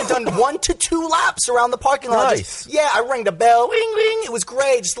donuts. We may have done 1 to 2 laps around the parking lot. Nice. I rang the bell. Ring, ring. It was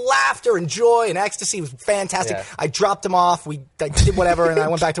great. Just laughter and joy and ecstasy. It was fantastic. Yeah. I dropped him off. I did whatever, and I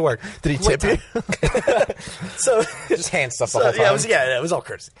went back to work. Did he Great tip you? time. So Just hand stuff the whole time. it was all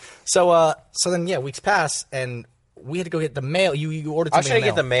courtesy. So then weeks pass, and we had to go get the mail. You ordered I was something trying to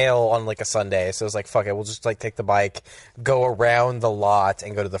in get the mail on like a Sunday, so it was like, fuck it, we'll just like take the bike, go around the lot,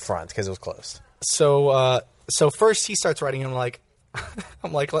 and go to the front because it was closed. So first he starts riding, and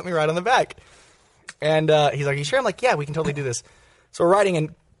I'm like, let me ride on the back. And he's like, you sure? I'm like, yeah, we can totally do this. So we're riding,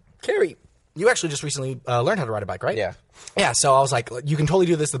 and Carrie, you actually just recently learned how to ride a bike, right? Yeah. Yeah, so I was like, you can totally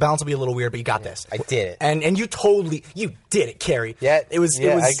do this. The balance will be a little weird, but you got this. I did it. And you did it, Carrie. Yeah, It was.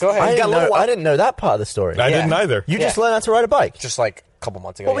 yeah, go ahead. I you got a little while- didn't know that part of the story. I didn't either. You just learned how to ride a bike. Just like a couple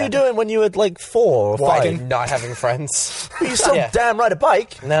months ago. What were you doing when you were like 4 or 5? Not having friends. You still Yeah. damn ride a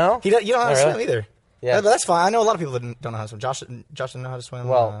bike. No? You don't know how to Not swim really. either. Yeah. But that's fine. I know a lot of people that don't know how to swim. Josh didn't know how to swim.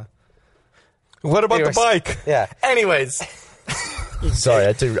 Well- What about Anyways. the bike? Yeah. anyways, Sorry,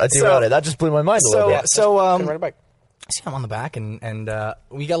 I derailed it. That just blew my mind a little bit. Couldn't ride a bike. see, I'm on the back, and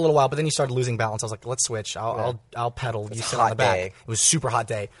we got a little while, but then you started losing balance. I was like, let's switch. I'll pedal. You sit on hot the back. day. It was a super hot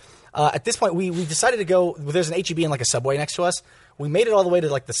day. At this point, we decided to go. There's an HEB and like a Subway next to us. We made it all the way to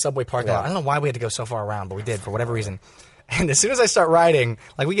like the Subway parking lot. I don't know why we had to go so far around, but we did for whatever reason. And as soon as I start riding,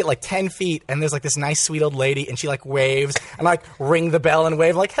 like we get like 10 feet, and there's like this nice sweet old lady, and she like waves, and I like ring the bell and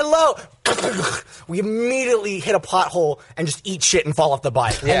wave like hello. We immediately hit a pothole and just eat shit and fall off the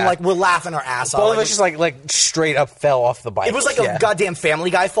bike. Yeah. And like we're laughing our ass off. Both of Like, us just like straight up fell off the bike. it was like a goddamn Family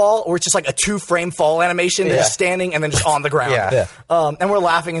Guy fall, or it's just like a 2-frame fall animation. They're Yeah. just standing and then just on the ground. Yeah. And we're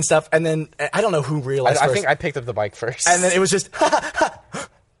laughing and stuff. And then I don't know who realized I first. think I picked up the bike first. And then it was just.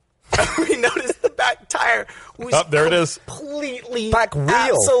 We noticed the back tire was Oh, there it is. completely Back wheel.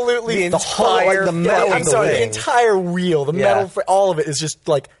 absolutely The whole, like, the metal I'm of the sorry, the wing. entire wheel, the Yeah. metal, for all of it is just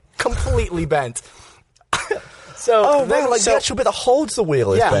like completely bent. So Oh, then, wow, like the actual bit that holds the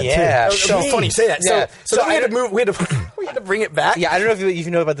wheel is Yeah. bent Yeah. too. It was funny you say that. Yeah. So then we had to move. We had to bring it back. Yeah, I don't know if you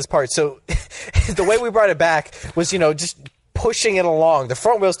know about this part. So the way we brought it back was, just pushing it along. The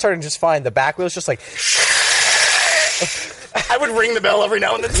front wheels turning just fine. The back wheels just like, I would ring the bell every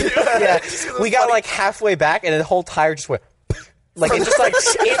now and then too. yeah. We got like halfway back, and the whole tire just went. Like it just like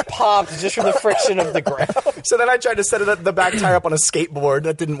it popped just from the friction of the ground. So then I tried to set the back tire up on a skateboard.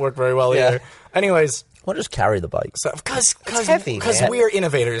 That didn't work very well Yeah. either. Anyways, Why not just carry the bike? because heavy, man. we are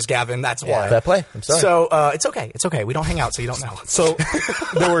innovators, Gavin. That's why. Fair play. I'm sorry. So it's okay. It's okay. We don't hang out, so you don't know. So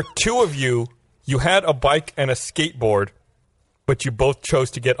there were two of you. You had a bike and a skateboard, but you both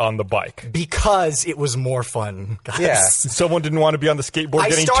chose to get on the bike. Because it was more fun, guys. Yeah. Someone didn't want to be on the skateboard I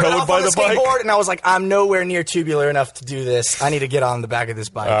getting started towed off by on the the bike. skateboard, and I was like, I'm nowhere near tubular enough to do this. I need to get on the back of this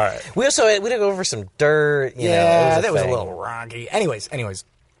bike. All right. We did go over some dirt. You know, Yeah, it that was a thing. little rocky. Anyways.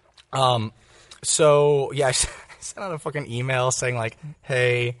 So yeah, I sent out a fucking email saying like,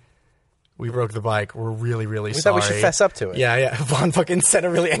 hey, we broke the bike. We're really, really sorry. thought we should fess up to it. Yeah. Vaughn fucking sent a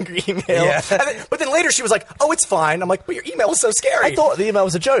really angry email. Yeah. But then later she was like, oh, it's fine. I'm like, but your email was so scary. I thought the email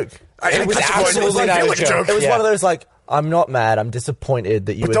was a joke. It was absolutely not a joke. It was Yeah. one of those like, I'm not mad. I'm disappointed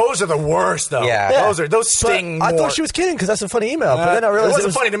that you. But those are the worst, though. Yeah. Those sting. I more. thought she was kidding because that's a funny email. But then I it realized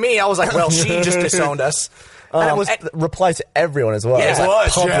wasn't funny to me. I was like, well, she just disowned us. And it was reply to everyone as well. Yeah, it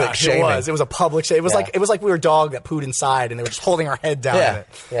was like public shaming. It was a public shame. It was Yeah. like we were a dog that pooed inside, and they were just holding our head down. Yeah. In it.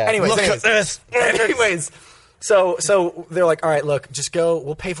 Yeah. Anyways, Look at this. anyways, so they're like, all right, look, just go.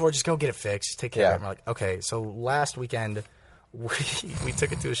 We'll pay for it. Just go get it fixed. Just take care of it. Yeah. And we're like, okay. So last weekend, we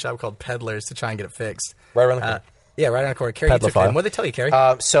took it to a shop called Peddlers to try and get it fixed. Right around the corner. Yeah, right around the corner. Carrie, you took it in. What did they tell you, Carrie?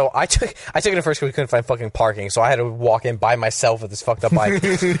 So I took it at first because we couldn't find fucking parking, so I had to walk in by myself with this fucked up bike.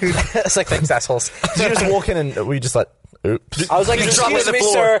 It's like, thanks, assholes. Did you just walk in and were you just like, oops? I was like, You just drop it excuse on the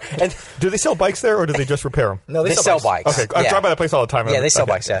me, floor. sir. And Do they sell bikes there, or do they just repair them? no, they sell bikes. Okay, I Yeah. drive by that place all the time. Yeah, they sell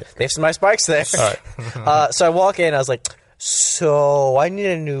Okay. bikes. Yeah, they have some nice bikes there. All right. So I walk in, I was like, so I need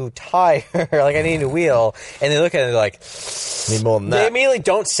a new tire, like I need a new wheel, and they look at it, they're like, Need more than they that. immediately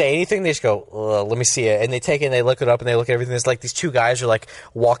don't say anything. They just go, let me see it, and they take it and they look it up and they look at everything. It's like these two guys are like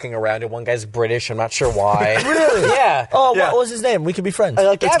walking around, and one guy's British. I'm not sure why. Really? Yeah. Oh, Yeah. what was his name? We could be friends.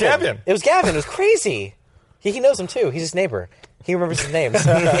 Like It's Gavin. It was Gavin. It was crazy. He knows him too. He's his neighbor. He remembers his name.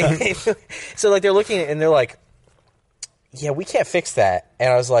 So like they're looking at it and they're like, yeah, we can't fix that.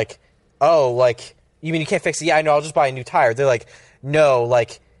 And I was like, oh, like, you mean you can't fix it? Yeah, I know. I'll just buy a new tire. They're like, no,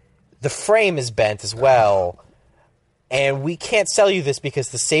 like, the frame is bent as well. And we can't sell you this because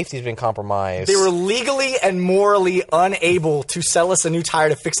the safety's been compromised. They were legally and morally unable to sell us a new tire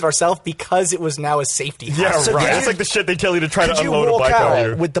to fix it ourselves because it was now a safety Yeah, hazard. So right. did It's you- like the shit they tell you to try to Could you unload a walk bike on out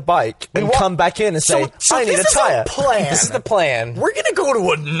you. with the bike and what- come back in and say, So I need a this is our tire? plan. This is the plan. We're going to go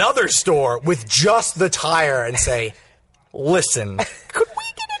to another store with just the tire and say, listen, could we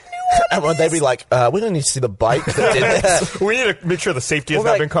get a new one? And well, they'd be like, we don't need to see the bike that did this. We need to make sure the safety has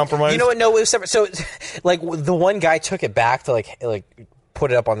Well, not been compromised. You know what? No, it was separate. So, like, the one guy took it back to like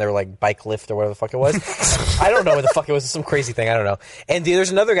put it up on their like bike lift or whatever the fuck it was. I don't know what the fuck it was. Some crazy thing. I don't know. And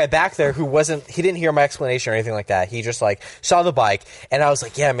there's another guy back there who wasn't. He didn't hear my explanation or anything like that. He just like saw the bike, and I was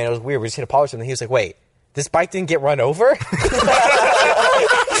like, "Yeah, man, it was weird. We just hit a polish." And he was like, "Wait, this bike didn't get run over?" And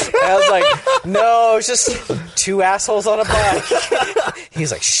I was like, "No, it's just two assholes on a bike."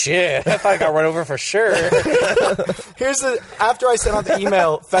 He's like, "Shit, I thought I got run over for sure." After I sent out the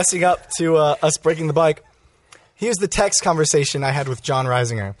email fessing up to us breaking the bike, here's the text conversation I had with John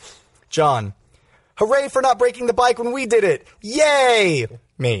Reisinger. John, hooray for not breaking the bike when we did it. Yay!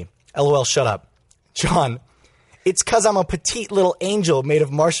 Me. LOL, shut up. John, it's cause I'm a petite little angel made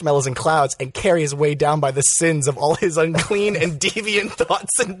of marshmallows and clouds and carry his way down by the sins of all his unclean and deviant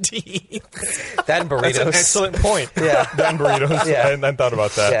thoughts and deeds. That and burritos. That's an excellent point. Yeah. Dan burritos. Yeah. I hadn't thought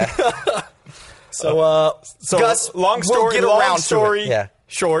about that. Yeah. So, Gus, long story, we'll get long around to story it. Yeah.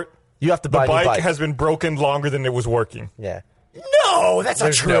 short. You have to The buy a new bike bike. has been broken longer than it was working. Yeah. No, that's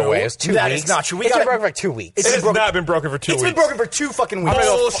There's not true. no way. It's 2 weeks. That is not true. It's been broken for like 2 weeks. It has not been broken for 2 It's weeks. been broken for 2 fucking weeks.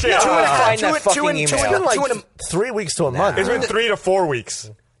 Bullshit. Two and a half. Find that two fucking and- two email. and- like two and- 3 weeks to a month. It's been 3 to 4 weeks.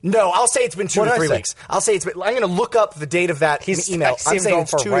 No, I'll say it's been 2 What to did I 3 say? weeks. I'll say it's been. I'm going to look up the date of that He's email. texting I'm him saying going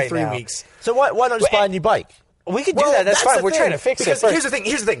it's for 2 or right 3 now. weeks. So why not just buy a new bike? We could do that. That's fine. the We're thing. trying to fix Because it first. Here's the thing.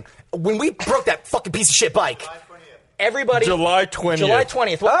 Here's the thing. When we broke that fucking piece of shit bike, everybody. July 20th. July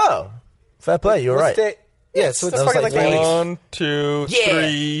 20th. Oh, fair play. You're right. Yeah, so it's That's fucking like like 3 weeks. 1, 2, Yeah.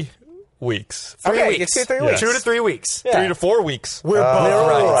 3 weeks. 3 Okay, weeks. it's 2 to 3 Yeah. weeks. 2 to 3 weeks. 3 to 4 weeks. We're both we're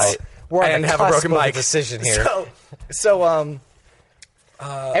right. all right. We're I on didn't the have a cusp broken of bike. decision here. So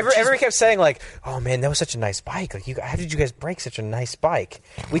Everyone kept saying like, "Oh man, that was such a nice bike. Like, how did you guys break such a nice bike?"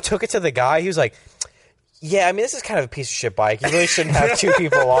 We took it to the guy. He was like, "Yeah, I mean, this is kind of a piece of shit bike. You really shouldn't have 2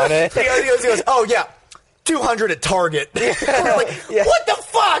 people on it." he goes, oh yeah, 200 at Target. We're like, what the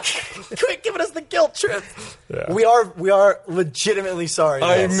fuck? Quit giving us the guilt trip. Yeah. We are legitimately sorry.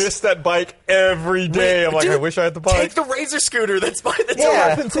 I Yes. miss that bike every day. I'm like, Dude, I wish I had the bike. Take the Razor scooter that's by the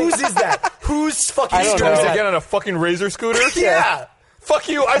Yeah. door. Whose is that? Whose fucking I don't scooter know. is to that? get on a fucking Razor scooter? Yeah. Fuck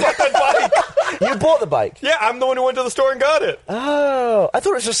you. I bought that bike. You bought the bike. Yeah, I'm the one who went to the store and got it. Oh, I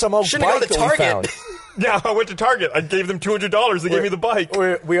thought it was just some old Shouldn't have bike gone to that we Target. found. Yeah, I went to Target. I gave them $200. They gave me the bike.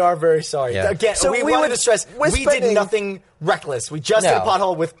 We are very sorry. Yeah. Again, So we we wanted would- to stress we're we spending- did nothing reckless. We just hit a No.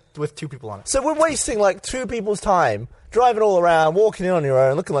 pothole with 2 people on it. So we're wasting like 2 people's time driving all around, walking in on your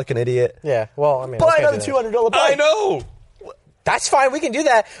own, looking like an idiot. Yeah. Well, I mean, Buy we can't another do that. $200 bike. I know. That's fine. We can do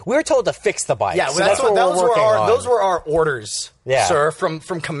that. We were told to fix the bike. Yeah, so well, that's what those we're were working our on. those were our orders, Yeah. sir, from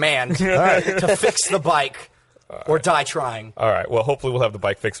command to fix the bike or die trying. All right. Well, hopefully we'll have the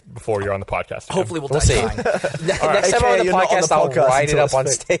bike fixed before you're on the podcast. again. Hopefully, we'll die see. trying. Next time AKA I'm on the you're not on podcast, the I'll podcast ride it until up on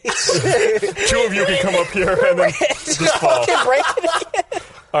it's stage. 2 of you can come up here and then just fall. Fucking break it again.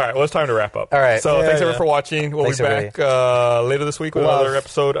 All right, well, it's time to wrap up. All right. So thanks yeah. everyone for watching. We'll Thanks, be back later this week with another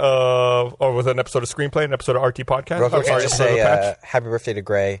episode with an episode of Screenplay, an episode of RT Podcast. Real quick, sorry, just episode of say Patch. happy birthday to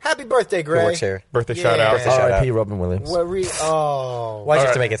Gray. Happy birthday, Who Gray. works here. Birthday shout out. Birthday shout R.I.P. out. Robin Williams. Oh. Why'd you have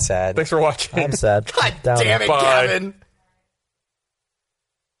right. to make it sad? Thanks for watching. I'm sad. God Down. damn it, Bye. Gavin.